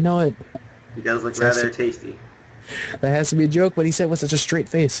there. I know it. He does look rather tasty. That has to be a joke, but he said with such a straight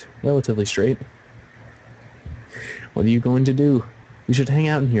face. Relatively straight. What are you going to do? We should hang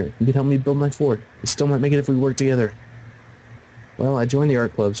out in here. You can help me build my fort. We still might make it if we work together. Well, I joined the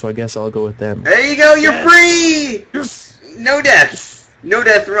art club, so I guess I'll go with them. There you go, you're free! Yes. No deaths. No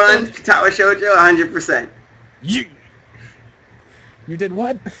death run. Katawa Shoujo, 100%. You did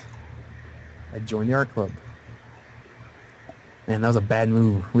what? I joined the art club. Man, that was a bad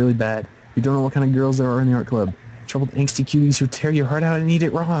move. Really bad. You don't know what kind of girls there are in the art club. Troubled, angsty cuties who tear your heart out and eat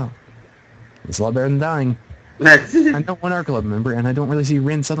it raw. It's a lot better than dying. I know one art club member, and I don't really see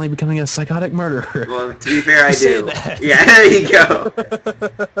Rin suddenly becoming a psychotic murderer. Well, to be fair, I do. That. Yeah, there you go.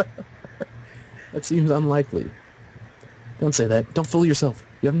 That seems unlikely. Don't say that. Don't fool yourself.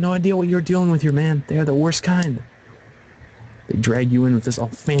 You have no idea what you're dealing with here, man. They are the worst kind. They drag you in with this all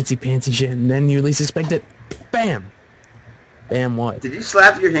fancy-pantsy shit, and then you least expect it. Bam! Bam what? Did you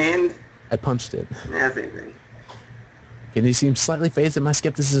slap your hand? I punched it. Yeah, same thing. He seems slightly phased at my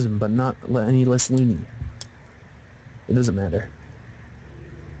skepticism, but not any less loony. It doesn't matter.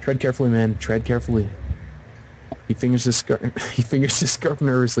 Tread carefully, man. Tread carefully. He fingers his scarf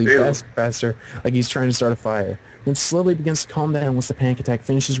nervously, faster, like he's trying to start a fire. Then slowly begins to calm down once the panic attack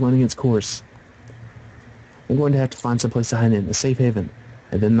finishes running its course. I'm going to have to find some place to hide in, a safe haven.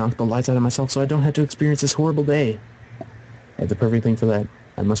 I then knock the lights out of myself so I don't have to experience this horrible day. I have the perfect thing for that.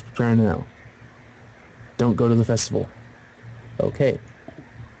 I must prepare now. Don't go to the festival. Okay.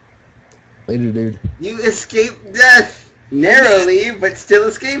 Later, dude. You escaped death! Narrowly, but still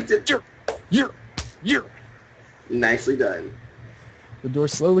escaped it. Yeah. Nicely done. The door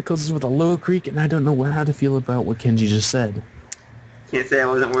slowly closes with a low creak, and I don't know how to feel about what Kenji just said. Can't say I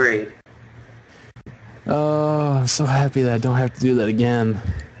wasn't worried. Oh, I'm so happy that I don't have to do that again.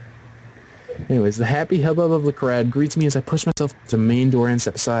 Anyways, the happy hubbub of the crowd greets me as I push myself to the main door and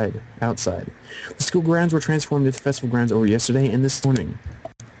step outside. The school grounds were transformed into festival grounds over yesterday and this morning.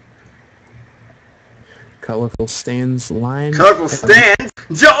 Colorful stands lined... Colorful stands?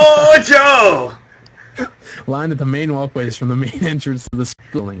 Shoujo! lined at the main walkways from the main entrance to the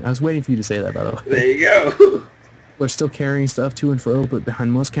building. I was waiting for you to say that, by the way. There you go. We're still carrying stuff to and fro, but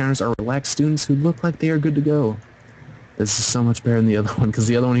behind most counters are relaxed students who look like they are good to go. This is so much better than the other one, because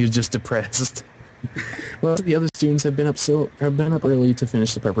the other one he was just depressed. Well, the other students have been up early to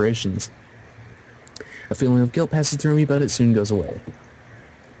finish the preparations. A feeling of guilt passes through me, but it soon goes away.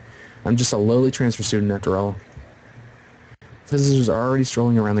 I'm just a lowly transfer student after all. Visitors are already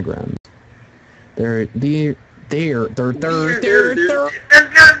strolling around the grounds. There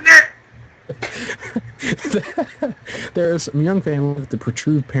are some young families with the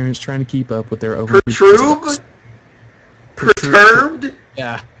protrude parents trying to keep up with their over... Perturbed?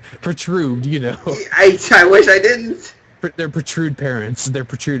 Yeah, protrude, you know. I wish I didn't. They're protrude parents. They're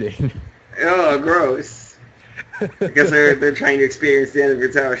protruding. Oh, gross. I guess they're trying to experience the end of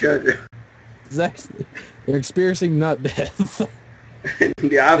Katawa Shoujo. Exactly. They're experiencing not death.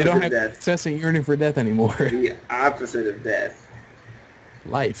 The opposite They don't of have death. accessing yearning for death anymore. The opposite of death.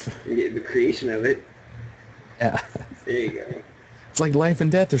 Life. You get the creation of it. Yeah. There you go. It's like life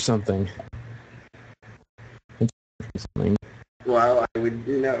and death or something. Well, I would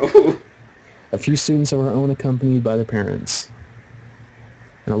know. A few students are unaccompanied by their parents.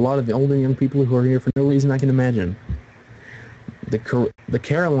 And a lot of the older young people who are here for no reason I can imagine. The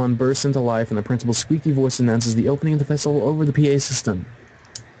carillon bursts into life and the principal's squeaky voice announces the opening of the festival over the PA system.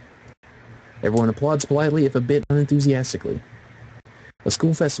 Everyone applauds politely, if a bit unenthusiastically. A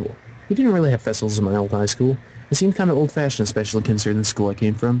school festival. We didn't really have festivals in my old high school. It seemed kind of old-fashioned, especially considering the school I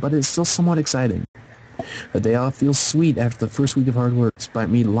came from, but it's still somewhat exciting. A day off feels sweet after the first week of hard work, despite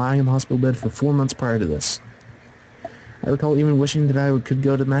me lying in the hospital bed for 4 months prior to this. I recall even wishing that I could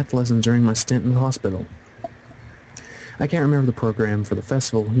go to math lessons during my stint in the hospital. I can't remember the program for the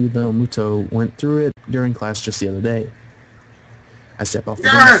festival, even though Muto went through it during class just the other day. I step off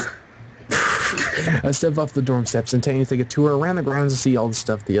the dorm steps intending to take a tour around the grounds to see all the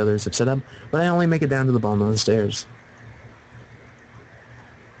stuff the others have set up, but I only make it down to the bottom of the stairs.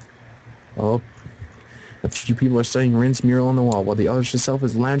 Oh. A few people are studying Rin's mural on the wall, while the artist herself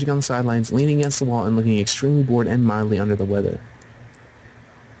is lounging on the sidelines, leaning against the wall and looking extremely bored and mildly under the weather.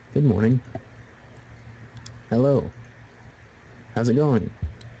 Good morning. Hello. How's it going?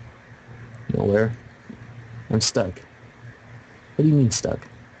 Nowhere. I'm stuck. What do you mean stuck?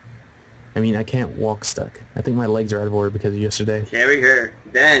 I mean, I can't walk stuck. I think my legs are out of order because of yesterday. Carry her.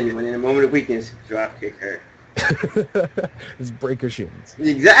 Then, when in a moment of weakness, drop kick her. Just break her shins.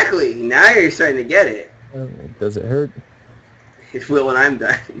 Exactly. Now you're starting to get it. Does it hurt? It will when I'm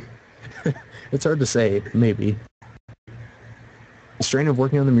done. It's hard to say. Maybe. The strain of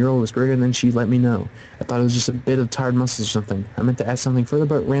working on the mural was greater than she let me know. I thought it was just a bit of tired muscles or something. I meant to ask something further,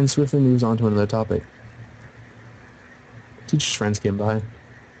 but Ran swiftly moves on to another topic. Teacher's friends came by.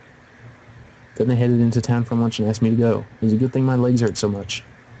 Then they headed into town for lunch and asked me to go. It was a good thing my legs hurt so much.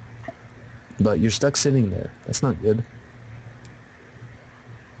 But you're stuck sitting there. That's not good.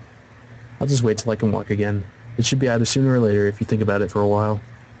 I'll just wait till I can walk again. It should be either sooner or later if you think about it for a while.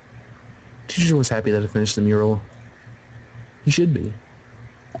 Teacher was happy that I finished the mural. He should be.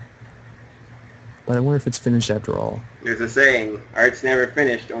 But I wonder if it's finished after all. There's a saying, art's never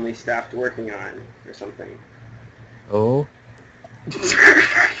finished, only stopped working on, or something. Oh?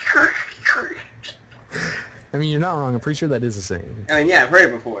 I mean, you're not wrong. I'm pretty sure that is a saying. I mean, yeah, I've heard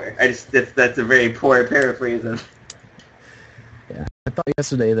it before. That's a very poor paraphrase of... Yeah. I thought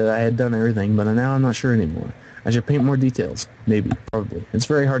yesterday that I had done everything, but now I'm not sure anymore. I should paint more details. Maybe. Probably. It's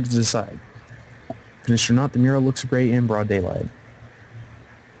very hard to decide. Finished or not, the mural looks great in broad daylight.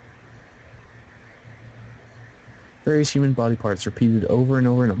 Various human body parts repeated over and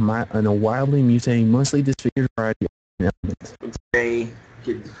over in a wildly mutating, mostly disfigured variety of elements. It's very...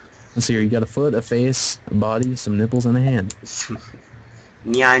 Let's see here, you got a foot, a face, a body, some nipples, and a hand.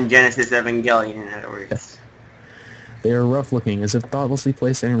 Neon Genesis Evangelion, in other words. Yes. They are rough looking, as if thoughtlessly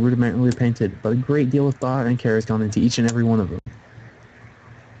placed and rudimentarily painted, but a great deal of thought and care has gone into each and every one of them.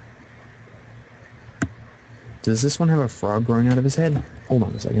 Does this one have a frog growing out of his head? Hold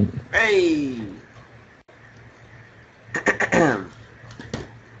on a second. Hey!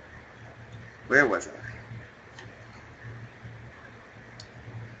 Where was I?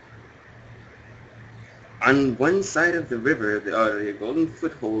 On one side of the river, the golden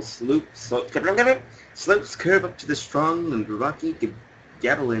foothold slopes curve up to the strong and rocky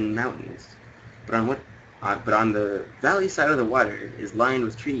Gabalin Mountains. But on the valley side of the water is lined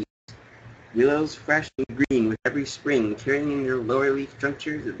with trees, willows fresh and green with every spring, carrying in their lower leaf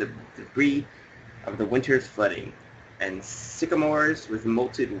junctures the debris of the winter's flooding, and sycamores with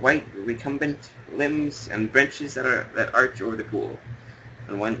molted white recumbent limbs and branches that arch over the pool.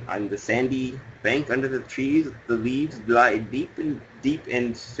 On the sandy bank under the trees, the leaves lie deep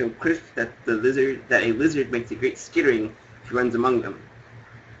and so crisp that a lizard makes a great skittering if he runs among them.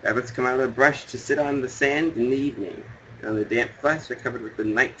 Rabbits come out of the brush to sit on the sand in the evening, and on the damp flats are covered with the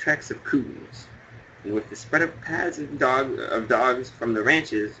night tracks of coons, and with the spread of paths of dogs from the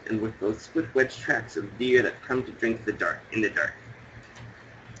ranches, and with those split-wedged tracks of deer that come to drink in the dark.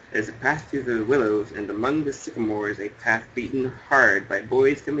 There's a path through the willows, and among the sycamores a path beaten hard by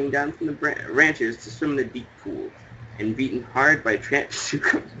boys coming down from the ranches to swim the deep pool, and beaten hard by tramps who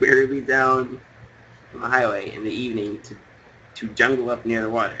come wearily down from the highway in the evening to jungle up near the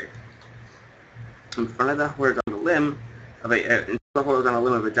water. In front of the horizontal limb of a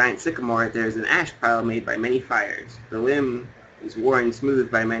giant sycamore, there is an ash pile made by many fires. The limb is worn smooth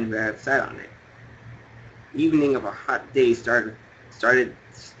by men who have sat on it. Evening of a hot day started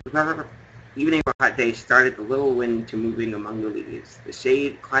the little wind to moving among the leaves. The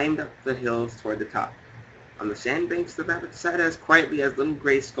shade climbed up the hills toward the top. On the sandbanks, the rabbits sat as quietly as little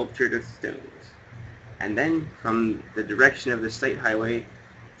gray sculptured stones. And then, from the direction of the state highway,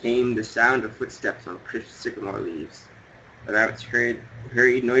 came the sound of footsteps on crisp sycamore leaves. The rabbits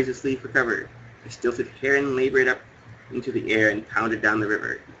hurried noiselessly for cover. The stilted heron labored up into the air and pounded down the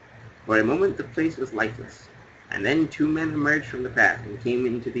river. For a moment, the place was lifeless. And then 2 men emerged from the path and came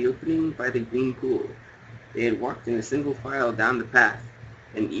into the opening by the green pool. They had walked in a single file down the path,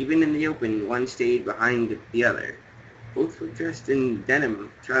 and even in the open, one stayed behind the other. Both were dressed in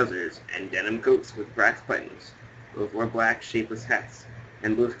denim trousers and denim coats with brass buttons. Both wore black, shapeless hats,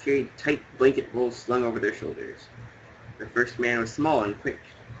 and both carried tight blanket rolls slung over their shoulders. The first man was small and quick,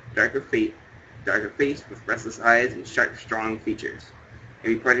 darker faced with restless eyes and sharp, strong features.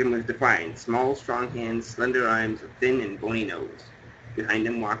 Every part of him was defined: small, strong hands, slender arms, a thin and bony nose. Behind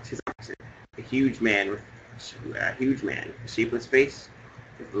him walked his opposite, a huge man, a shapeless face,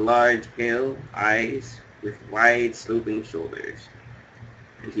 with large, pale eyes, with wide, sloping shoulders.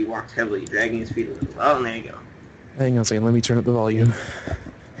 And he walked heavily, dragging his feet a little. Oh, and there you go. Hang on a second, let me turn up the volume.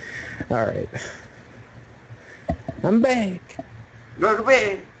 Alright. I'm back! Welcome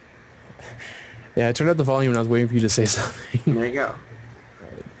back! Yeah, I turned up the volume and I was waiting for you to say something. There you go.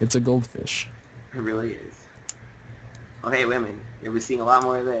 It's a goldfish. It really is. Oh, hey, women. You'll be seeing a lot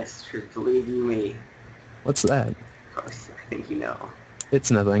more of this. Believe you me. What's that? Of course, I think you know. It's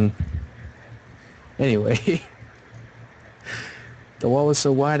nothing. Anyway. The wall was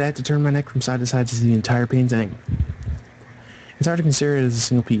so wide I had to turn my neck from side to side to see the entire painting. It's hard to consider it as a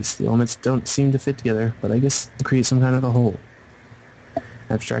single piece. The elements don't seem to fit together, but I guess to create some kind of a whole.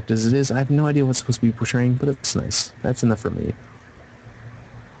 Abstract as it is, I have no idea what it's supposed to be portraying, but it's nice. That's enough for me.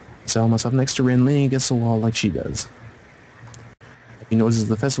 I saw myself next to Rin, leaning against the wall like she does. He notices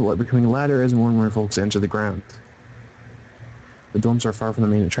the festival becoming louder as more and more folks enter the ground. The dorms are far from the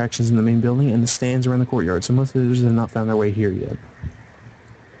main attractions in the main building, and the stands are in the courtyard, so most visitors have not found their way here yet.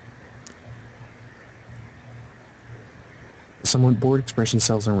 A somewhat bored expression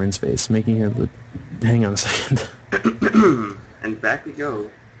settles on Rin's face, making her look... Hang on a second. And back we go.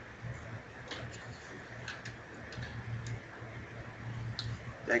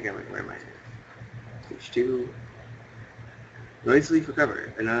 Where am I? Page 2. Noisily for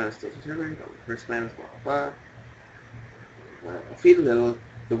cover. Banana still for cover. First man was blah blah. Feet a little.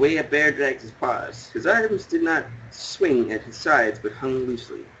 The way a bear drags his paws. His arms did not swing at his sides, but hung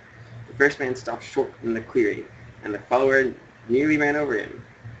loosely. The first man stopped short in the clearing, and the follower nearly ran over him.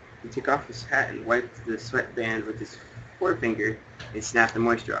 He took off his hat and wiped the sweatband with his forefinger and snapped the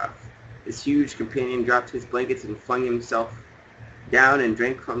moisture off. His huge companion dropped his blankets and flung himself down and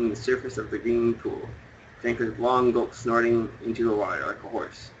drank from the surface of the green pool. Drank with long gulps, snorting into the water like a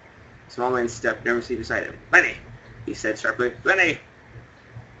horse. The small man stepped nervously beside him. "Lenny!" he said sharply. "Lenny!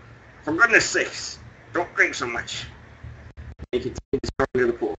 For goodness sakes, don't drink so much." He continued to snort into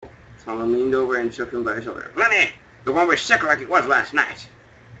the pool. The small man leaned over and shook him by the shoulder. "Lenny! You won't be sick like it was last night."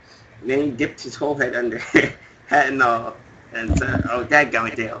 And then he dipped his whole head under, hat and all, and said, "Oh,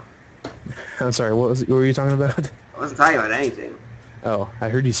 dadgummit, Dale." I'm sorry, what were you talking about? I wasn't talking about anything. Oh, I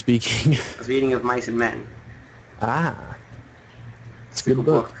heard you speaking. I was reading of Mice and Men. Ah, it's a Super good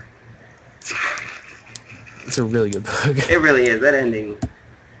book. It's a really good book. It really is. That ending.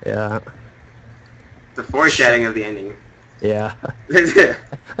 Yeah. The foreshadowing of the ending. Yeah. That's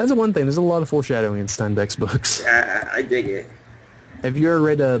the one thing. There's a lot of foreshadowing in Steinbeck's books. I dig it. Have you ever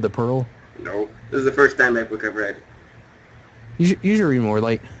read The Pearl? No. This is the first Steinbeck book I've read. You should read more.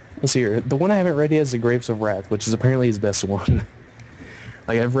 Like, let's see here. The one I haven't read yet is The Grapes of Wrath, which is apparently his best one.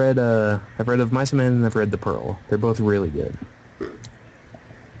 Like, I've read of Mice and Men and I've read The Pearl. They're both really good.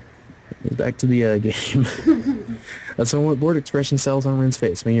 Back to the game. A somewhat bored expression settles on Ren's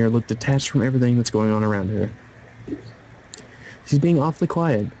face, making her look detached from everything that's going on around her. She's being awfully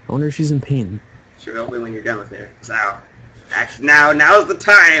quiet. I wonder if she's in pain. Sure, help me when you're done with her. So, actually, now's the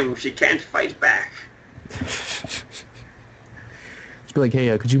time. She can't fight back. She'd be like,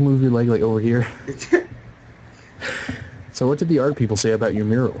 hey, could you move your leg like over here? So what did the art people say about your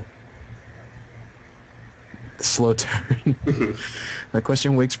mural? Slow turn. My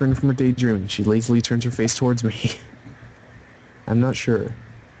question wakes Ren from her daydreaming. She lazily turns her face towards me. I'm not sure.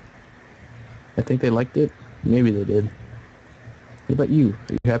 I think they liked it. Maybe they did. What about you?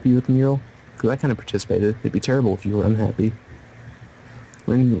 Are you happy with the mural? Because I kind of participated. It'd be terrible if you were unhappy.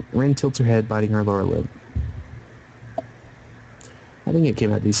 Ren tilts her head, biting her lower lip. I think it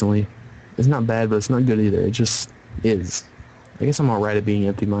came out decently. It's not bad, but it's not good either. It just is. I guess I'm alright at being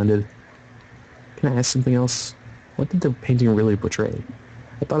empty-minded. Can I ask something else? What did the painting really portray?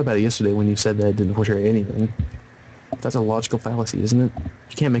 I thought about it yesterday when you said that it didn't portray anything. That's a logical fallacy, isn't it?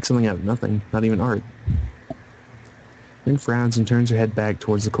 You can't make something out of nothing, not even art. Ren frowns and turns her head back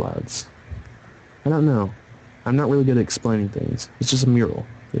towards the clouds. I don't know. I'm not really good at explaining things. It's just a mural.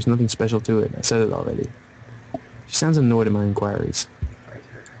 There's nothing special to it. I said it already. She sounds annoyed at my inquiries. I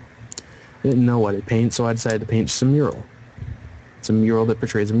didn't know what I'd paint, so I decided to paint just a mural. It's a mural that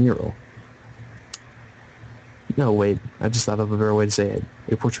portrays a mural. No, wait. I just thought of a better way to say it.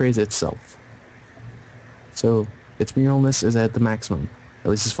 It portrays itself. So, its muralness is at the maximum,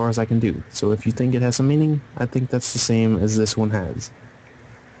 at least as far as I can do. So if you think it has some meaning, I think that's the same as this one has.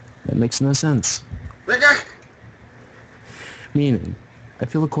 That makes no sense. Meaning, I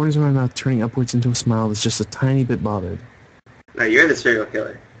feel the corners of my mouth turning upwards into a smile that's just a tiny bit bothered. No, you're the serial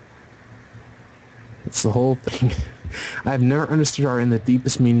killer. It's the whole thing. I have never understood art in the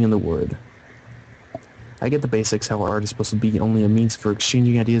deepest meaning of the word. I get the basics, how art is supposed to be only a means for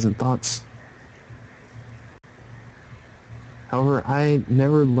exchanging ideas and thoughts. However, I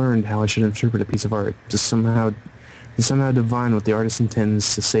never learned how I should interpret a piece of art, to somehow divine what the artist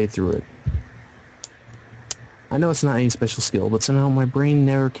intends to say through it. I know it's not any special skill, but somehow my brain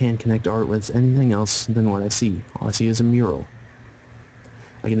never can connect art with anything else than what I see. All I see is a mural.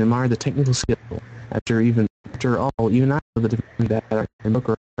 I can admire the technical skill. After all, even I know the difference between bad art and book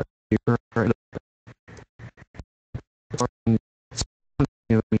art.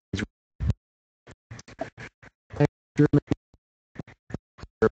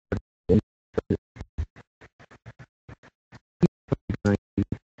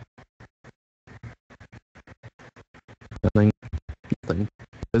 Nothing.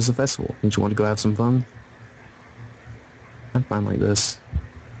 There's a festival. Don't you want to go have some fun? I'm fine like this.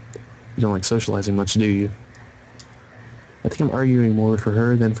 You don't like socializing much, do you? I think I'm arguing more for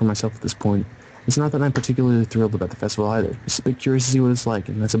her than for myself at this point. It's not that I'm particularly thrilled about the festival either. Just a bit curious to see what it's like,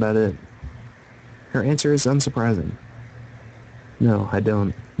 and that's about it. Her answer is unsurprising. No, I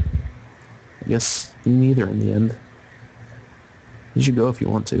don't. I guess me neither in the end. You should go if you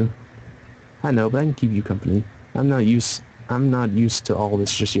want to. I know, but I can keep you company. I'm not used to all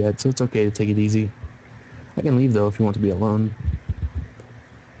this just yet, so it's okay to take it easy. I can leave though if you want to be alone.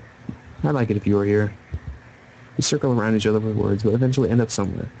 I'd like it if you were here. We circle around each other with words, but eventually end up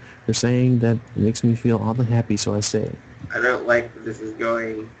somewhere. They're saying that it makes me feel oddly happy, so I stay. I don't like where this is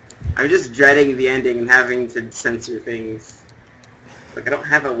going. I'm just dreading the ending and having to censor things. Like, I don't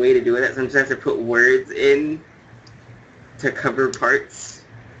have a way to do it. Sometimes I have to put words in to cover parts.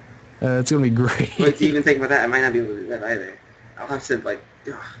 It's going to be great. But to even think about that, I might not be able to do that either. I'll have to, like,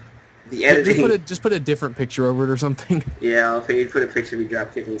 the editing. Just put a different picture over it or something. Yeah, I'll put a picture of me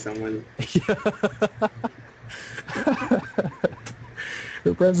drop kicking someone.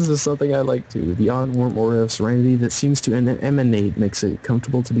 Her presence is something I like too. The odd warm aura of serenity that seems to emanate makes it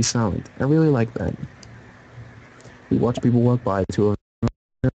comfortable to be silent. I really like that. We watch people walk by, the two of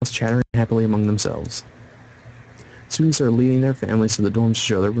them chattering happily among themselves. Students are leading their families to the dorms to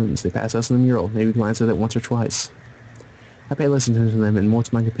show their rooms. They pass us in the mural, maybe glance at it once or twice. I pay less attention to them and more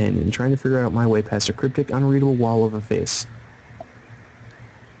to my companion, trying to figure out my way past a cryptic, unreadable wall of a face.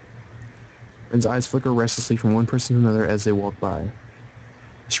 Rin's eyes flicker restlessly from one person to another as they walk by.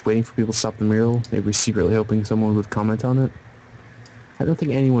 Is she waiting for people to stop the mural, maybe secretly hoping someone would comment on it? I don't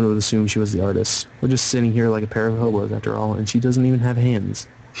think anyone would assume she was the artist. We're just sitting here like a pair of hobos after all, and she doesn't even have hands.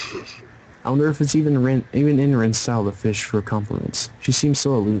 I wonder if it's even in Rin's style to fish for compliments. She seems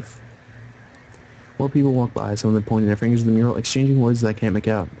so aloof. More people walk by, some of them pointing their fingers at the mural, exchanging words that I can't make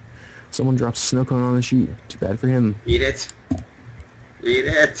out. Someone drops a snow cone on the chute. Too bad for him. Eat it. Eat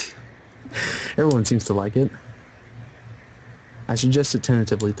it. Everyone seems to like it. I suggested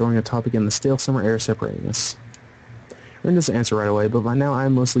tentatively, throwing a topic in the stale summer air separating us. Rin doesn't answer right away, but by now I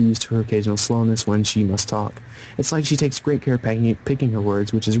am mostly used to her occasional slowness when she must talk. It's like she takes great care picking her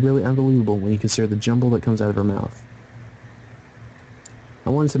words, which is really unbelievable when you consider the jumble that comes out of her mouth.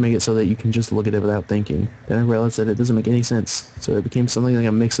 I wanted to make it so that you can just look at it without thinking. Then I realized that it doesn't make any sense, so it became something like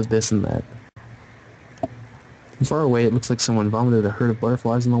a mix of this and that. From far away, it looks like someone vomited a herd of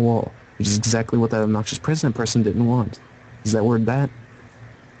butterflies on the wall, which is exactly what that obnoxious president person didn't want. Is that word bat?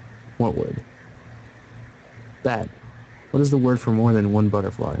 What word? Bat. What is the word for more than one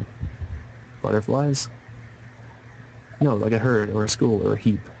butterfly? Butterflies? No, like a herd, or a school, or a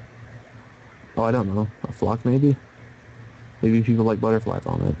heap. Oh, I don't know. A flock, maybe? Maybe people like butterfly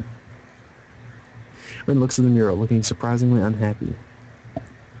vomit. Rin looks at the mural, looking surprisingly unhappy.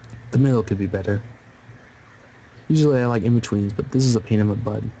 The middle could be better. Usually I like in-betweens, but this is a pain in my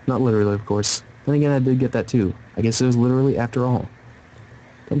butt. Not literally, of course. Then again, I did get that too. I guess it was literally after all.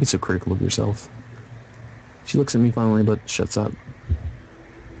 Don't be so critical of yourself. She looks at me finally, but shuts up.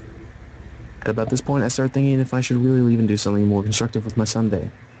 At about this point, I start thinking if I should really leave and do something more constructive with my Sunday.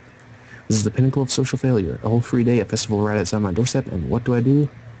 This is the pinnacle of social failure. A whole free day, a festival right outside my doorstep, and what do?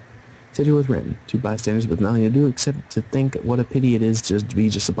 Sit here with Rin, two bystanders with nothing to do except to think what a pity it is to be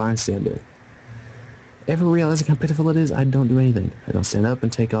just a bystander. Ever realizing how pitiful it is, I don't do anything. I don't stand up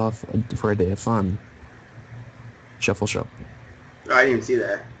and take off for a day of fun. Shuffle, shuffle. Oh, I didn't even see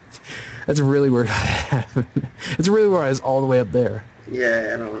that. That's really weird. It's really weird. It's all the way up there.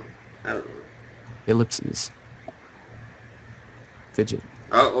 Yeah, I don't know. Ellipses. Fidget.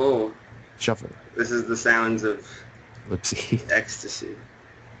 Oh. Shuffle. This is the sounds of Ellipses. ecstasy.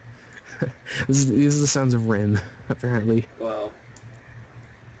 These are the sounds of Rin, apparently. Well.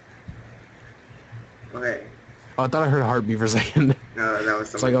 Okay. Oh, I thought I heard a heartbeat for a second. No, that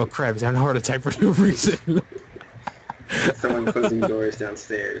was It's someone. like, oh crap, he's having a heart attack for no reason. Someone closing doors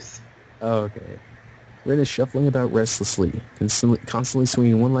downstairs. Oh, okay. Rin is shuffling about restlessly, constantly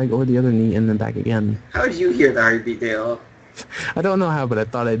swinging one leg over the other knee and then back again. How did you hear the heartbeat, Dale? I don't know how, but I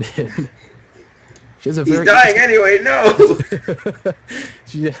thought I did. She has a He's very dying anyway, no!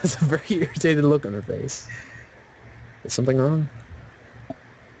 She has a very irritated look on her face. Is something wrong?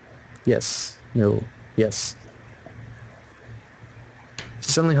 Yes. No. Yes.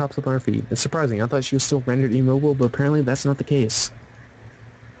 She suddenly hops up on her feet. It's surprising. I thought she was still rendered immobile, but apparently that's not the case.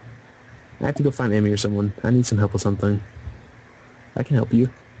 I have to go find Amy or someone. I need some help with something. I can help you.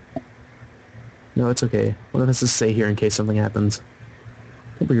 No, it's okay. One of us is stay here in case something happens.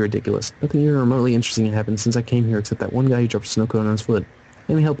 Don't be ridiculous. Nothing even remotely interesting happened since I came here except that one guy who dropped a snow cone on his foot.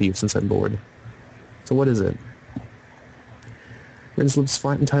 Let me help you since I'm bored. So what is it? Rin's lips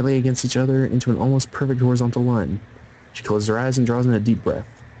flatten tightly against each other into an almost perfect horizontal line. She closes her eyes and draws in a deep breath.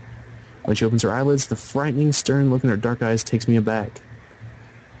 When she opens her eyelids, the frightening, stern look in her dark eyes takes me aback.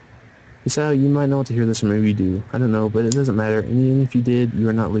 Isao, you might not want to hear this, or maybe you do. I don't know, but it doesn't matter. And even if you did, you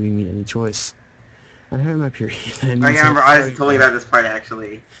are not leaving me any choice. I'm having my period. I remember I was totally about this part,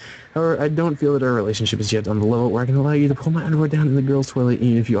 actually. However, I don't feel that our relationship is yet on the level where I can allow you to pull my underwear down in the girls' toilet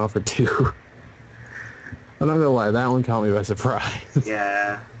even if you offered to. I'm not gonna lie, that one caught me by surprise.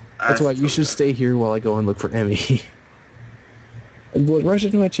 Yeah. That's why you should stay here while I go and look for Emmy. And blood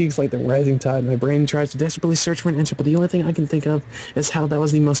rushes to my cheeks like the rising tide. My brain tries to desperately search for an answer, but the only thing I can think of is how that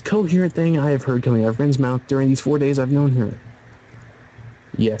was the most coherent thing I have heard coming out of Rin's mouth during these 4 days I've known her.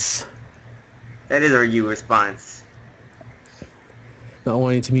 Yes. That is our you response. Not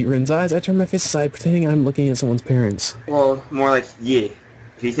wanting to meet Rin's eyes, I turn my face aside, pretending I'm looking at someone's parents. Well, more like yeah.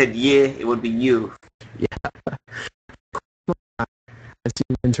 If he said yeah, it would be you. Yeah. I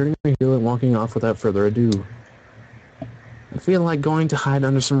see Rin turning her heel and walking off without further ado. I feel like going to hide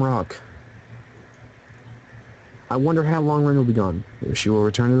under some rock. I wonder how long Rin will be gone, if she will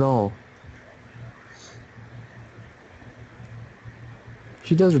return at all.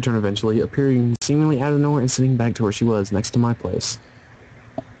 She does return eventually, appearing seemingly out of nowhere and sitting back to where she was, next to my place.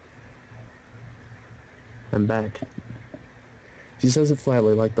 I'm back. She says it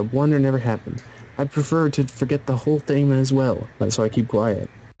flatly, like the wonder never happened. I'd prefer to forget the whole thing as well, so I keep quiet.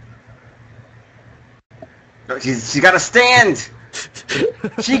 She's got to stand!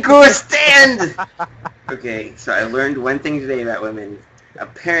 She grew a stand! Okay, so I learned one thing today about women.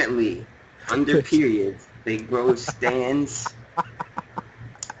 Apparently, under periods, they grow stands.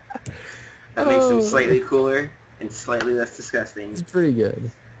 That makes them slightly cooler and slightly less disgusting. It's pretty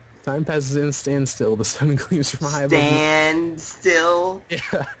good. Time passes in a standstill. The sun gleams from high above me. Stand still? Yeah.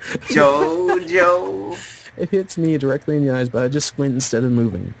 Jojo? It hits me directly in the eyes, but I just squint instead of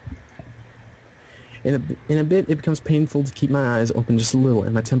moving. In a bit, it becomes painful to keep my eyes open just a little,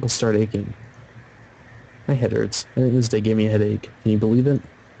 and my temples start aching. My head hurts. I think this day gave me a headache. Can you believe it?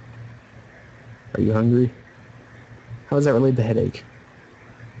 Are you hungry? How is that related to headache?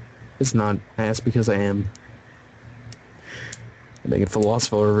 It's not. I ask because I am. I'm making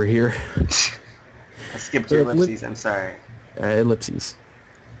philosopher over here. I skipped your ellipses, I'm sorry. Ellipses.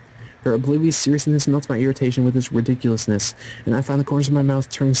 Her oblivious seriousness melts my irritation with its ridiculousness, and I find the corners of my mouth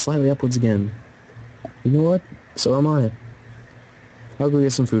turning slightly upwards again. You know what? So am I. I'll go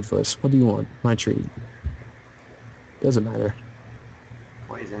get some food first. What do you want? My treat. Doesn't matter.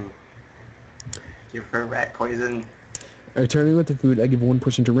 Poison. Give her rat poison. Returning with the food, I give one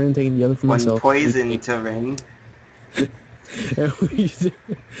portion to Rin, taking the other for myself. One poison to Rin.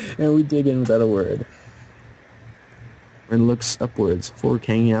 and we dig in without a word. Rin looks upwards, fork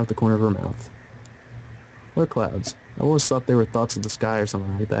hanging out the corner of her mouth. What are clouds? I always thought they were thoughts of the sky or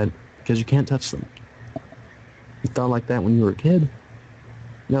something like that, because you can't touch them. You thought like that when you were a kid?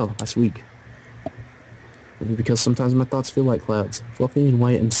 No, last week. Maybe because sometimes my thoughts feel like clouds, fluffy and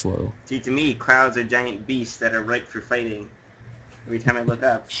white and slow. See, to me, clouds are giant beasts that are ripe for fighting. Every time I look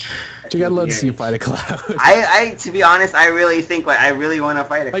up. You gotta love to see you fight a cloud. To be honest, I really think, I really want to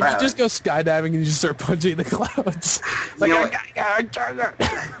fight a cloud. Like, you just go skydiving and you just start punching the clouds. Like, you know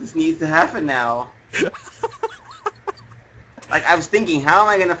this needs to happen now. Like, I was thinking, how am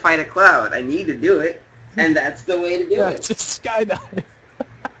I going to fight a cloud? I need to do it, and that's the way to do it. Just skydive.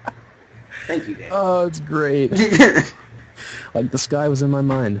 Thank you, Dave. Oh, it's great. Like the sky was in my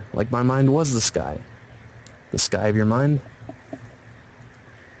mind. Like my mind was the sky. The sky of your mind.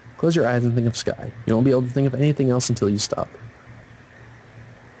 Close your eyes and think of sky. You won't be able to think of anything else until you stop.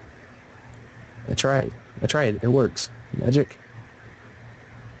 I tried. It works. Magic.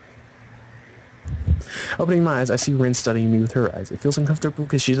 Opening my eyes, I see Rin studying me with her eyes. It feels uncomfortable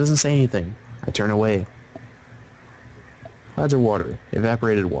because she doesn't say anything. I turn away. Clouds are water.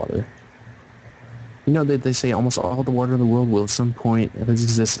 Evaporated water. You know that they say almost all the water in the world will at some point of its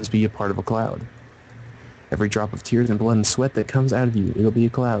existence be a part of a cloud. Every drop of tears and blood and sweat that comes out of you, it'll be a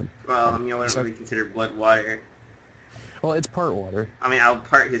cloud. Well, you know what we consider blood water. Well, it's part water. I mean, I'll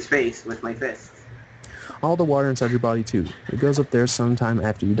part his face with my fists. All the water inside your body, too. It goes up there sometime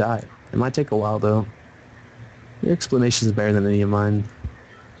after you die. It might take a while, though. Your explanation is better than any of mine.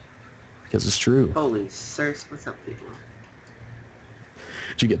 Because it's true. Holy sirs, what's up, people?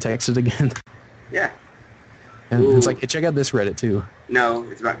 Did you get texted again? Yeah. And it's like, hey, check out this Reddit, too. No,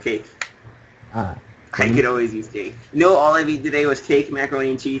 it's about cake. Ah. I could always use cake. You know, all I've eaten today was cake,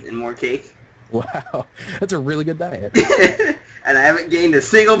 macaroni and cheese, and more cake. Wow. That's a really good diet. And I haven't gained a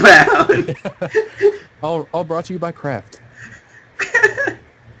single pound. all brought to you by Kraft.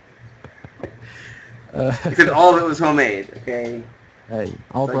 Because all of it was homemade, okay? Hey,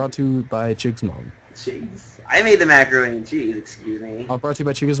 all brought to you by Chig's mom. Cheese. I made the macaroni and cheese, excuse me. All brought to you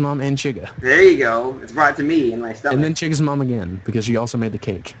by Chig's mom and Chiga. There you go. It's brought to me in my stomach. And then Chig's mom again, because she also made the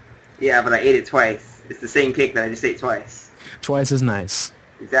cake. Yeah, but I ate it twice. It's the same cake that I just ate twice. Twice as nice.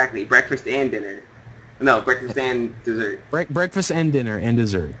 Exactly. Breakfast and dinner. No, breakfast and dessert. Breakfast and dinner and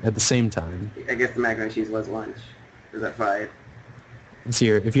dessert at the same time. I guess the macaroni and cheese was lunch. Or was that 5? Let's see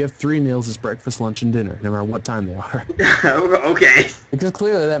here. If you have 3 meals, it's breakfast, lunch, and dinner, no matter what time they are. Okay. Because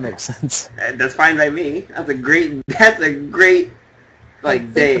clearly that makes sense. That's fine by me. That's a great,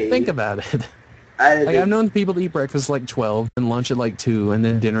 day. Think about it. I've known people to eat breakfast like 12, and lunch at like 2, and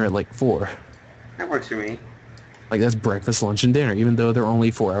then dinner at like 4. That works for me. Like, that's breakfast, lunch, and dinner, even though they're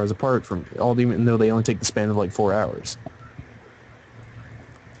only 4 hours apart even though they only take the span of like 4 hours.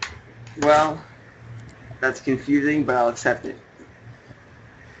 Well, that's confusing, but I'll accept it.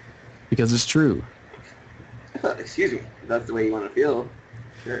 Because it's true. Excuse me. If that's the way you want to feel.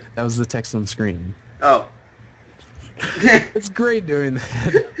 Sure. That was the text on the screen. Oh. It's great doing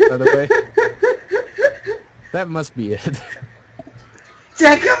that, by the way. That must be it.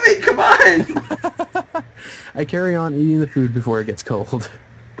 Jack of it, come on! I carry on eating the food before it gets cold.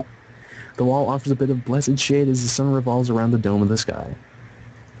 The wall offers a bit of blessed shade as the sun revolves around the dome of the sky.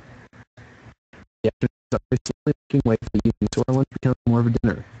 The afternoon is slowly making way for the evening, so our lunch becomes more of a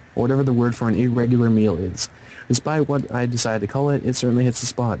dinner, or whatever the word for an irregular meal is. Despite what I decided to call it, it certainly hits the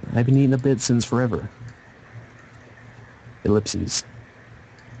spot. I've been eating a bit since forever. Ellipses.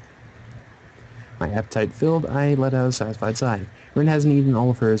 My appetite filled, I let out a satisfied sigh. Rin hasn't eaten all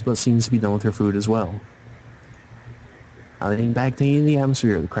of hers, but seems to be done with her food as well. I lean back to the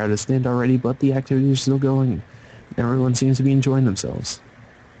atmosphere. The crowd has thinned already, but the activity is still going. Everyone seems to be enjoying themselves.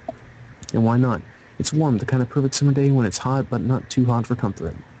 And why not? It's warm, the kind of perfect summer day when it's hot, but not too hot for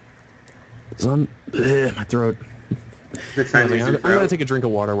comfort. My throat. I'm going to take a drink of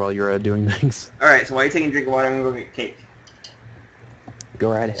water while you're doing things. Alright, so while you're taking a drink of water, I'm going to go get cake.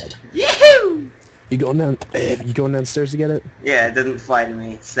 Go right ahead. Yahoo! You going downstairs to get it? Yeah, it doesn't fly to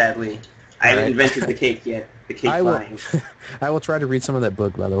me, sadly. I haven't invented the cake yet. The cake flying. I will try to read some of that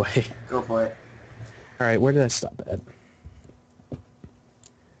book, by the way. Go for it. Alright, where did I stop at?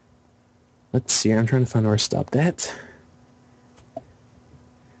 Let's see, I'm trying to find where I stopped at.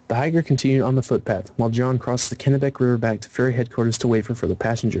 The hiker continued on the footpath, while John crossed the Kennebec River back to ferry headquarters to wait for further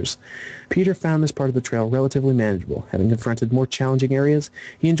passengers. Peter found this part of the trail relatively manageable. Having confronted more challenging areas,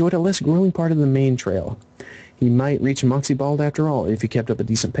 he enjoyed a less grueling part of the main trail. He might reach Moxie Bald after all, if he kept up a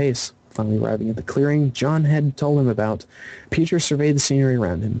decent pace. Finally arriving at the clearing John had told him about, Peter surveyed the scenery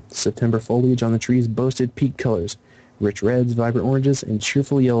around him. September foliage on the trees boasted peak colors. Rich reds, vibrant oranges, and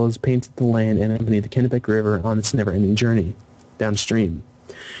cheerful yellows painted the land and accompanied the Kennebec River on its never-ending journey downstream.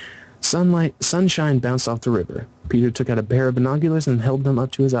 Sunshine bounced off the river. Peter took out a pair of binoculars and held them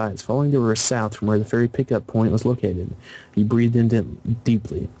up to his eyes, following the river south from where the ferry pickup point was located. He breathed in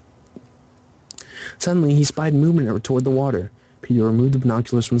deeply. Suddenly, he spied movement toward the water. Peter removed the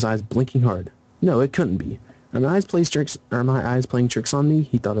binoculars from his eyes, blinking hard. No, it couldn't be. Are my eyes playing tricks on me?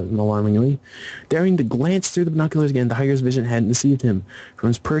 He thought alarmingly. Daring to glance through the binoculars again, the hiker's vision hadn't deceived him. From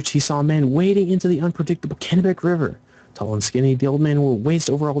his perch, he saw a man wading into the unpredictable Kennebec River. Tall and skinny, the old man wore waist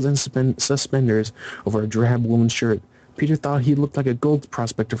overalls and suspenders over a drab woollen shirt. Peter thought he looked like a gold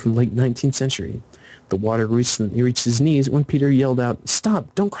prospector from the late 19th century. The water reached his knees when Peter yelled out,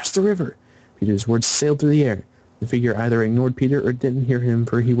 "Stop! Don't cross the river!" Peter's words sailed through the air. The figure either ignored Peter or didn't hear him,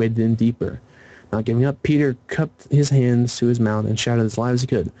 for he waded in deeper. Not giving up, Peter cupped his hands to his mouth and shouted as loud as he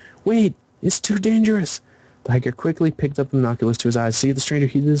could, "Wait! It's too dangerous!" The hiker quickly picked up the binoculars to his eyes to see the stranger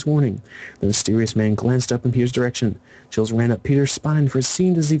heeded his warning. The mysterious man glanced up in Peter's direction. Chills ran up Peter's spine, for it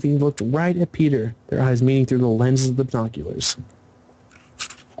seemed as if he looked right at Peter, their eyes meeting through the lenses of the binoculars.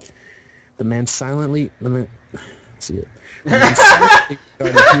 The man silently regarded Peter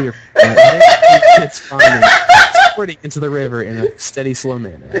responding, squirting into the river in a steady, slow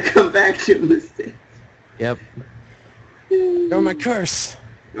manner. Come back to mistake. Yep. Oh, my curse!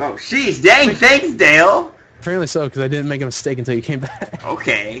 Oh, jeez, dang, thanks, Dale! Apparently so, because I didn't make a mistake until you came back.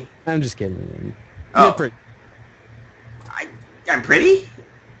 Okay. I'm just kidding, man. Oh. I'm pretty?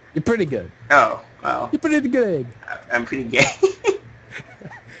 You're pretty good. Oh, well. You're pretty good. I'm pretty gay.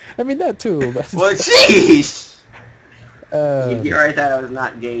 I mean, that too. But well, jeez! You already thought I was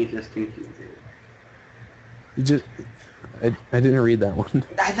not gay, just confusing. I didn't read that one.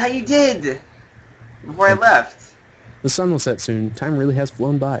 I thought you did! Before I left. The sun will set soon. Time really has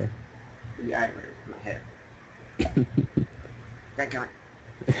flown by. Yeah, I read it in my head. Got going.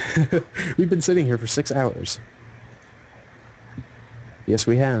 We've been sitting here for 6 hours. Yes,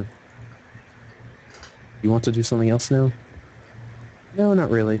 we have. You want to do something else now? No, not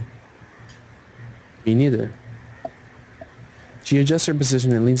really. Me neither. She adjusts her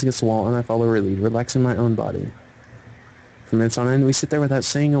position and leans against the wall, and I follow her lead, relaxing my own body. For minutes on end, we sit there without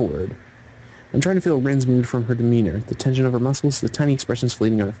saying a word. I'm trying to feel Rin's mood from her demeanor, the tension of her muscles, the tiny expressions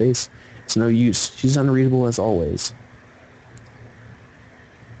fleeting on her face. It's no use. She's unreadable as always.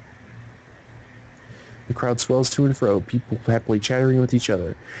 The crowd swells to and fro, people happily chattering with each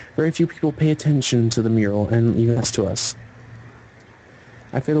other. Very few people pay attention to the mural, and even less to us.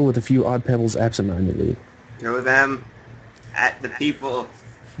 I fiddle with a few odd pebbles absent-mindedly. Throw them at the people.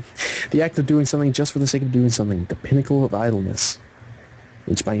 The act of doing something just for the sake of doing something, the pinnacle of idleness.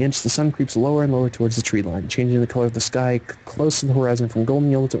 Inch by inch, the sun creeps lower and lower towards the tree line, changing the color of the sky close to the horizon from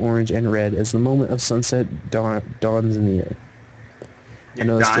golden yellow to orange and red as the moment of sunset dawns in the air. I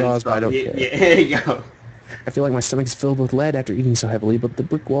know this draws, but I don't care. Yeah, there you go. I feel like my stomach is filled with lead after eating so heavily, but the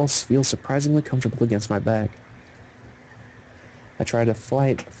brick walls feel surprisingly comfortable against my back. I try to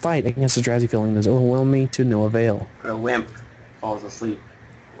fight against the drowsy feeling that has overwhelmed me to no avail. What a wimp falls asleep.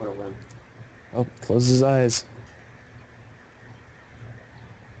 What a wimp. Oh, closes his eyes.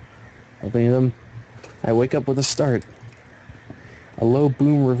 Opening them, I wake up with a start. A low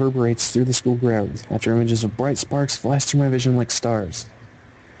boom reverberates through the school grounds, after images of bright sparks flash through my vision like stars.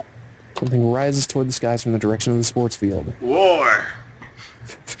 Something rises toward the skies from the direction of the sports field. War!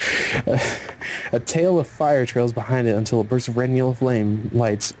 A tail of fire trails behind it until a burst of red and yellow flame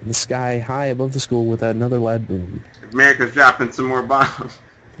lights the sky high above the school with another loud boom. America's dropping some more bombs.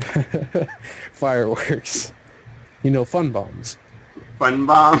 fireworks. You know, fun bombs. Fun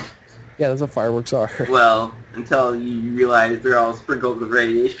bomb? Yeah, that's what fireworks are. Well, until you realize they're all sprinkled with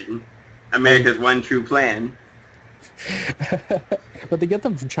radiation. America's one true plan. But they get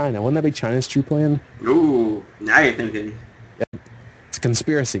them from China. Wouldn't that be China's true plan? Ooh, now you're thinking. Yeah. It's a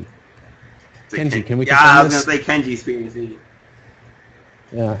conspiracy. It's Kenji, can we Yeah, I was going to say Kenji's conspiracy.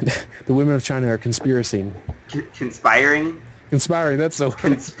 Yeah, the women of China are conspiracy. Conspiring? Conspiring, that's the word.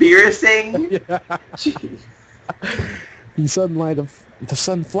 Conspiracing? Yeah. Jeez. The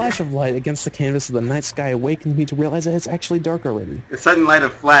sudden flash of light against the canvas of the night sky awakened me to realize that it's actually dark already. The sudden light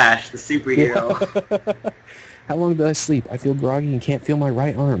of Flash, the superhero. Yeah. How long did I sleep? I feel groggy and can't feel my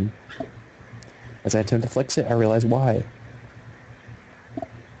right arm. As I attempt to flex it, I realize why.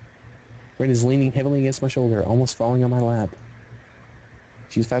 Rin is leaning heavily against my shoulder, almost falling on my lap.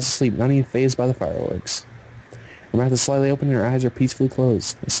 She's fast asleep, not even fazed by the fireworks. Her mouth is slightly open and her eyes are peacefully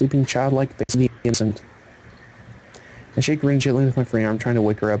closed, a sleeping childlike face of the innocent. I shake Rin gently with my free arm, trying to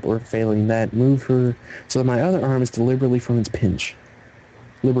wake her up, or failing that, move her so that my other arm is deliberately from its pinch.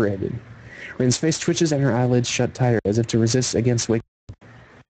 Liberated. Rin's face twitches and her eyelids shut tighter, as if to resist against waking.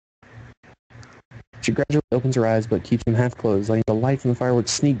 She gradually opens her eyes, but keeps them half closed, letting the light from the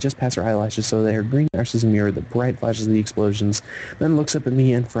fireworks sneak just past her eyelashes so that her green lashes mirror the bright flashes of the explosions, then looks up at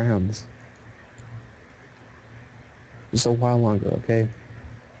me and frowns. Just a while longer, okay?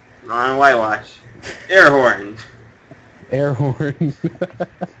 On whitewash. Air horn. Air horn.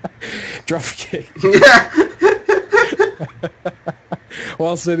 Drop kick.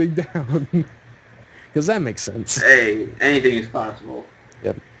 While sitting down. Because that makes sense. Hey, anything is possible.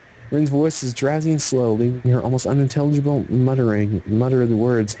 Yep. Rin's voice is drowsy and slow, leaving her almost unintelligible mutter the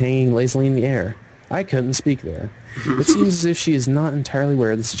words hanging lazily in the air. I couldn't speak there. It seems as if she is not entirely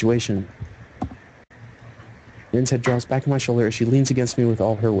aware of the situation. Rin's head drops back on my shoulder as she leans against me with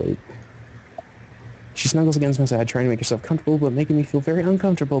all her weight. She snuggles against my side, trying to make herself comfortable, but making me feel very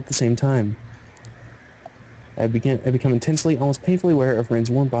uncomfortable at the same time. I become intensely, almost painfully aware of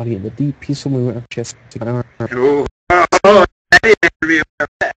Rin's warm body and the deep, peaceful movement of her chest to my arm. Oh, I didn't have to be aware of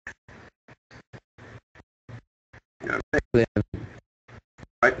that.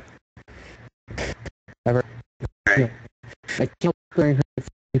 What? Right. I can't clearing her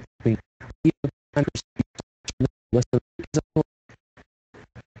me.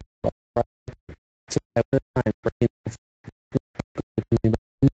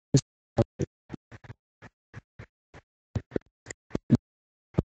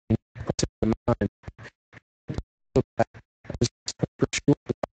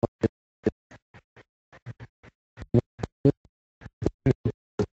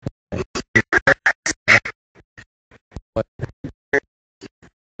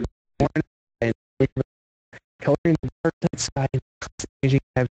 Coloring the dark night sky and changing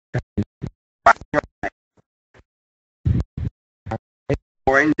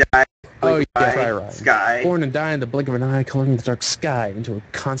Born, die, oh yeah, right. Sky. Born and die in the blink of an eye, coloring the dark sky into a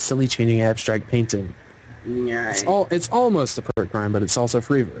constantly changing abstract painting. Yeah. It's almost a perfect rhyme, but it's also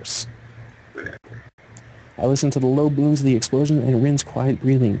free verse. Whatever. I listen to the low booms of the explosion and Rin's quiet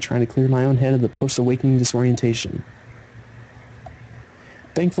breathing, trying to clear my own head of the post-awakening disorientation.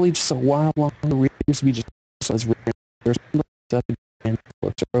 Thankfully, just a while longer, we used to be just as Rin. There's stuff and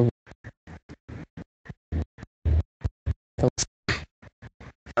works are over.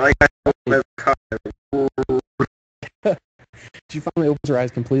 I like that. She finally opens her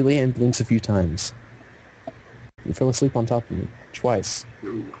eyes completely and blinks a few times. You fell asleep on top of me. Twice.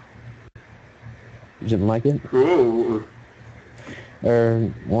 Ooh. You didn't like it? Ooh.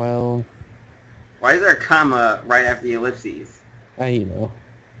 Well... Why is there a comma right after the ellipses? You know.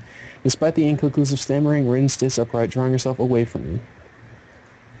 Despite the inconclusive stammering, Rin sits upright, drawing herself away from me.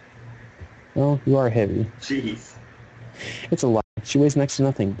 Well, you are heavy. Jeez. It's a lot. She weighs next to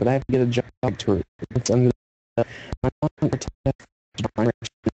nothing, but I have to get a job to her. It's under the... My mom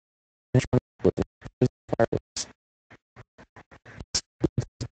fireworks.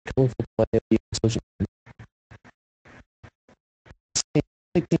 Colorful play of the explosion.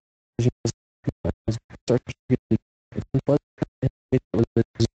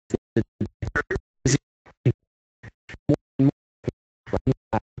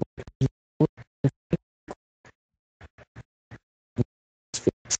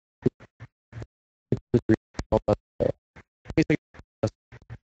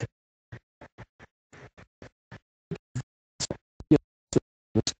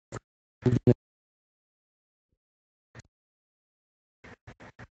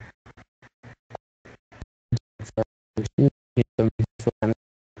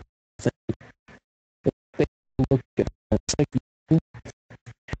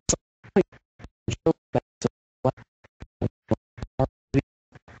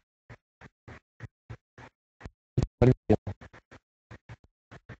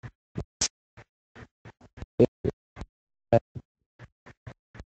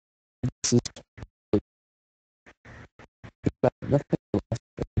 nothing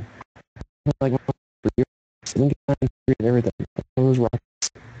like for years. Lincoln created everything. Those rockets,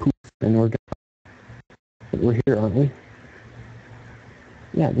 poof, and we're gone. But we're here, aren't we?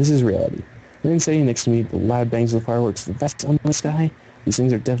 Yeah, this is reality. Rain sitting next to me, the loud bangs of the fireworks, the vast sun in the sky. These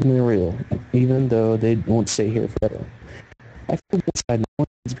things are definitely real, even though they won't stay here forever. I feel inside no one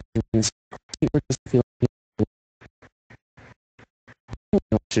is because we're just feeling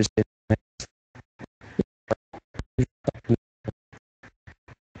just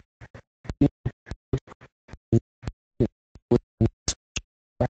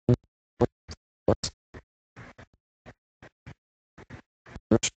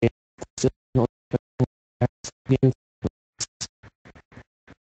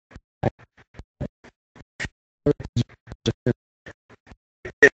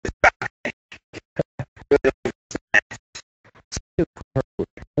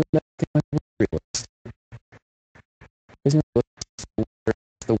isn't it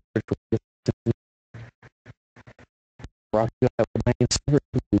the word for rock out with my severed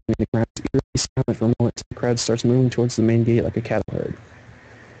the ground is eerily silent for a moment. The crowd starts moving towards the main gate like a cattle herd.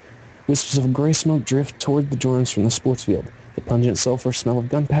 Wisps of gray smoke drift toward the dorms from the sports field. The pungent sulfur smell of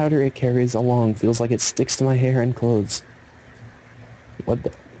gunpowder it carries along feels like it sticks to my hair and clothes.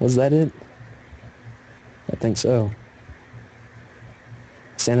 Was that it? I think so.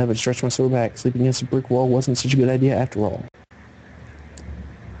 I stand up and stretch my sore back. Sleeping against a brick wall wasn't such a good idea after all.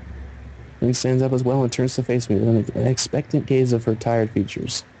 Ring stands up as well and turns to face me with an expectant gaze of her tired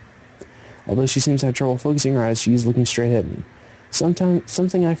features. Although she seems to have trouble focusing her eyes, she is looking straight at me.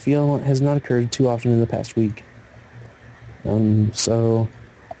 Something I feel has not occurred too often in the past week. So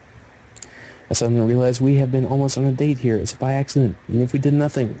I suddenly realize we have been almost on a date here, as if by accident, even if we did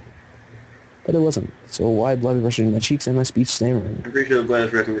nothing. But it wasn't, so a wide blood rushing to my cheeks and my speech stammering. I'm pretty sure the blood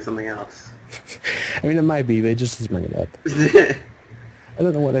is rushing to something else. I mean, it might be, but it just doesn't bring it up. I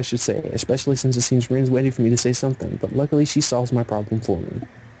don't know what I should say, especially since it seems Rin's waiting for me to say something, but luckily she solves my problem for me.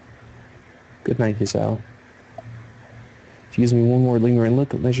 Good night, Hisao. She gives me one more lingering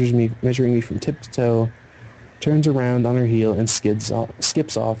look, measuring me from tip to toe, turns around on her heel, and skips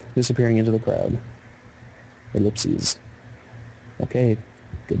off, disappearing into the crowd. Ellipses. Okay,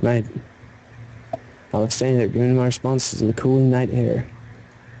 good night. I was standing there giving my responses to the cooling night air.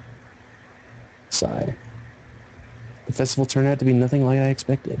 Sigh. The festival turned out to be nothing like I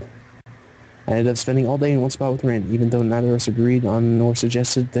expected. I ended up spending all day in one spot with Rin, even though neither of us agreed on nor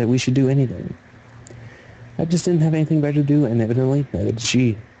suggested that we should do anything. I just didn't have anything better to do, and evidently, neither did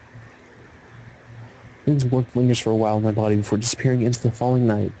she. Rin's warmth lingers for a while in my body before disappearing into the falling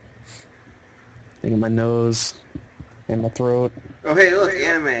night. Thing in my nose, and my throat. Oh hey, look,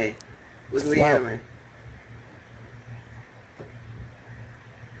 anime. Look at the anime.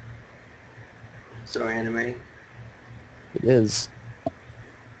 So anime. It is.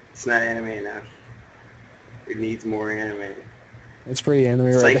 It's not anime enough. It needs more anime. It's pretty anime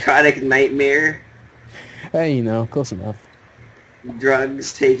right there. Psychotic nightmare. Hey, you know, close enough.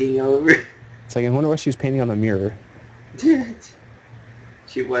 Drugs taking over. It's like, I wonder why she was painting on a mirror.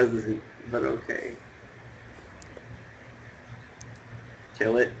 She wasn't, but okay.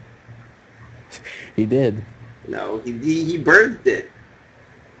 Kill it. He did. No, he birthed it.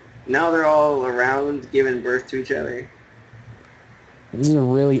 Now they're all around giving birth to each other. This is a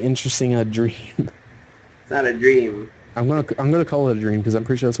really interesting dream. It's not a dream. I'm gonna call it a dream because I'm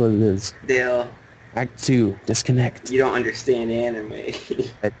pretty sure that's what it is. Dale. Act 2, disconnect. You don't understand anime.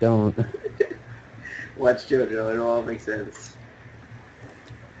 I don't. Watch Shoujo, it'll all make sense.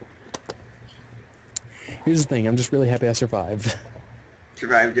 Here's the thing, I'm just really happy I survived.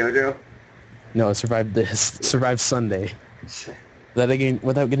 Survive JoJo? No, I survived this. Survived Sunday.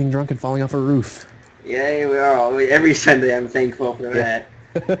 Without getting drunk and falling off a roof. Yeah, we are all. Every Sunday I'm thankful for that.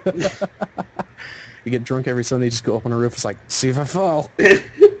 You get drunk every Sunday, just go up on a roof, it's like, see if I fall.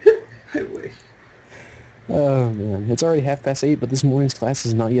 I wish. Oh, man. It's already 8:30, but this morning's class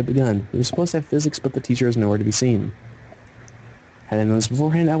has not yet begun. We were supposed to have physics, but the teacher is nowhere to be seen. Had I known this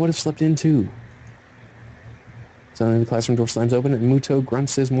beforehand, I would have slept in, too. Suddenly, the classroom door slams open, and Muto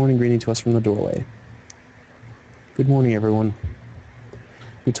grunts his morning greeting to us from the doorway. Good morning, everyone.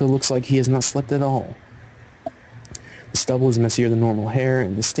 Muto looks like he has not slept at all. The stubble is messier than normal hair,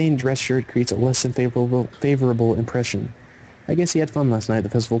 and the stained dress shirt creates a less than favorable impression. I guess he had fun last night at the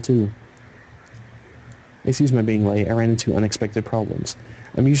festival, too. Excuse my being late, I ran into unexpected problems.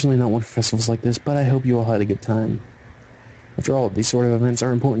 I'm usually not one for festivals like this, but I hope you all had a good time. After all, these sort of events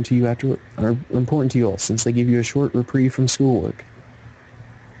are important to you all, since they give you a short reprieve from schoolwork.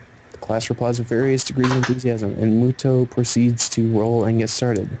 The class replies with various degrees of enthusiasm, and Muto proceeds to roll and get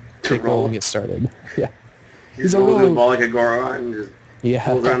started. Roll and get started. Yeah. He's rolling the ball like a Goron and just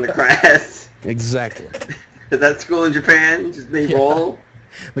rolls around the class. Exactly. Is that school in Japan? Just they roll?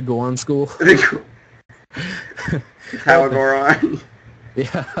 The Goron school. Katawa Goron.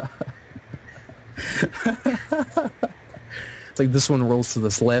 Yeah. It's like this one rolls to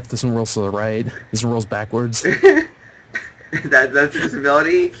this left, this one rolls to the right, this one rolls backwards. That's a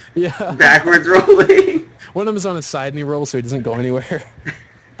disability? Yeah. Backwards rolling? One of them is on his side and he rolls so he doesn't go anywhere.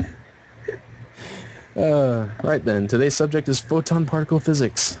 Right then, today's subject is photon particle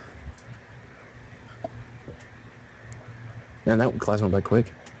physics. Man, that class went by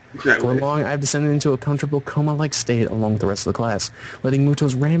quick. For long, I've descended into a comfortable coma-like state along with the rest of the class, letting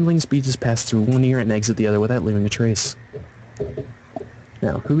Muto's rambling speeches pass through one ear and exit the other without leaving a trace.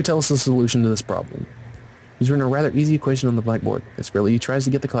 Now, who could tell us the solution to this problem? He's written a rather easy equation on the blackboard. Desperately, he tries to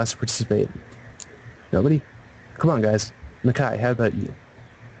get the class to participate. Nobody? Come on, guys. Nakai, how about you?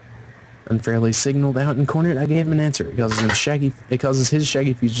 Unfairly signaled out and cornered, I gave him an answer. It causes his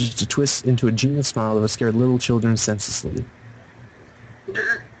shaggy features to twist into a genius smile that would scare little children senselessly.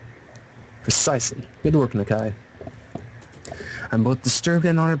 Precisely. Good work, Nakai. I'm both disturbed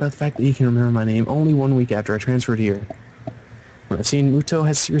and honored by the fact that he can remember my name only 1 week after I transferred here. When I've seen Muto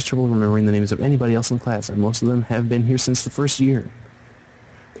has serious trouble remembering the names of anybody else in the class, and most of them have been here since the first year.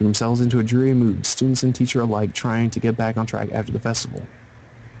 Putting themselves into a dreary mood, students and teacher alike trying to get back on track after the festival.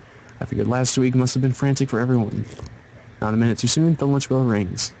 I figured last week must have been frantic for everyone. Not a minute too soon, the lunch bell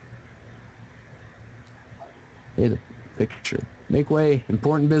rings. Hey, the picture. Make way.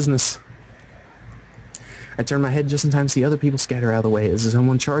 Important business. I turn my head just in time to see other people scatter out of the way as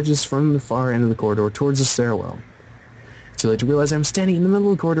someone charges from the far end of the corridor towards the stairwell. Too late to realize I'm standing in the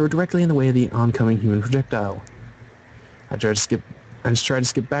middle of the corridor directly in the way of the oncoming human projectile. I just try to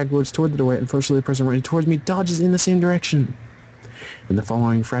skip backwards toward the door, and unfortunately the person running towards me dodges in the same direction. In the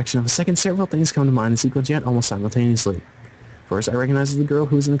following fraction of a second, several things come to mind in sequence yet almost simultaneously. First, I recognize the girl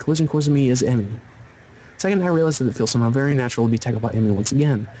who is in the collision course of me as Emmy. Second, I realize that it feels somehow very natural to be tackled by Emmy once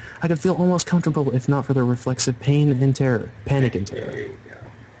again. I could feel almost comfortable if not for the reflexive panic and terror.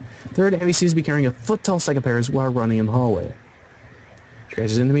 Third, Emmy seems to be carrying a foot-tall stack of pears while running in the hallway. She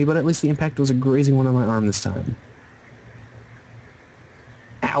crashes into me, but at least the impact was a grazing one on my arm this time.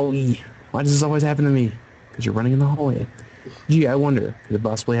 Owie! Why does this always happen to me? Because you're running in the hallway. Gee, I wonder, could it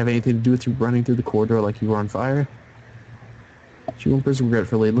possibly have anything to do with you running through the corridor like you were on fire? She whimpers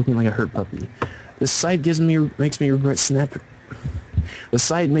regretfully, looking like a hurt puppy. The sight makes me regret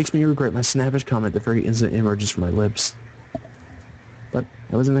my snappish comment the very instant it emerges from my lips. But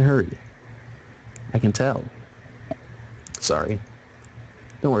I was in a hurry. I can tell. Sorry.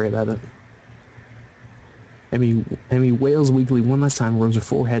 Don't worry about it. Emmy wails weakly one last time, rubs her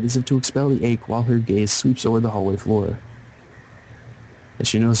forehead as if to expel the ache while her gaze sweeps over the hallway floor. As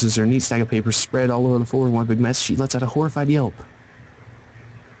she notices her neat stack of papers spread all over the floor in one big mess, she lets out a horrified yelp.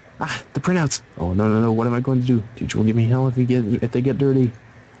 Ah, the printouts! Oh, no, what am I going to do? Teacher will give me hell if they get dirty.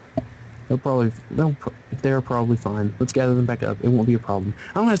 They're probably fine. Let's gather them back up. It won't be a problem.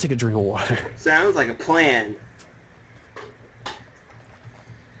 I'm going to take a drink of water. Sounds like a plan.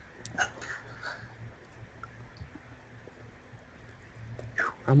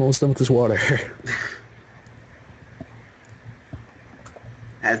 I'm almost done with this water.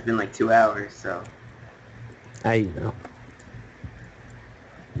 Has been like 2 hours, so. You know.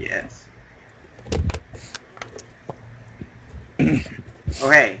 Yes.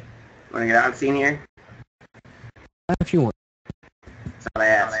 Okay. Want to get out scene here? If you want. That's what I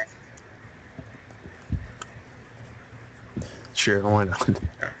asked. Sure, why not?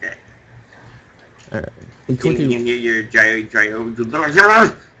 Okay. Alright. You can hear your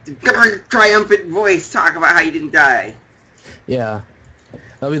triumphant voice talk about how you didn't die. Yeah.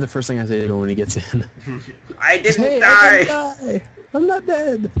 That'll be the first thing I say to him when he gets in. I didn't Hey, die! I didn't die! I'm not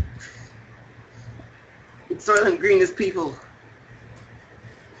dead! Soylent Green is people.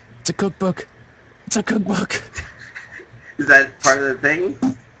 It's a cookbook. It's a cookbook. Is that part of the thing?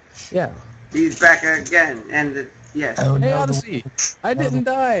 Yeah. He's back again, and yes. Oh, Hey, no, Odyssey! I didn't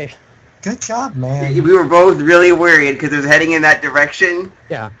die! Good job, man. We were both really worried because it was heading in that direction.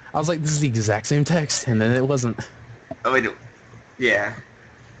 Yeah. I was like, this is the exact same text, and then it wasn't. Oh, wait. Yeah.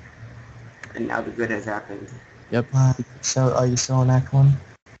 And now the good has happened. Yep. So, are you still on Act 1?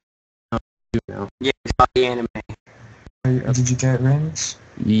 Now. Yeah, it's all the anime. Did you get Rins?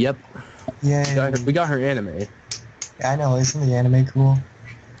 Yep. Yeah. We got her anime. Yeah, I know. Isn't the anime cool?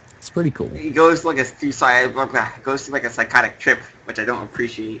 It's pretty cool. He goes like goes through like a psychotic trip, which I don't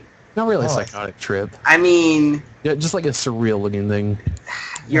appreciate. Not really a Oh. psychotic trip. I mean, Yeah, just like a surreal looking thing.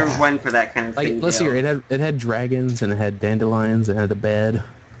 you're Yeah. one for that kind of Like, thing. let's Dale. hear it. It had dragons, and it had dandelions, and it had a bed.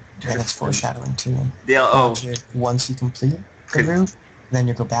 Yeah, that's foreshadowing too. Oh, Once you complete the Could- roof, then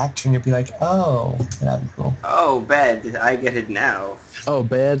you'll go back to and you'll be like, oh, that'd be cool. oh, bed. I get it now. Oh,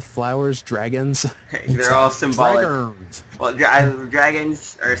 bed, flowers, dragons. They're all symbolic. Dragons. Well,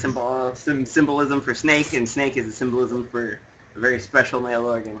 dragons are symbolism for snake, and snake is a symbolism for a very special male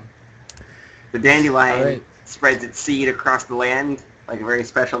organ. The dandelion spreads its seed across the land like a very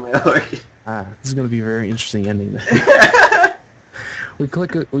special male organ. This is going to be a very interesting ending. We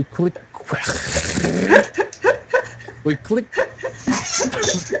click.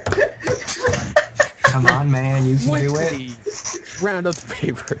 Come on, man, you can do it. Quickly round up the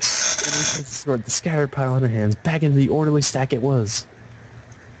papers and we can sort the scattered pile in our hands back into the orderly stack it was.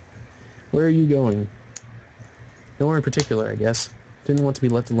 Where are you going? Nowhere in particular, I guess. Didn't want to be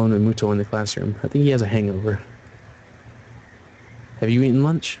left alone with Muto in the classroom. I think he has a hangover. Have you eaten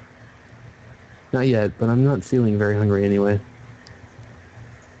lunch? Not yet, but I'm not feeling very hungry anyway.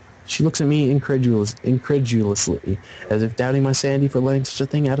 She looks at me incredulously, as if doubting my sanity for letting such a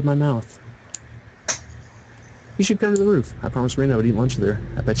thing out of my mouth. You should come to the roof. I promised Rin I would eat lunch with her.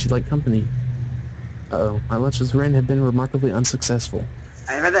 I bet she'd like company. Uh-oh, my lunch with Rin had been remarkably unsuccessful.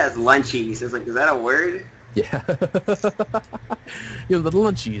 I read that as lunchies. It's like, is that a word? Yeah. You know, the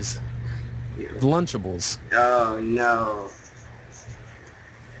lunchies. The Lunchables. Oh, no.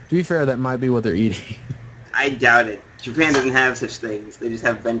 To be fair, that might be what they're eating. I doubt it. Japan doesn't have such things. They just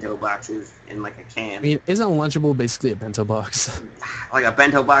have bento boxes in like a can. I mean, isn't a Lunchable basically a bento box? Like a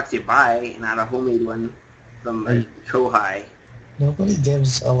bento box you buy, not a homemade one from a Kohai. Nobody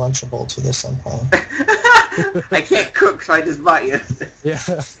gives a Lunchable to the senpai. I can't cook, so I just bought you. Yeah.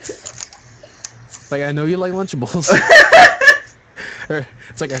 Like, I know you like Lunchables. Or,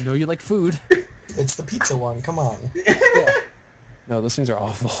 it's like, I know you like food. It's the pizza one, come on. Yeah. No, those things are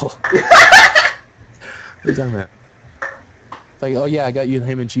awful. What are you talking about? Like, oh yeah, I got you the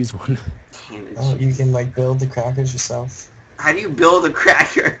ham and cheese one. Oh, you can like build the crackers yourself. How do you build a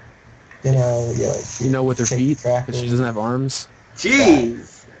cracker? You know, you like... You know, with her take feet, crackers. because she doesn't have arms.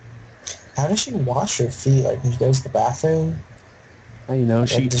 Jeez. How does she wash her feet? Like, when she goes to the bathroom? How you know,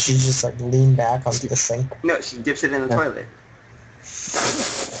 Like, does she just like lean back onto the sink? No, she dips it in the toilet.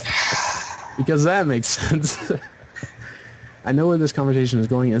 Because that makes sense. I know where this conversation is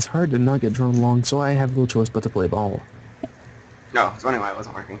going, and it's hard to not get drawn along, so I have no choice but to play ball. No, I was wondering why it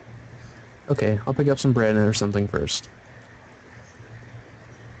wasn't working. Okay, I'll pick up some bread or something first.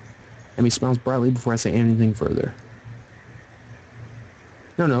 Amy smiles brightly before I say anything further.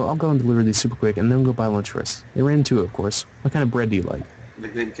 No, I'll go and deliver these super quick, and then go buy lunch for us. They ran too, of course. What kind of bread do you like? The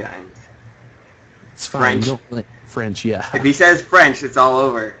good kind. It's fine. French. You don't like French, yeah. If he says French, it's all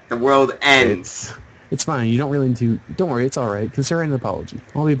over. The world ends. It's fine. You don't really need to... Don't worry, it's alright. Consider it an apology.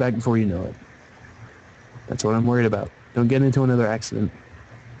 I'll be back before you know it. That's what I'm worried about. Don't get into another accident.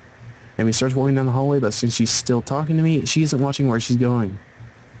 Amy starts walking down the hallway, but since she's still talking to me, she isn't watching where she's going.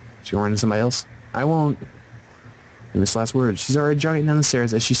 She'll run into somebody else? I won't. In this last word, she's already jogging down the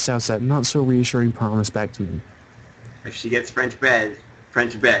stairs as she shouts that not-so-reassuring promise back to me. If she gets French bread,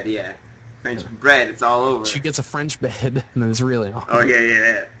 yeah. French bread, it's all over. She gets a French bed, and then it's really on. Oh,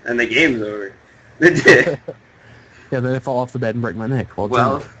 yeah. And the game's over. Yeah, then I fall off the bed and break my neck.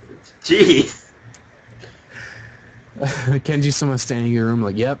 Well, jeez. Kenji's someone standing in your room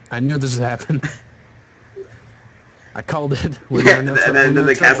like, yep, I knew this would happen. I called it. And then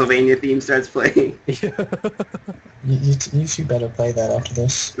the Castlevania theme starts playing. You two better play that after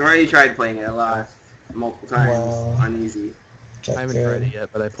this. I already tried playing it a lot, multiple times, Wow. on easy. I haven't tried it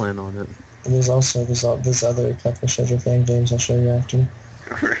yet, but I plan on it. And there's also this other couple of Shoujo fan games I'll show you after.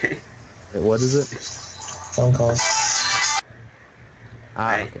 Alright. Wait, what is it? Phone calls.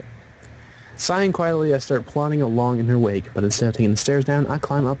 Okay. Sighing quietly, I start plodding along in her wake, but instead of taking the stairs down, I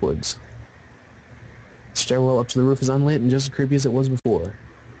climb upwards. The stairwell up to the roof is unlit and just as creepy as it was before.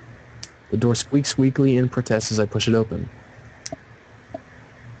 The door squeaks weakly and protests as I push it open.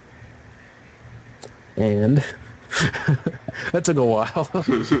 And... that took a while.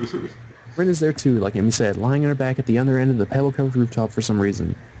 Rin is there too, like Amy said, lying on her back at the other end of the pebble-covered rooftop for some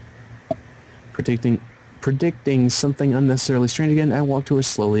reason. Predicting something unnecessarily strange again, I walk to her as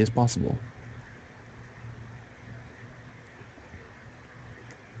slowly as possible.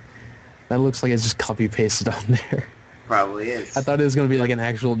 That looks like it's just copy-pasted on there. Probably is. I thought it was going to be like an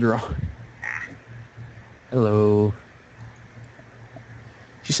actual drawing. Hello.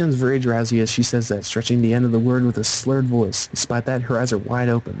 She sounds very drowsy as she says that, stretching the end of the word with a slurred voice. Despite that, her eyes are wide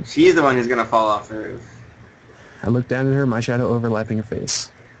open. She's the one who's gonna fall off the roof. I look down at her, my shadow overlapping her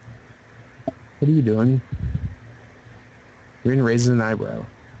face. What are you doing? Rin raises an eyebrow.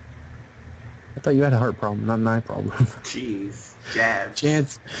 I thought you had a heart problem, not an eye problem. Jeez.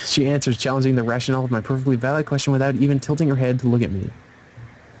 Jabs. She answers, challenging the rationale of my perfectly valid question without even tilting her head to look at me.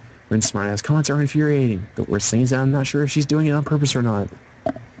 Rin's smart-ass comments are infuriating. The worst thing is that I'm not sure if she's doing it on purpose or not.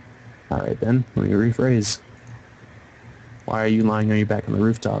 Alright then, let me rephrase. Why are you lying on your back on the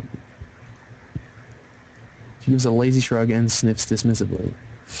rooftop? She gives a lazy shrug and sniffs dismissively.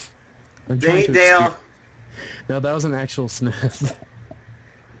 Dale. No, that was an actual sniff.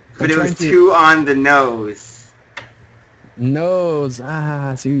 But it was too on the nose. Nose.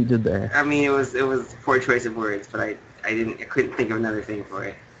 Ah, I see what you did there. I mean, it was poor choice of words, but I couldn't think of another thing for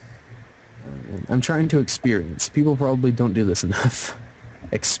it. I'm trying to experience. People probably don't do this enough.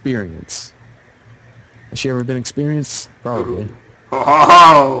 Experience. Has she ever been experienced? Probably.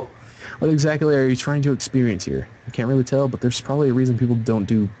 Oh! What exactly are you trying to experience here? I can't really tell, but there's probably a reason people don't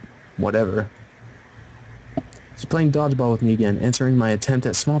do whatever. She's playing dodgeball with me again, answering my attempt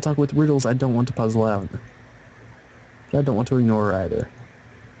at small talk with riddles I don't want to puzzle out. But I don't want to ignore her either.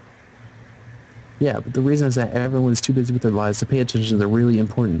 Yeah, but the reason is that everyone's too busy with their lives to pay attention to the really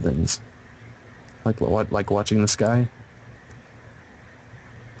important things. Like watching the sky.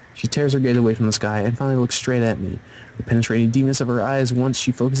 She tears her gaze away from the sky and finally looks straight at me. The penetrating deepness of her eyes once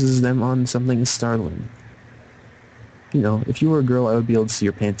she focuses them on something startling. You know, if you were a girl, I would be able to see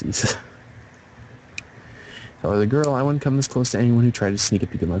your panties. If I was a girl, I wouldn't come this close to anyone who tried to sneak a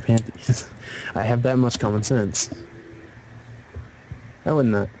peek at my panties. I have that much common sense. I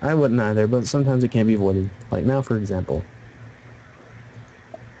wouldn't either, but sometimes it can't be avoided. Like now, for example.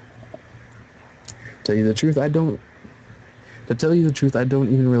 To tell you the truth, I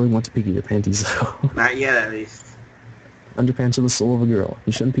don't even really want to peek at your panties, though. Not yet, at least. Underpants are the soul of a girl.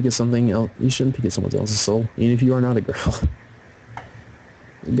 You shouldn't peek at something else. You shouldn't peek at someone else's soul, even if you are not a girl.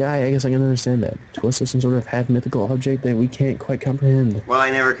 Guy, I guess I can understand that. To us, there's some sort of half-mythical object that we can't quite comprehend. Well, I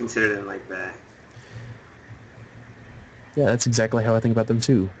never considered it like that. Yeah, that's exactly how I think about them,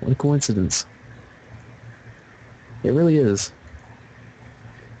 too. What a coincidence. It really is.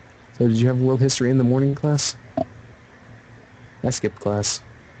 So, did you have world history in the morning class? I skipped class.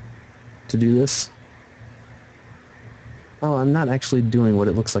 To do this? Oh, I'm not actually doing what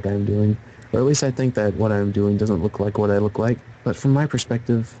it looks like I'm doing. Or at least I think that what I'm doing doesn't look like what I look like. But from my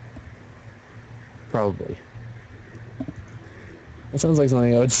perspective, probably. That sounds like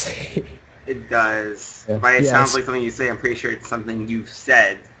something I would say. It does. Yeah. But it Yeah, sounds like something you say. I'm pretty sure it's something you've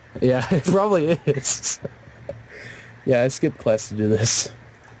said. Yeah, it probably is. Yeah, I skipped class to do this.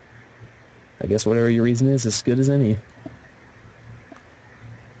 I guess whatever your reason is as good as any.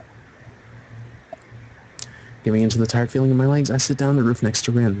 Giving into the tired feeling in my legs, I sit down on the roof next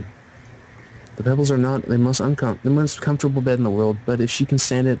to Rin. The pebbles are not the most comfortable bed in the world, but if she can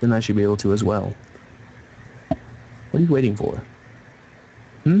stand it, then I should be able to as well. What are you waiting for?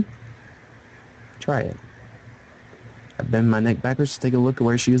 Try it. I bend my neck backwards to take a look at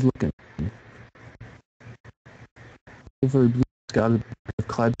where she is looking. Over a blue sky of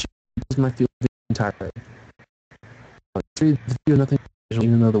cloud, she does my field entirely. Nothing special,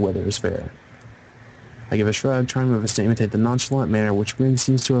 even though the weather is fair. I give a shrug, trying my best to imitate the nonchalant manner which Rin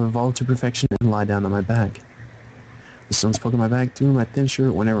seems to have evolved to perfection, and lie down on my back. The sun's poking my back through my thin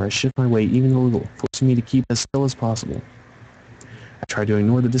shirt whenever I shift my weight even a little, forcing me to keep as still as possible. I try to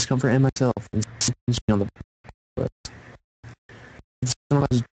ignore the discomfort and myself, and on the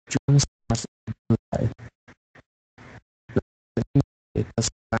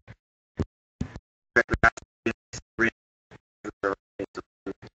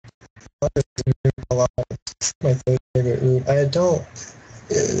My favorite route. I don't.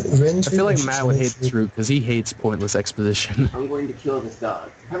 Rin's I feel like route Matt would hate this route because he hates pointless exposition. I'm going to kill this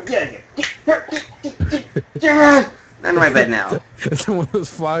dog. I'm getting it. None of my bed now. Is that one of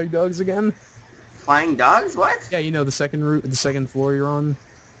those flying dogs again? Flying dogs? What? Yeah, you know, the second floor you're on.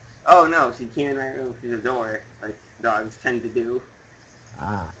 Oh no, she came in my room through the door, like dogs tend to do.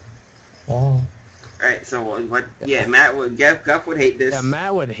 Ah. Oh. Alright, so what? Yeah, Guff would hate this. Yeah,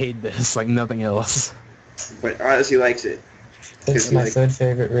 Matt would hate this like nothing else. But honestly likes it. It's my third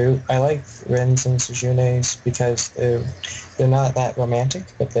favorite route. I like Rin's and Sujune's because they're not that romantic,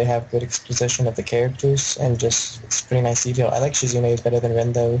 but they have good exposition of the characters and just it's pretty nice detail. I like Suzune's better than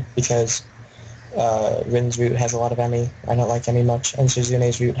Rin though because Rin's route has a lot of Emmy. I don't like Emmy much, and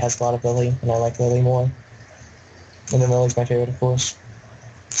Suzune's route has a lot of Lily, and I like Lily more. And then Lily's my favorite, of course.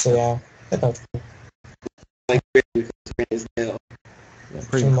 So yeah, they're both good. Like Rin because Rin is Dale. Yeah,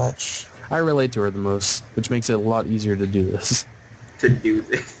 Pretty much. I relate to her the most, which makes it a lot easier to do this. To do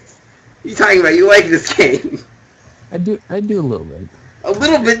this. What are you talking about? You like this game. I do a little bit. A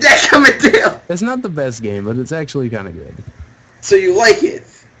little bit, that's coming Dale. It's not the best game, but it's actually kind of good. So you like it.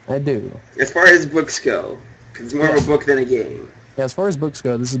 I do. As far as books go, 'cause it's more of a book than a game. Yeah, as far as books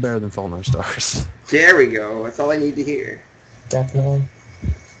go, this is better than Fault in Our Stars. There we go. That's all I need to hear. Definitely.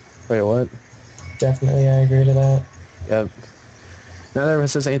 Wait, what? Definitely, I agree to that. Yep. Now that everyone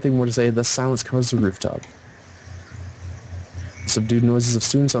says anything more to say, the silence covers the rooftop. Subdued noises of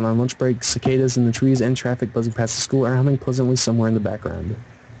students on our lunch break, cicadas in the trees, and traffic buzzing past the school are humming pleasantly somewhere in the background.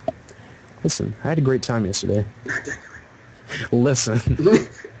 Listen, I had a great time yesterday. Listen.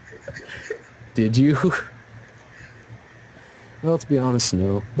 Did you? Well, to be honest,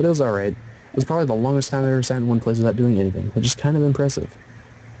 no. But it was alright. It was probably the longest time I ever sat in one place without doing anything, which is kind of impressive.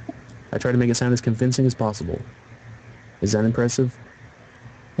 I tried to make it sound as convincing as possible. Is that impressive?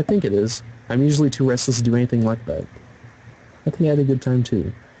 I think it is. I'm usually too restless to do anything like that. I think I had a good time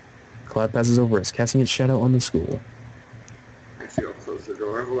too. A cloud passes over us, casting its shadow on the school. I have to go close the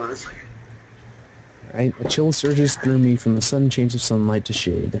door. Hold on a second. Alright, a chill surges through me from the sudden change of sunlight to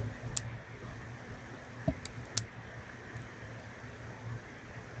shade.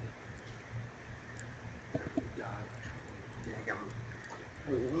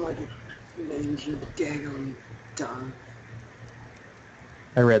 Daggum dog.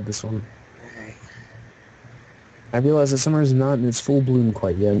 I read this one. Okay. I realize that summer is not in its full bloom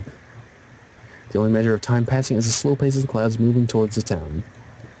quite yet. The only measure of time passing is the slow pace of the clouds moving towards the town.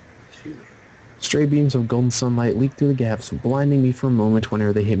 Stray beams of golden sunlight leak through the gaps, blinding me for a moment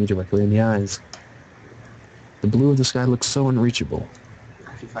whenever they hit me directly in the eyes. The blue of the sky looks so unreachable.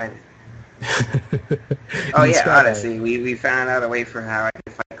 How do you fight it? Oh yeah, honestly, we found out a way for how I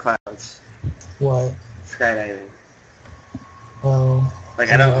can fight clouds. What? Skydiving. Well, Like,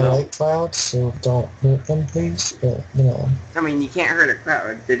 I don't know. like clouds, so don't hurt them, please. But, you know. I mean, you can't hurt a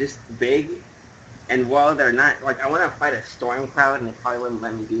cloud. They're just big. And while they're not, like, I want to fight a storm cloud, and they probably wouldn't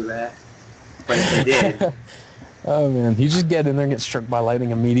let me do that. But if they did. Oh man, you just get in there and get struck by lightning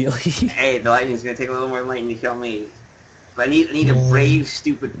immediately. Hey, the lightning's going to take a little more lightning to kill me. But I need a brave,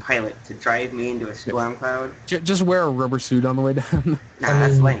 stupid pilot to drive me into a storm cloud. Just wear a rubber suit on the way down. Nah, I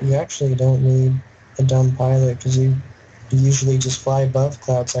that's mean, lame. you actually don't need a dumb pilot, because you usually just fly above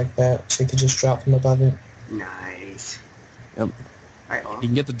clouds like that, so you could just drop them above it. Nice. Yep. Alright, well. You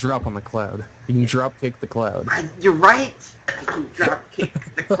can get the drop on the cloud. You can drop kick the cloud. You're right! I can drop kick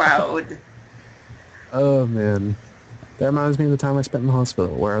the cloud. Oh man. That reminds me of the time I spent in the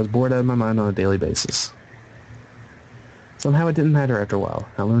hospital, where I was bored out of my mind on a daily basis. Somehow it didn't matter after a while.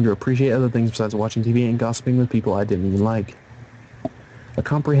 I learned to appreciate other things besides watching TV and gossiping with people I didn't even like. A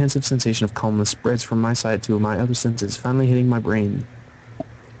comprehensive sensation of calmness spreads from my side to my other senses, finally hitting my brain.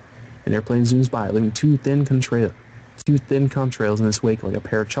 An airplane zooms by, leaving two thin contrails in its wake like a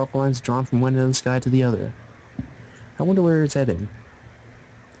pair of chalk lines drawn from one end of the sky to the other. I wonder where it's heading.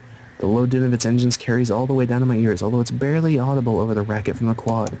 The low din of its engines carries all the way down to my ears, although it's barely audible over the racket from the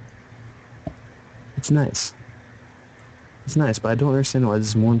quad. It's nice. It's nice, but I don't understand why this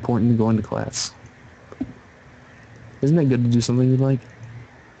is more important than going to class. Isn't it good to do something you like?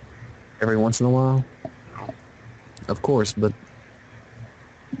 Every once in a while? Of course, but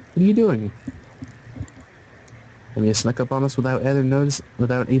what are you doing? I mean, it snuck up on us without either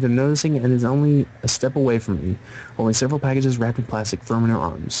noticing and is only a step away from me, holding several packages wrapped in plastic firm in her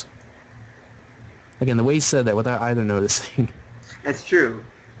arms. Again, the way he said that without either noticing. That's true.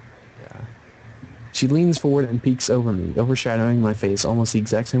 Yeah. She leans forward and peeks over me, overshadowing my face almost the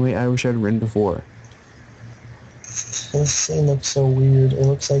exact same way I overshadowed Rin before. This scene looks so weird. It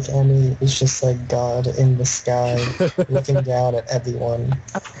looks like Emmy is just like God in the sky, looking down at everyone.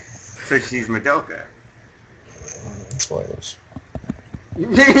 So she's Madoka. Spoilers.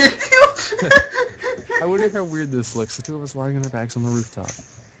 I wonder how weird this looks, the two of us lying on our backs on the rooftop.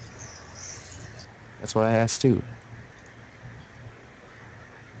 That's what I asked too.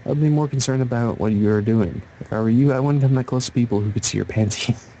 I'd be more concerned about what you're doing. If I were you, I wouldn't come that close to people who could see your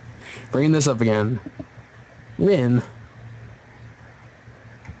panty. Bringing this up again. Rin.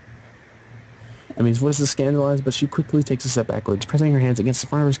 Emmy's voice is scandalized, but she quickly takes a step backwards, pressing her hands against the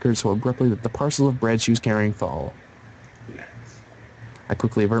front of her skirt so abruptly that the parcel of bread she was carrying fall. I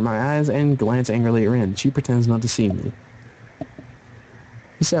quickly avert my eyes and glance angrily at Rin. She pretends not to see me.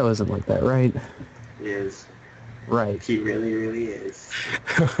 You said I wasn't like that, right? He is. Right. He really, really is.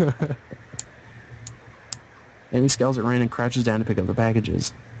 Emmy scowls at Rin and crouches down to pick up the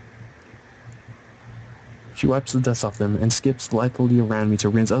packages. She wipes the dust off them and skips lithely around me to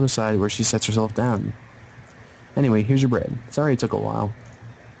Rin's other side where she sets herself down. Anyway, here's your bread. Sorry it took a while.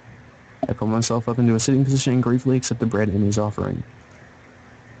 I pull myself up into a sitting position and gratefully accept the bread Emmy's offering.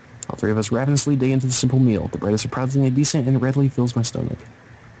 All three of us ravenously dig into the simple meal. The bread is surprisingly decent and readily fills my stomach.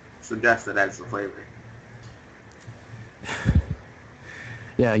 It's the dust that adds the flavor.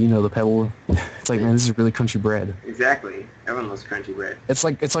 Yeah, you know, the pebble. It's like, man, this is really crunchy bread. Exactly. Everyone loves crunchy bread. It's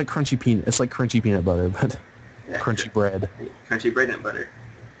like crunchy peanut. It's like crunchy peanut butter, but Yeah, crunchy bread. Crunchy bread and butter.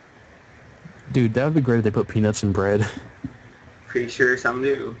 Dude, that would be great if they put peanuts in bread. Pretty sure some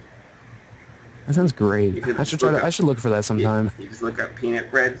do. That sounds great. You could I should look try to. up- I should look for that sometime. You just look up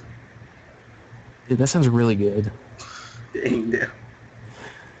peanut bread. Dude, that sounds really good. Dang, no.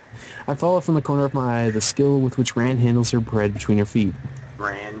 I follow from the corner of my eye the skill with which Rand handles her bread between her feet.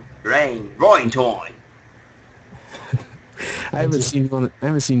 Roaring time. I haven't seen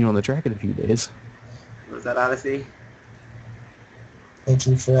you on the track in a few days. Was that Odyssey? Thank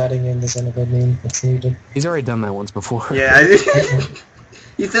you for adding in the Xenoblade meme. It's needed. He's already done that once before. Yeah.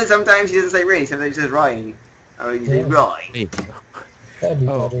 He says sometimes he doesn't say rain, sometimes he says Ryan. Oh, you say Ryan. Wait. That'd be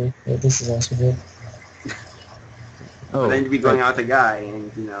Oh. better. Yeah, this is also good. Oh, But then you'd be going right. out with a guy,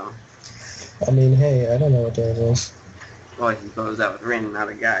 and you know, I mean, hey, I don't know what day it is. well, he goes out with Rin, not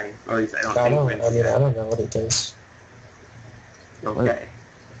a guy. Or at least I don't I think don't. Rin's I mean, a I guy. don't know what it is. Okay.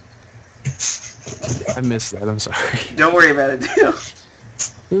 I missed that. I'm sorry. Don't worry about it, Dale.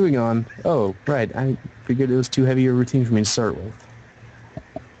 Moving on. Oh, right. I figured it was too heavy a routine for me to start with.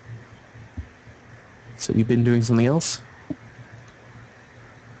 So you've been doing something else?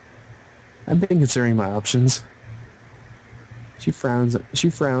 I've been considering my options. She frowns,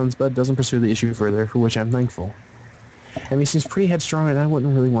 but doesn't pursue the issue further, for which I'm thankful. Amy seems pretty headstrong, and I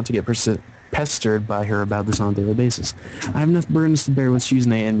wouldn't really want to get pestered by her about this on a daily basis. I have enough burdens to bear with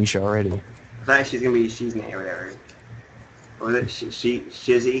Shizune and Misha already. I thought she's gonna be Shizune or whatever. What was it?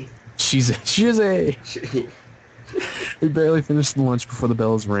 Shizzy? Shize! We barely finished the lunch before the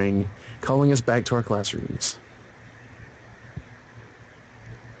bells ring, calling us back to our classrooms.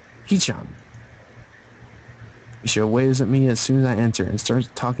 Hichan. Misha waves at me as soon as I enter and starts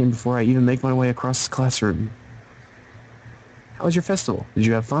talking before I even make my way across the classroom. How was your festival? Did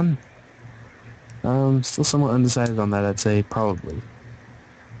you have fun? Still somewhat undecided on that, I'd say probably.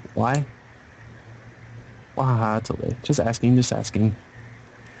 Why? Wahaha, Tole. Just asking.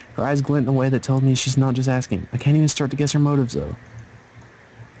 Her eyes glint in a way that tells me she's not just asking. I can't even start to guess her motives, though.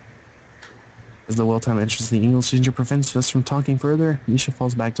 As the well-timed entrance of the English teacher prevents us from talking further, Misha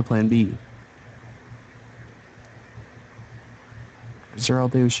falls back to plan B. I was there all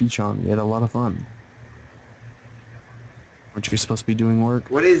day with Shichan. We had a lot of fun. Weren't you supposed to be doing work?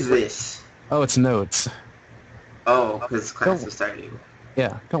 What is this? Oh, it's notes. Oh, because class was starting.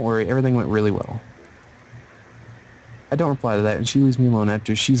 Yeah, don't worry. Everything went really well. I don't reply to that, and she leaves me alone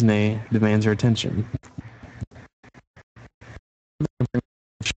after Shizune demands her attention.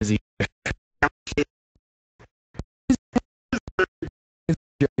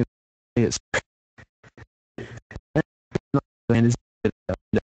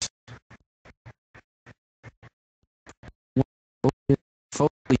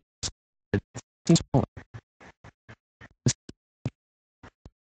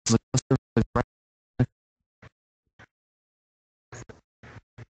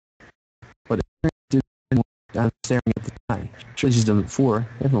 But I'm staring at the sky. Sure, she's done it before.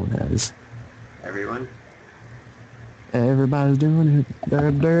 Everyone has. Everyone? Everybody's doing it.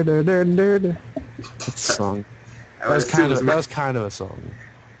 Dur, dur, dur, dur, dur, dur. That's a song. I That would was assume it's kind of a song.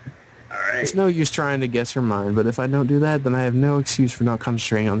 Alright. It's no use trying to guess her mind, but if I don't do that, then I have no excuse for not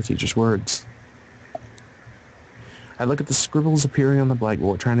concentrating on the teacher's words. I look at the scribbles appearing on the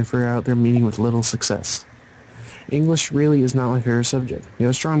blackboard, trying to figure out their meaning with little success. English really is not my favorite subject. We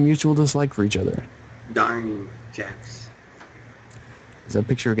have a strong mutual dislike for each other. Darn Jacks. There's that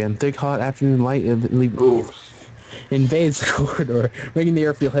picture again. Thick, hot afternoon light Ooh. invades the corridor, making the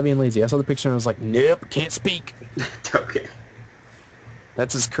air feel heavy and lazy. I saw the picture and I was like, nope, can't speak. Okay.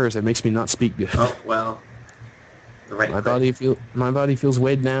 That's his curse. It makes me not speak good. Oh, well. The right My body feels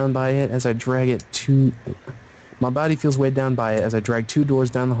weighed down by it as I drag two doors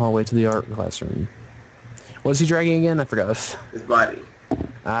down the hallway to the art classroom. What is he dragging again? I forgot. His body.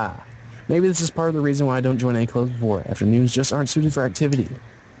 Ah. Maybe this is part of the reason why I don't join any clubs before. Afternoons just aren't suited for activity.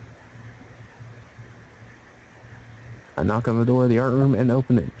 I knock on the door of the art room and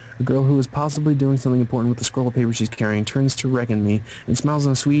open it. A girl who is possibly doing something important with the scroll of paper she's carrying turns to reckon me and smiles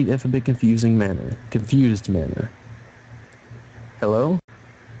in a sweet, if a bit confused manner. Hello?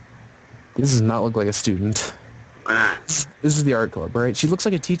 This does not look like a student. Why not? This is the art club, right? She looks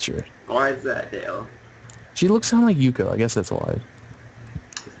like a teacher. Why is that, Dale? She looks kind of like Yuko. I guess that's why.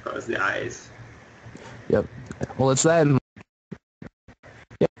 I suppose the eyes. Yep. Well, it's that. And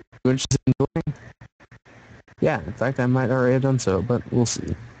yeah. You interested in joining? Yeah. In fact, I might already have done so, but we'll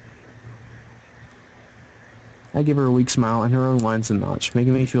see. I give her a weak smile, and her own winds a notch,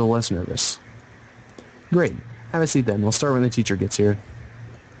 making me feel less nervous. Great. Have a seat then. We'll start when the teacher gets here.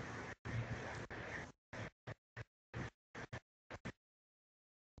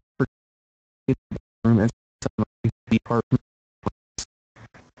 room and apart from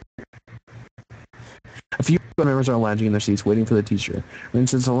a few members are lounging in their seats waiting for the teacher. Rin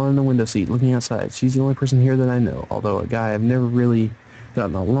sits alone in the window seat looking outside. She's the only person here that I know, although a guy I've never really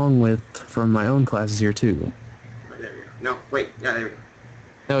gotten along with from my own class is here too. There we go. No, wait. Yeah, there we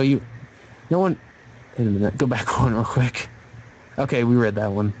go. No one... Wait a minute. Go back one real quick. Okay, we read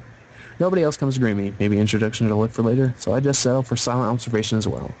that one. Nobody else comes to greet me. Maybe introduction to look for later. So I just settle for silent observation as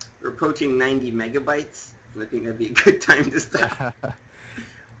well. We're approaching 90 megabytes. I think that'd be a good time to stop.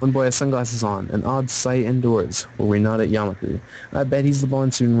 One boy has sunglasses on. An odd sight indoors, where we nod at Yamaku. I bet he's the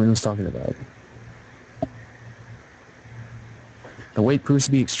blonde student Rin was talking about. The wait proves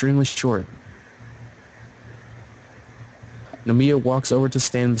to be extremely short. Nomiya walks over to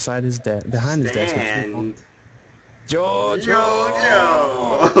stand beside his behind his desk. Shoujo!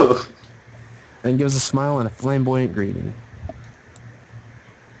 And gives a smile and a flamboyant greeting.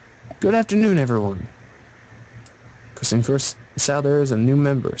 Good afternoon, everyone. Christine first saw there is a new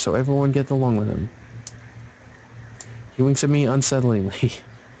member, so everyone gets along with him. He winks at me unsettlingly.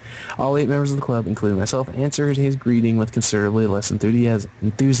 All 8 members of the club, including myself, answered his greeting with considerably less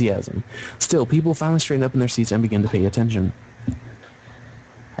enthusiasm. Still, people finally straighten up in their seats and begin to pay attention.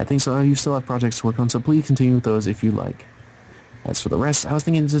 I think some of you still have projects to work on, so please continue with those if you like. As for the rest, I was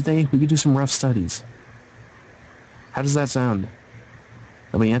thinking today we could do some rough studies. How does that sound?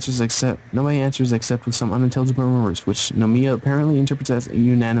 Nobody answers except with some unintelligible murmurs, which Nomiya apparently interprets as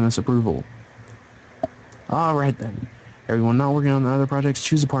unanimous approval. Alright then. Everyone not working on the other projects,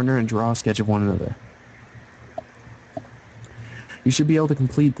 choose a partner and draw a sketch of one another. You should be able to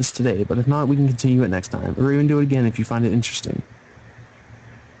complete this today, but if not, we can continue it next time, or even do it again if you find it interesting.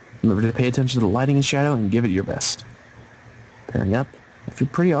 Remember to pay attention to the lighting and shadow and give it your best. Pairing up. I feel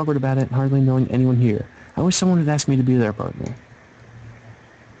pretty awkward about it, hardly knowing anyone here. I wish someone had asked me to be their partner.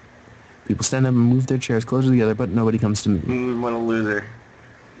 People stand up and move their chairs closer together, but nobody comes to me. What a loser.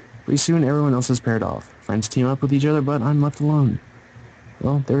 Pretty soon, everyone else is paired off. Friends team up with each other, but I'm left alone.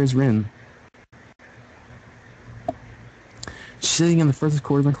 Well, there is Rin. She's sitting in the furthest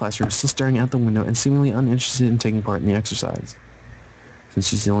corner of the classroom, still staring out the window and seemingly uninterested in taking part in the exercise. Since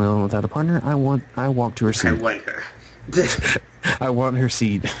she's the only one without a partner, I walk to her seat. I want her. I want her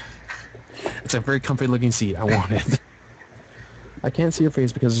seat. It's a very comfy-looking seat. I want it. I can't see her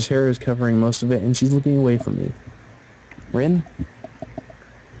face because her hair is covering most of it, and she's looking away from me. Rin?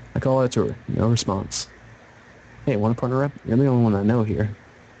 I call out to her. No response. Hey, want to partner up? You're the only one I know here.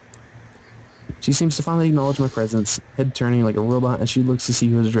 She seems to finally acknowledge my presence, head turning like a robot as she looks to see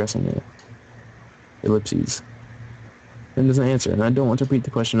who is addressing her. Ellipses. Rin doesn't answer, and I don't want to repeat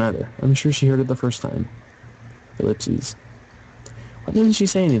the question either. I'm sure she heard it the first time. Ellipses. Why didn't she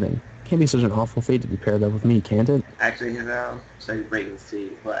say anything? Can't be such an awful fate to be paired up with me, can't it? Actually, so you break and see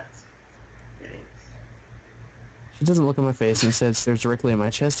what? It is. She doesn't look at my face and instead stares directly at my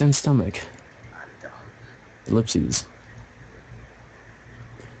chest and stomach. I don't. Ellipses.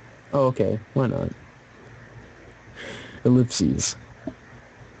 Oh, okay. Why not? Ellipses.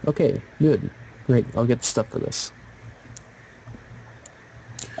 Okay, good. Great, I'll get the stuff for this.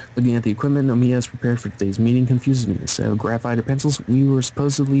 Looking at the equipment Nomiya has prepared for today's meeting confuses me. Instead of graphite or pencils, we were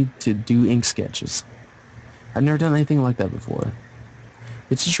supposedly to do ink sketches. I've never done anything like that before.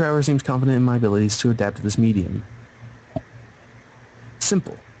 The teacher, however, seems confident in my abilities to adapt to this medium.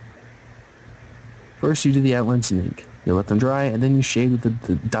 Simple. First, you do the outlines in ink. You let them dry, and then you shade with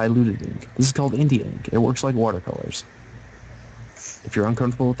the diluted ink. This is called India ink. It works like watercolors. If you're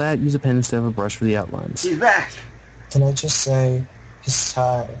uncomfortable with that, use a pen instead of a brush for the outlines. She's back! Can I just say, his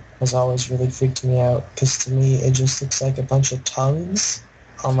tie has always really freaked me out, because to me it just looks like a bunch of tongues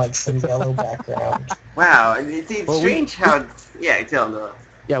on like some yellow background. Wow, it's strange how... Yeah, tell them.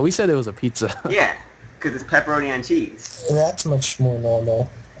 Yeah, we said it was a pizza. Yeah, because it's pepperoni and cheese. That's much more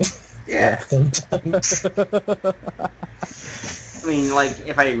normal. Yeah. Than tongues. I mean, like,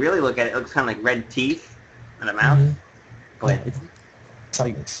 if I really look at it, it looks kind of like red teeth and a mouth. Mhm. Go ahead.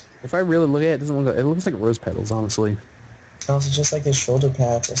 Tongues. If I really look at it, it doesn't look like, it looks like rose petals, honestly. Also, just like his shoulder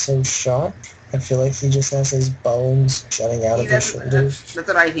pads are so sharp, I feel like he just has his bones jutting out of his shoulders. That's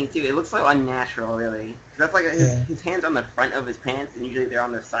what I think too. It looks so unnatural, really. That's like his hands on the front of his pants, and usually they're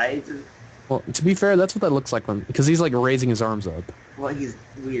on the sides. Well, to be fair, that's what that looks like because he's like raising his arms up. Well, he's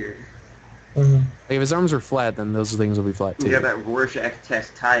weird. Mm-hmm. Like, if his arms are flat, then those things will be flat too. You got that Rorschach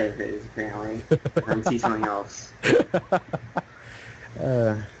test tie of his, apparently. Or see something else.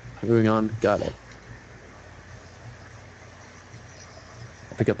 Moving on. Got it.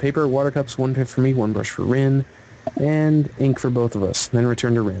 I pick up paper, water cups, one pen for me, one brush for Rin, and ink for both of us. Then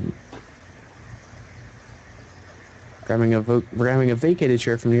return to Rin. Grabbing a vacated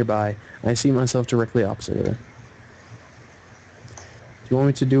chair from nearby, I see myself directly opposite her. Do you want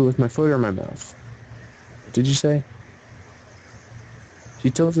me to do it with my foot or my mouth? What did you say? She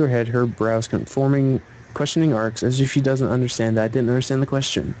tilts her head, her brows forming questioning arcs, as if she doesn't understand that I didn't understand the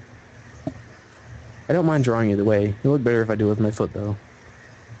question. I don't mind drawing either way. It'll look better if I do it with my foot, though.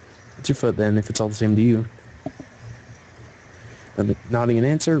 It's your foot, then, if it's all the same to you. Nodding in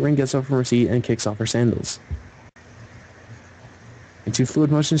answer, Rin gets up from her seat and kicks off her sandals. In two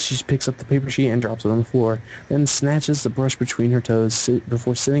fluid motions, she picks up the paper sheet and drops it on the floor, then snatches the brush between her toes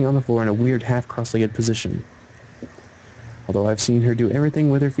before sitting on the floor in a weird half-cross-legged position. Although I've seen her do everything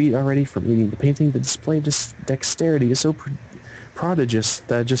with her feet already, from reading the painting, the display of dexterity is so prodigious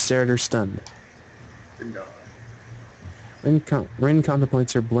that I just stare at her stunned. Rin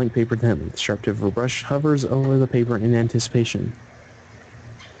contemplates her blank paper intently. The sharp tip of her brush hovers over the paper in anticipation.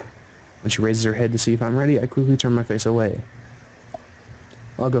 When she raises her head to see if I'm ready, I quickly turn my face away.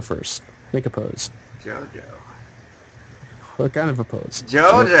 I'll go first. Make a pose. Jojo. What kind of a pose?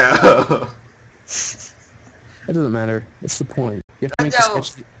 Jojo! It doesn't matter. That's the point. You have to make the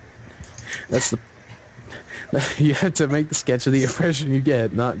sketch. That's the. You have to make the sketch of the impression you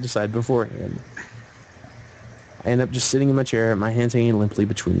get, not decide beforehand. I end up just sitting in my chair, my hands hanging limply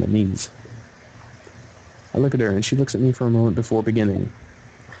between my knees. I look at her, and she looks at me for a moment before beginning.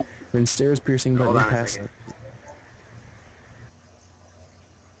 Rin stares piercing but impassive.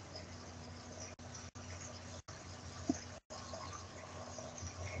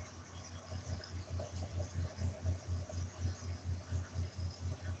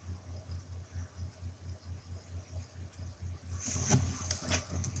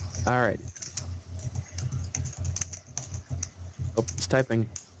 Alright. Oh, it's typing.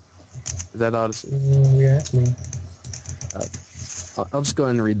 Is that Odyssey? Yeah, it's me. I'll just go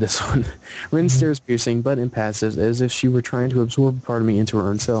ahead and read this one. Rin stares piercing but impassive, as if she were trying to absorb a part of me into her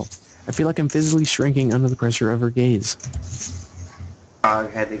own self. I feel like I'm physically shrinking under the pressure of her gaze. Dog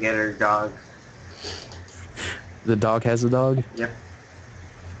had to get her dog. The dog has a dog? Yep.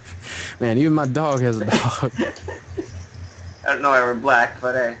 Man, even my dog has a dog. I don't know why we're black,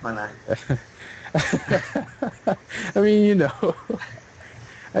 but hey, why not? I mean, you know.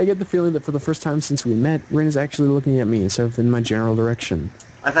 I get the feeling that for the first time since we met, Rin is actually looking at me instead of in my general direction.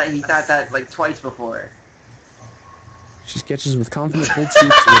 I thought he thought that like twice before. She sketches with confident bold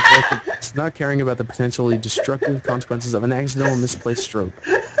sweeps, not caring about the potentially destructive consequences of an accidental misplaced stroke.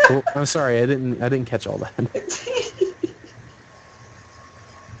 Oh, I'm sorry, I didn't catch all that.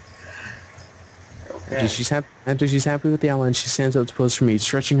 Okay. After she's happy with the outline, she stands up to pose for me,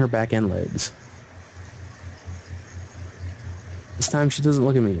 stretching her back and legs. This time she doesn't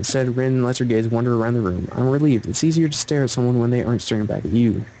look at me. Instead, Rin lets her gaze wander around the room. I'm relieved. It's easier to stare at someone when they aren't staring back at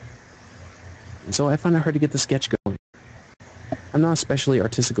you. And so I find it hard to get the sketch going. I'm not especially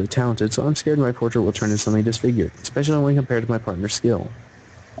artistically talented, so I'm scared my portrait will turn into something disfigured, especially when compared to my partner's skill.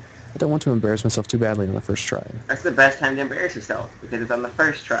 I don't want to embarrass myself too badly on the first try. That's the best time to embarrass yourself, because it's on the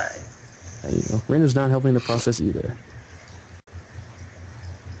first try. Rin is not helping the process either.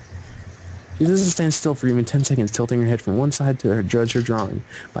 She doesn't stand still for even 10 seconds, tilting her head from one side to judge her drawing,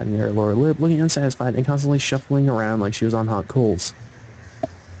 biting her lower lip, looking unsatisfied, and constantly shuffling around like she was on hot coals.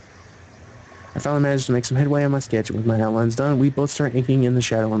 I finally managed to make some headway on my sketch, and with my outlines done, we both start inking in the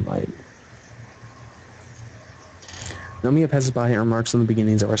shadow and light. Nomiya passes by and remarks on the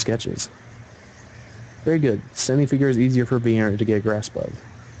beginnings of our sketches. Very good. Standing figure is easier for a beginner to get a grasp of.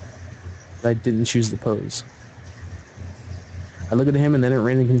 But I didn't choose the pose. I look at him and then at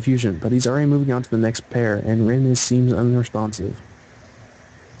Rin in confusion, but he's already moving on to the next pair, and Rin seems unresponsive.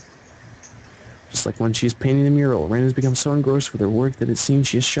 Just like when she's painting the mural, Rin has become so engrossed with her work that it seems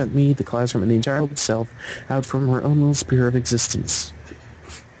she has shut me, the classroom, and the entire world itself out from her own little sphere of existence.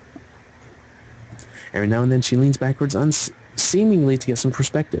 Every now and then she leans backwards seemingly to get some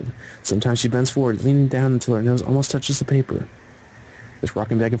perspective. Sometimes she bends forward, leaning down until her nose almost touches the paper. This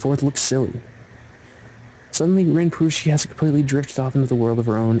rocking back and forth looks silly. Suddenly, Rin proves she has completely drifted off into the world of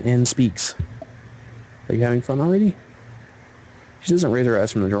her own and speaks. Are you having fun already? She doesn't raise her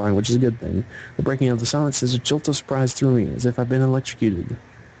eyes from the drawing, which is a good thing. The breaking of the silence sends a jolt of surprise through me, as if I've been electrocuted.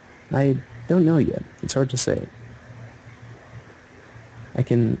 I don't know yet. It's hard to say. I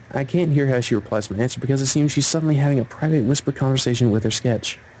can't hear how she replies to my answer because it seems she's suddenly having a private whispered conversation with her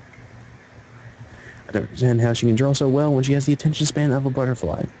sketch. I don't understand how she can draw so well when she has the attention span of a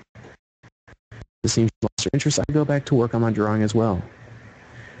butterfly. It seems she lost her interest. I go back to work on my drawing as well.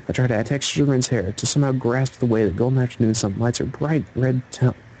 I try to add texture to Rin's hair to somehow grasp the way that golden afternoon sun lights her bright red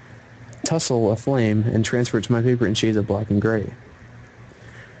tussle aflame and transfer it to my paper in shades of black and gray.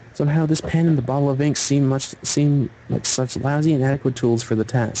 Somehow this pen and the bottle of ink seem like such lousy and inadequate tools for the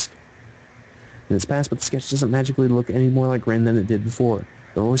task. And it's past, but the sketch doesn't magically look any more like Ren than it did before.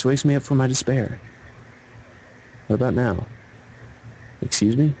 It always wakes me up from my despair. What about now?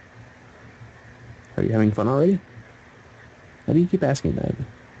 Excuse me? Are you having fun already? Why do you keep asking that?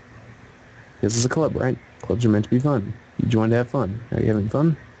 This is a club, right? Clubs are meant to be fun. You joined to have fun. Are you having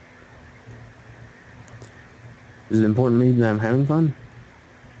fun? Is it important to me that I'm having fun?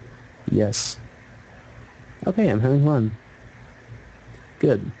 Yes. Okay, I'm having fun.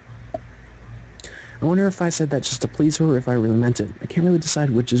 Good. I wonder if I said that just to please her or if I really meant it. I can't really decide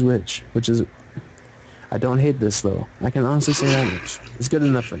which is which. Which is... I don't hate this, though. I can honestly say that much. It's good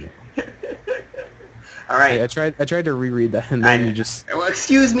enough for me. All right. I tried to reread that, and then you just... Well,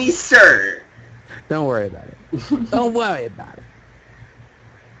 excuse me, sir. Don't worry about it. Don't worry about it.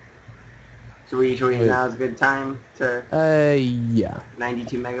 Should we now is a good time to... Yeah.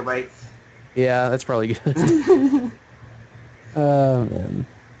 92 megabytes? Yeah, that's probably good. Man.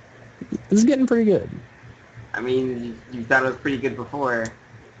 This is getting pretty good. I mean, you thought it was pretty good before.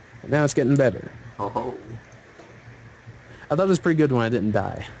 Now it's getting better. Oh. I thought it was pretty good when I didn't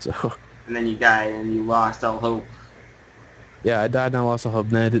die, so... And then you died and you lost all hope. Yeah, I died and I lost all hope,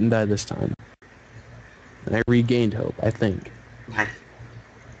 and then I didn't die this time. And I regained hope, I think.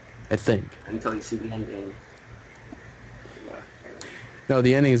 I think. Until you see the ending. No,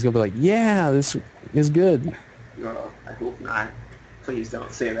 the ending is going to be like, yeah, this is good. Well, I hope not. Please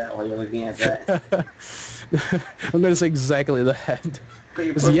don't say that while you're looking at that. I'm going to say exactly that.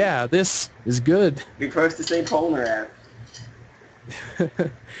 Yeah, this is good. You're supposed to say Polnareff.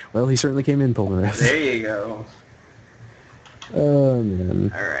 Well, he certainly came in Polnareff. There you go. Oh,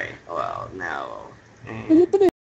 man. Alright, well, now...